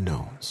the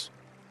unknowns.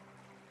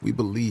 We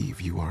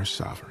believe you are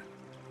sovereign.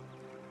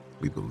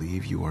 We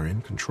believe you are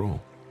in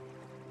control.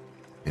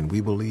 And we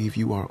believe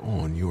you are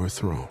on your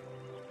throne.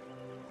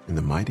 In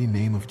the mighty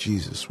name of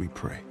Jesus we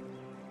pray.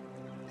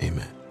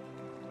 Amen.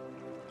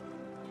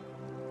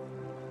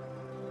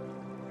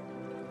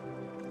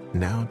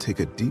 Now take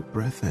a deep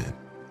breath in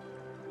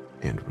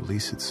and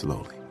release it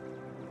slowly.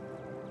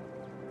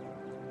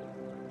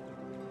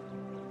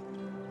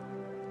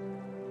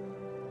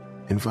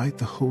 Invite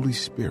the Holy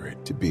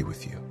Spirit to be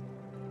with you.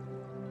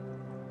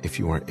 If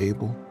you are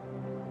able,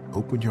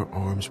 open your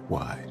arms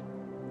wide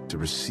to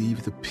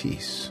receive the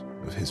peace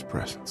of his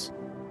presence.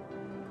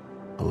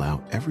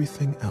 Allow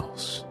everything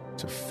else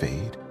to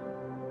fade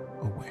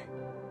away.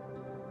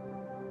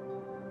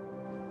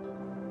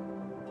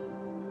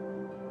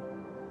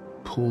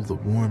 Pull the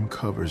warm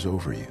covers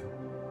over you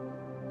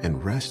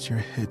and rest your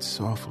head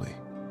softly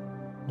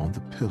on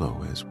the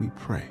pillow as we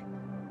pray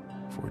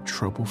for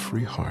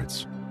trouble-free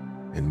hearts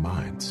and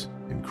minds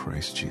in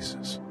Christ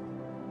Jesus.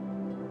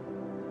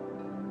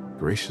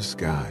 Gracious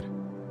God,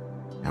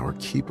 our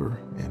keeper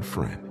and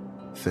friend,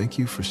 thank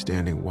you for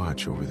standing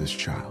watch over this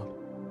child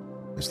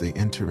as they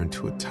enter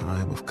into a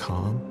time of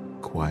calm,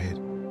 quiet,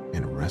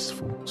 and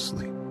restful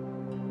sleep.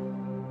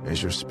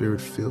 As your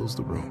spirit fills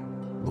the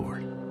room,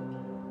 Lord,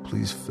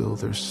 please fill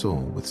their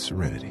soul with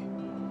serenity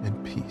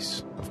and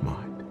peace of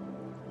mind.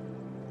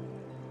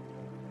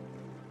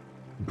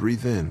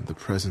 Breathe in the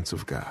presence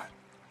of God.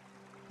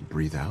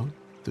 Breathe out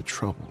the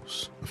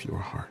troubles of your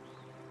heart.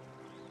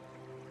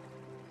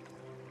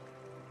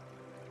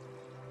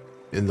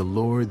 In the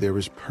Lord there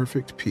is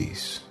perfect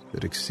peace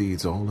that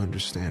exceeds all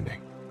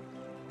understanding.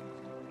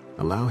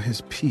 Allow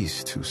his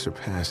peace to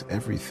surpass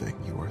everything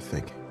you are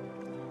thinking.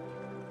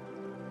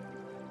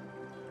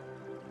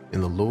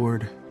 In the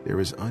Lord, there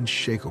is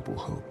unshakable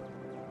hope,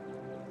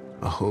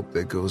 a hope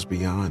that goes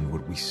beyond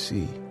what we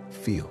see,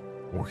 feel,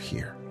 or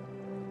hear.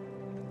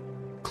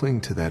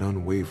 Cling to that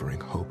unwavering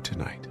hope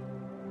tonight.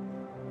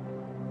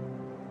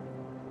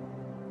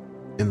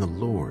 In the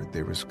Lord,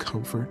 there is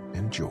comfort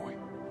and joy.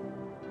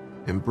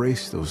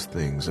 Embrace those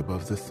things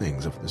above the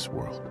things of this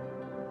world.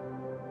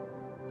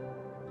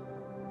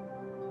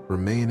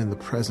 Remain in the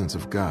presence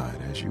of God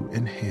as you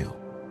inhale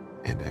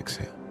and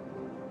exhale.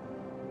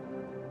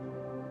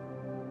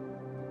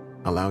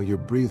 Allow your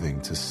breathing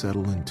to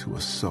settle into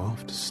a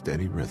soft,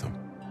 steady rhythm.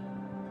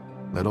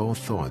 Let all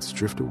thoughts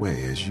drift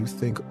away as you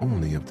think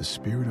only of the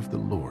Spirit of the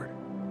Lord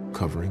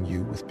covering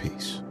you with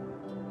peace.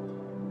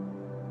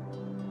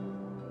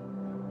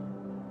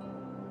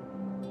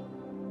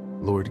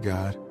 Lord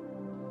God,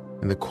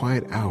 in the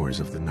quiet hours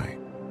of the night,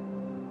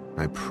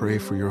 I pray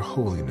for your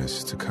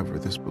holiness to cover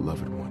this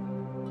beloved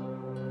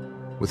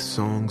one. With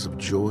songs of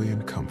joy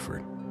and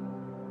comfort,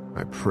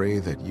 I pray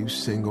that you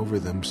sing over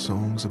them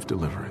songs of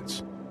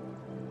deliverance.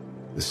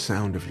 The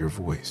sound of your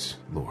voice,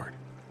 Lord,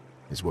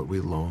 is what we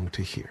long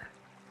to hear.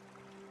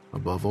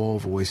 Above all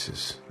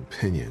voices,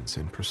 opinions,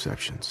 and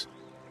perceptions,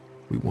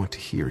 we want to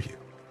hear you.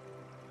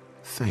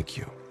 Thank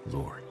you,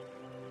 Lord,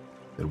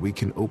 that we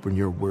can open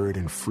your word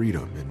in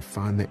freedom and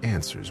find the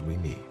answers we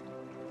need.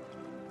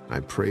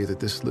 I pray that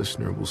this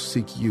listener will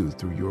seek you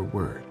through your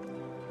word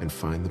and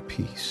find the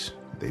peace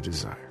they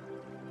desire.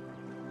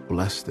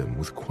 Bless them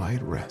with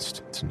quiet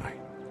rest tonight.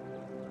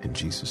 In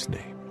Jesus'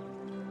 name.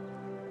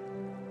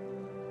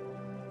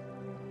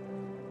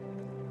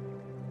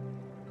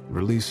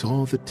 Release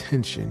all the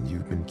tension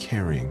you've been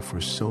carrying for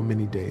so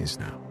many days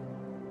now.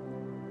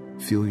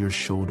 Feel your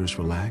shoulders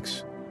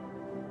relax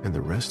and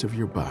the rest of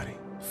your body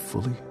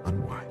fully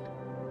unwind.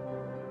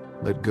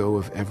 Let go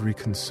of every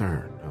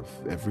concern, of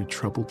every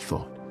troubled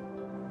thought.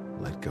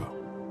 Let go.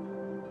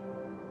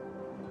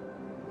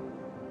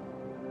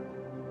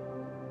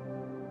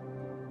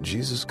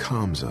 Jesus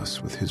calms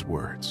us with his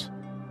words.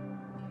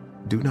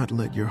 Do not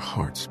let your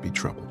hearts be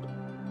troubled.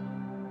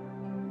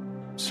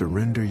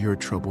 Surrender your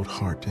troubled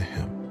heart to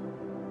him.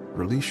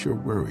 Release your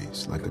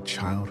worries like a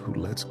child who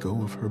lets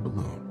go of her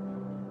balloon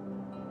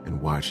and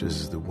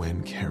watches as the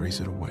wind carries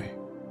it away.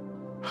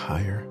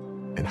 Higher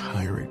and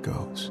higher it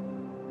goes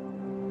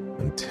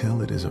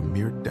until it is a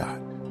mere dot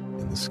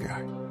in the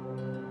sky.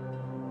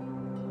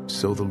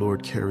 So the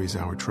Lord carries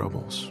our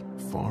troubles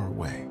far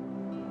away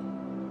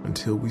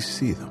until we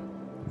see them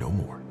no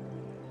more.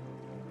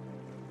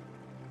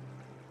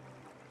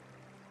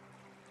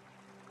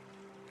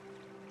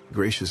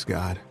 Gracious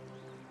God,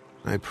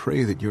 I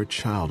pray that your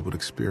child would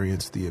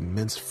experience the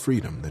immense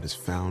freedom that is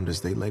found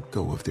as they let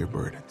go of their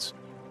burdens.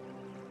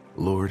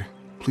 Lord,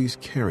 please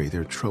carry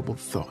their troubled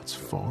thoughts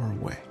far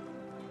away.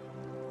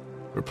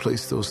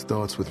 Replace those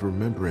thoughts with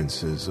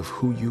remembrances of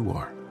who you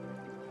are,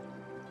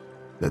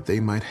 that they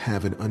might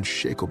have an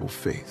unshakable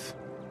faith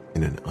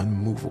in an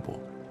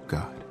unmovable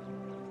God.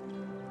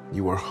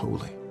 You are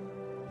holy.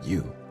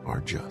 You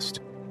are just.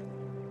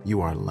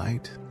 You are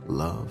light,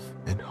 love,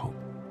 and hope.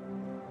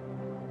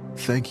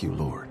 Thank you,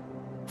 Lord,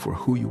 for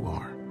who you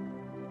are.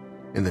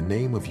 In the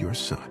name of your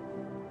Son,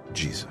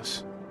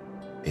 Jesus.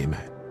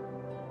 Amen.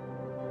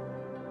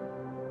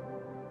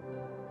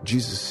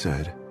 Jesus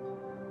said,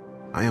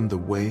 I am the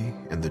way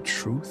and the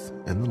truth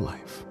and the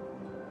life.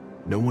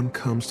 No one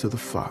comes to the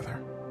Father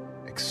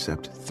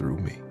except through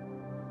me.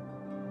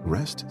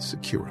 Rest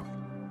securely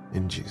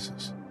in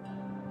Jesus,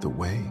 the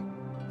way,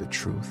 the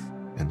truth,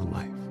 and the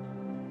life.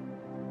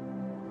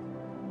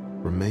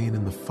 Remain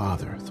in the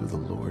Father through the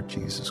Lord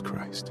Jesus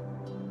Christ.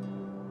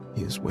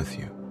 He is with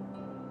you.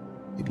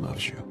 He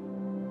loves you.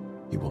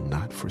 He will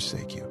not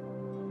forsake you.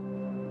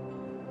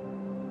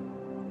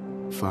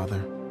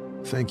 Father,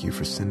 thank you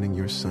for sending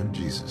your Son,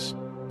 Jesus.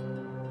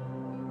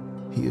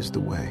 He is the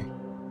way,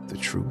 the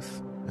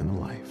truth, and the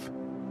life.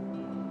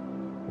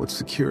 What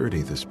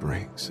security this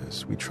brings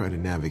as we try to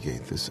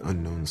navigate this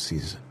unknown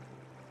season.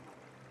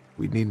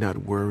 We need not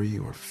worry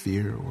or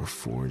fear or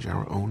forge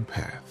our own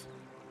path.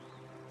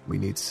 We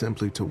need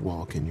simply to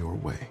walk in your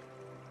way,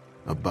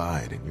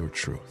 abide in your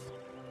truth,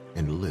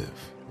 and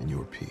live in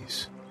your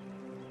peace.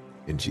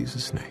 In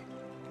Jesus' name,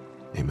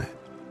 amen.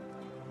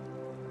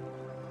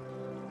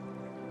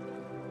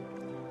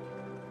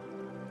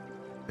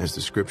 As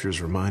the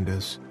scriptures remind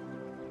us,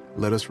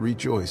 let us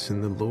rejoice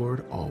in the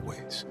Lord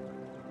always.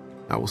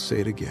 I will say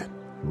it again,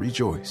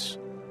 rejoice.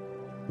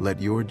 Let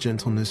your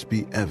gentleness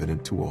be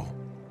evident to all.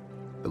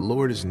 The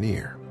Lord is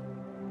near.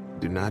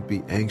 Do not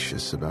be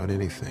anxious about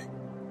anything,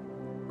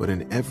 but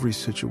in every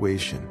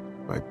situation,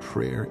 by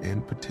prayer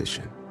and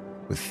petition,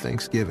 with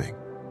thanksgiving,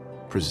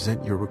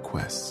 present your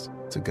requests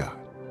to God.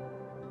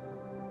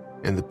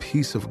 And the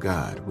peace of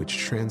God, which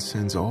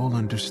transcends all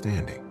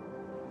understanding,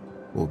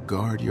 will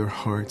guard your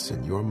hearts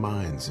and your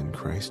minds in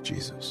Christ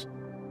Jesus.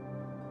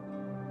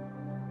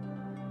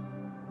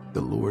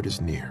 The Lord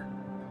is near.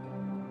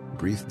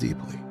 Breathe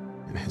deeply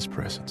in his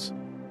presence.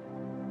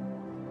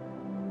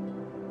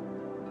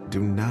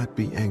 Do not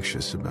be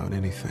anxious about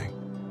anything.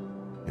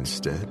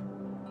 Instead,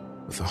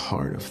 with a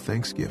heart of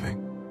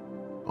thanksgiving,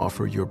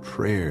 offer your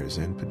prayers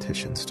and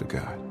petitions to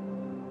God.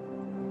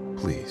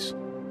 Please,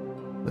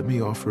 let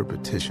me offer a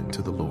petition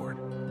to the Lord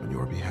on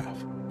your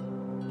behalf.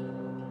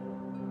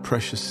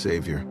 Precious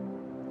Savior,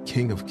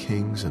 King of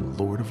kings and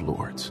Lord of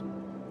lords,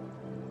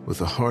 with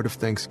a heart of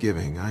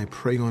thanksgiving, I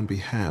pray on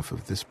behalf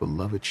of this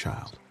beloved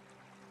child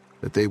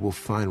that they will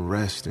find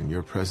rest in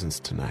your presence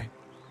tonight.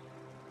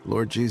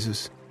 Lord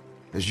Jesus,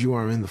 as you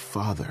are in the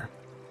Father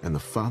and the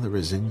Father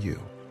is in you,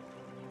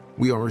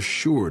 we are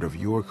assured of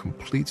your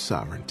complete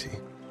sovereignty.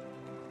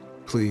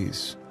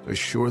 Please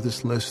assure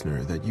this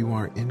listener that you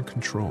are in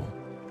control,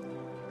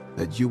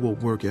 that you will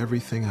work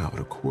everything out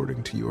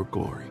according to your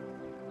glory.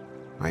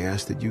 I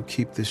ask that you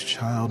keep this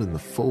child in the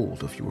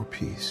fold of your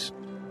peace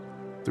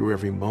through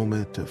every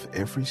moment of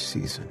every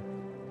season.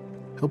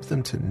 Help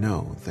them to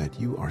know that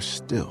you are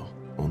still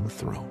on the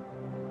throne.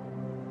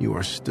 You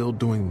are still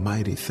doing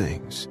mighty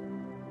things,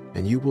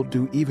 and you will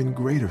do even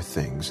greater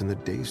things in the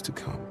days to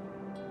come.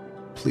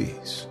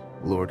 Please,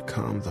 Lord,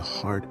 calm the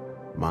heart,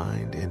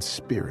 mind, and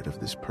spirit of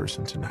this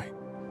person tonight,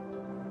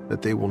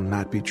 that they will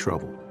not be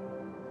troubled,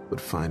 but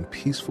find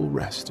peaceful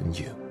rest in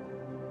you.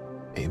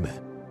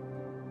 Amen.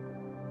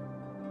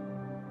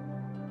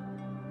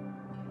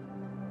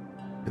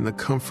 In the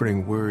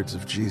comforting words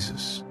of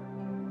Jesus,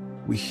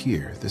 we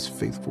hear this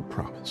faithful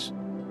promise.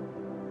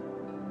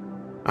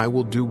 I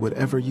will do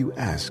whatever you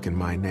ask in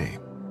my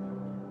name,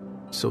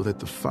 so that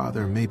the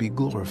Father may be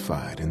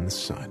glorified in the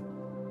Son.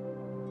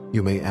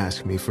 You may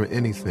ask me for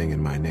anything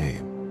in my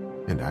name,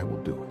 and I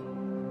will do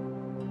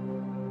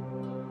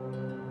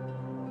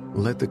it.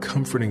 Let the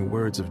comforting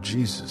words of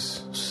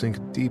Jesus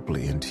sink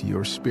deeply into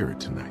your spirit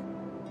tonight.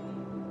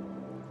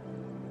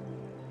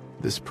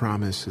 This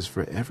promise is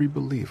for every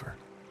believer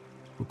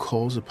who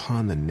calls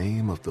upon the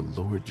name of the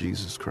Lord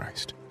Jesus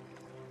Christ,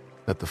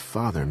 that the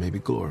Father may be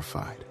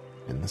glorified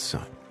in the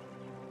Son.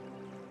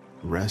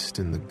 Rest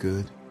in the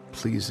good,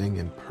 pleasing,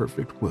 and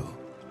perfect will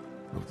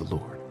of the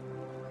Lord.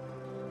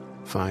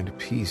 Find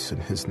peace in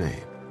his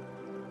name,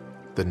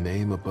 the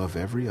name above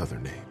every other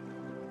name.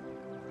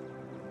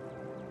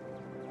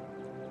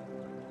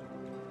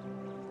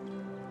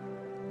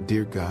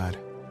 Dear God,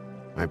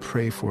 I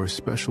pray for a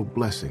special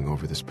blessing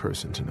over this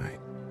person tonight,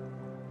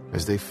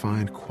 as they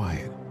find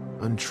quiet,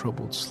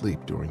 untroubled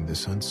sleep during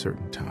this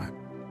uncertain time.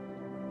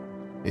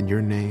 In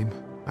your name,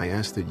 I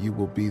ask that you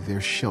will be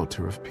their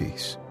shelter of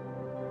peace,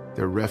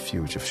 their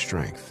refuge of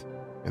strength,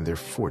 and their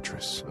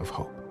fortress of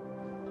hope,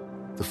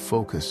 the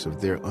focus of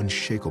their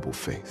unshakable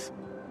faith.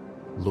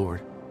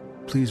 Lord,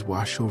 please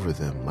wash over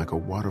them like a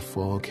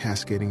waterfall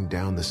cascading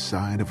down the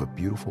side of a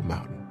beautiful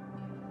mountain,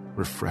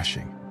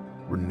 refreshing,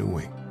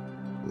 renewing,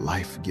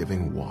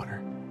 life-giving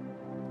water,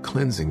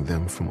 cleansing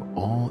them from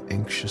all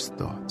anxious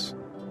thoughts.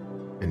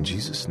 In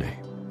Jesus'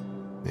 name,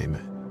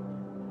 amen.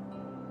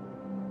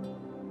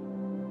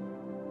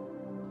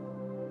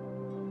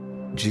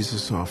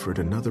 Jesus offered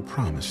another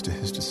promise to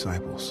his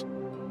disciples.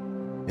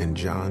 In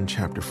John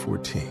chapter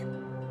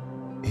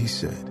 14, he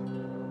said,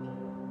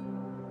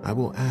 I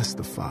will ask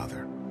the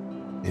Father,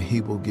 and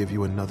he will give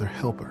you another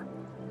helper,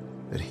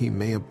 that he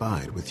may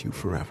abide with you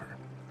forever,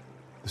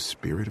 the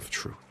Spirit of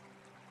truth.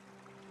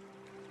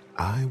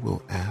 I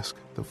will ask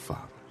the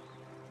Father.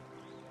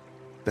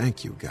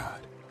 Thank you,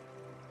 God,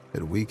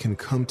 that we can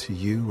come to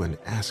you and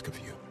ask of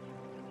you.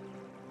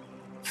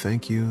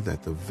 Thank you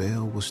that the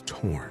veil was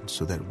torn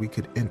so that we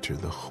could enter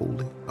the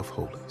Holy of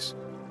Holies,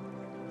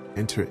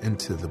 enter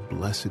into the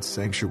blessed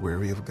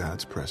sanctuary of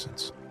God's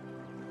presence.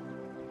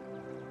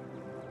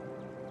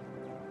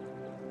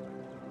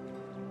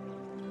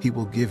 He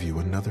will give you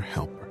another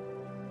helper,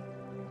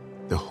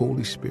 the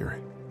Holy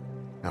Spirit,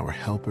 our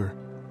helper,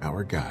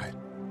 our guide,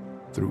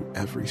 through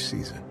every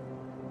season.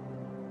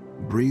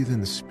 Breathe in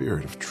the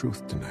Spirit of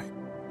truth tonight.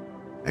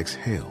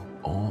 Exhale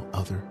all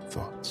other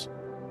thoughts.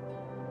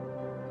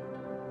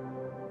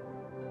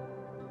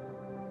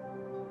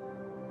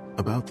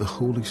 About the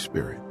Holy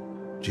Spirit,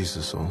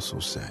 Jesus also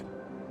said,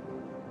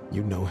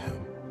 you know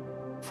him,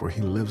 for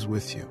he lives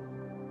with you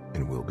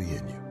and will be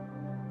in you.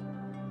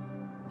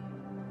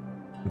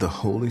 The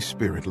Holy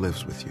Spirit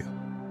lives with you.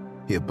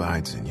 He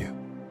abides in you.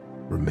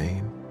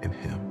 Remain in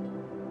him.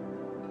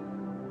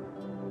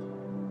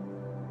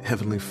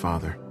 Heavenly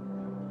Father,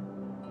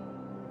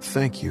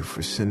 thank you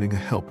for sending a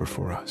helper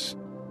for us,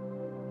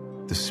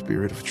 the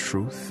Spirit of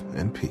truth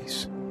and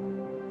peace.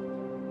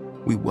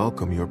 We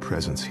welcome your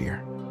presence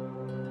here,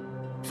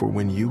 for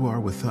when you are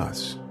with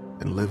us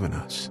and live in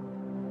us,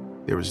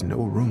 there is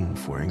no room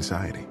for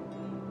anxiety.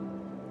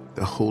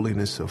 The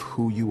holiness of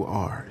who you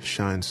are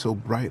shines so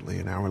brightly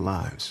in our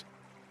lives.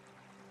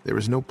 There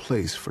is no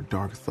place for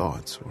dark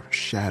thoughts or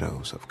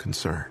shadows of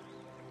concern.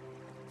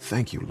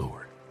 Thank you,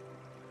 Lord,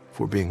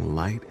 for being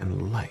light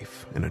and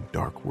life in a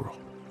dark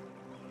world.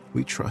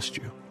 We trust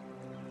you.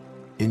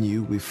 In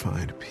you we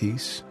find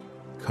peace,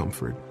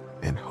 comfort,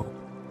 and hope.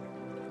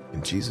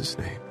 In Jesus'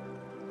 name,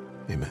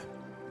 amen.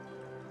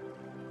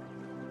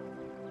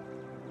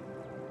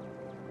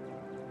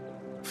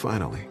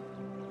 Finally,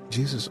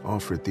 Jesus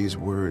offered these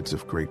words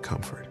of great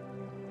comfort.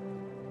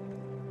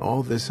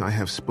 All this I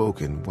have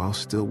spoken while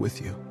still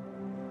with you.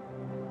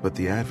 But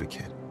the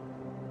Advocate,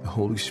 the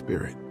Holy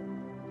Spirit,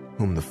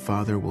 whom the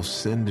Father will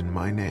send in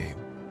my name,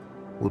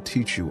 will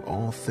teach you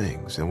all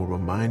things and will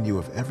remind you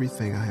of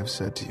everything I have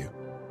said to you.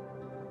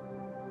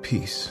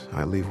 Peace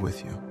I leave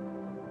with you.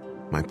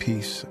 My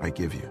peace I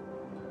give you.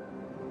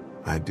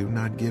 I do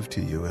not give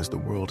to you as the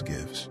world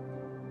gives.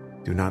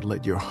 Do not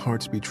let your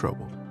hearts be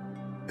troubled,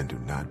 and do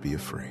not be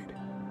afraid.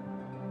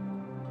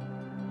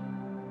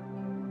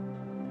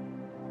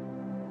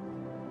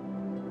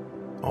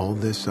 All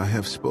this I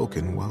have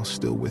spoken while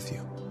still with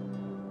you.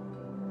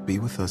 Be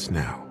with us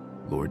now,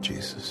 Lord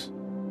Jesus.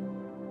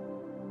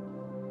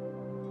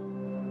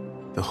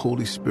 The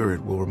Holy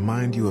Spirit will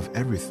remind you of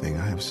everything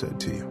I have said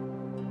to you.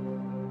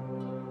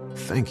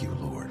 Thank you,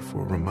 Lord,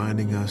 for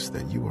reminding us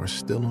that you are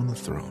still on the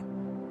throne.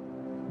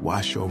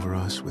 Wash over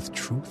us with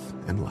truth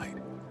and light.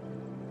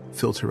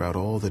 Filter out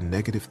all the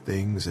negative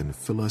things and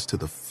fill us to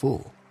the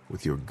full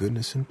with your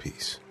goodness and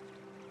peace.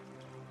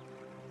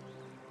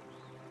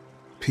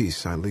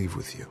 Peace I leave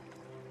with you.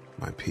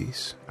 My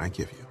peace I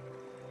give you.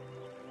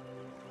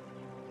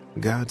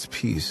 God's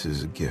peace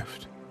is a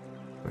gift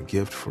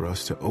for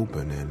us to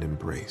open and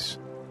embrace.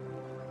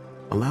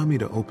 Allow me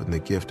to open the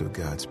gift of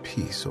God's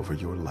peace over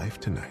your life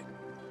tonight.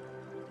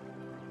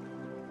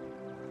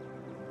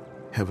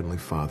 Heavenly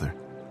Father,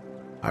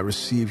 I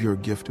receive your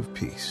gift of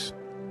peace,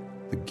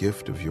 the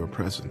gift of your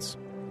presence.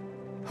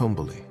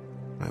 Humbly,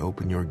 I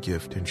open your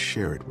gift and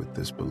share it with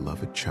this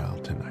beloved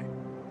child tonight.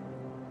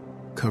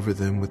 Cover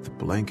them with the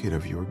blanket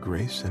of your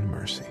grace and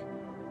mercy.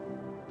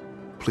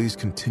 Please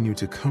continue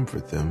to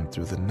comfort them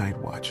through the night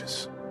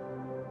watches.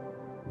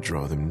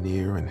 Draw them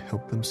near and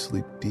help them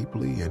sleep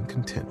deeply and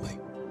contently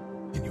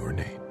in your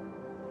name.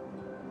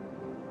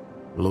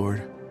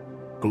 Lord,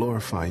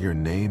 glorify your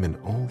name in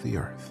all the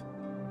earth,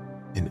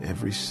 in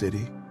every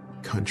city,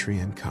 country,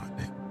 and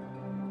continent.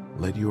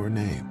 Let your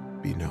name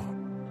be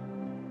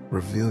known.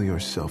 Reveal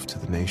yourself to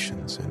the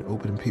nations and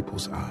open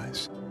people's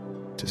eyes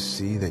to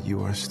see that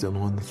you are still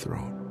on the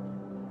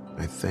throne.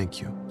 I thank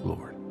you,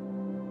 Lord,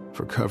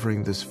 for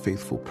covering this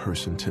faithful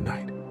person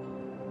tonight.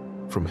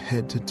 From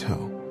head to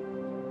toe,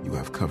 you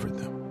have covered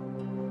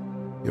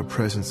them. Your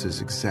presence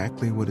is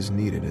exactly what is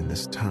needed in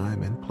this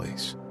time and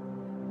place.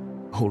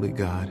 Holy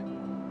God,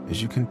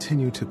 as you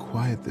continue to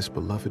quiet this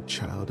beloved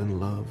child in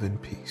love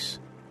and peace,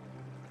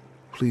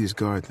 please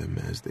guard them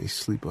as they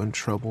sleep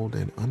untroubled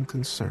and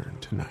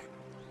unconcerned tonight.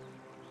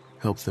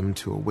 Help them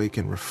to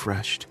awaken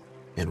refreshed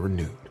and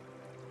renewed,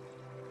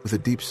 with a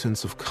deep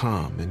sense of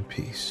calm and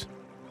peace,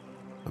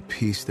 a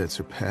peace that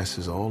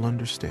surpasses all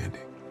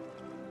understanding.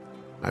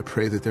 I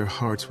pray that their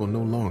hearts will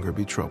no longer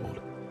be troubled,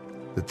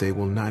 that they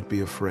will not be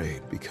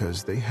afraid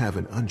because they have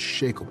an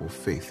unshakable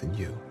faith in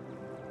you.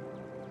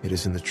 It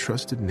is in the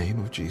trusted name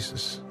of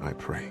Jesus I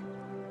pray.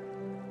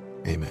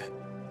 Amen.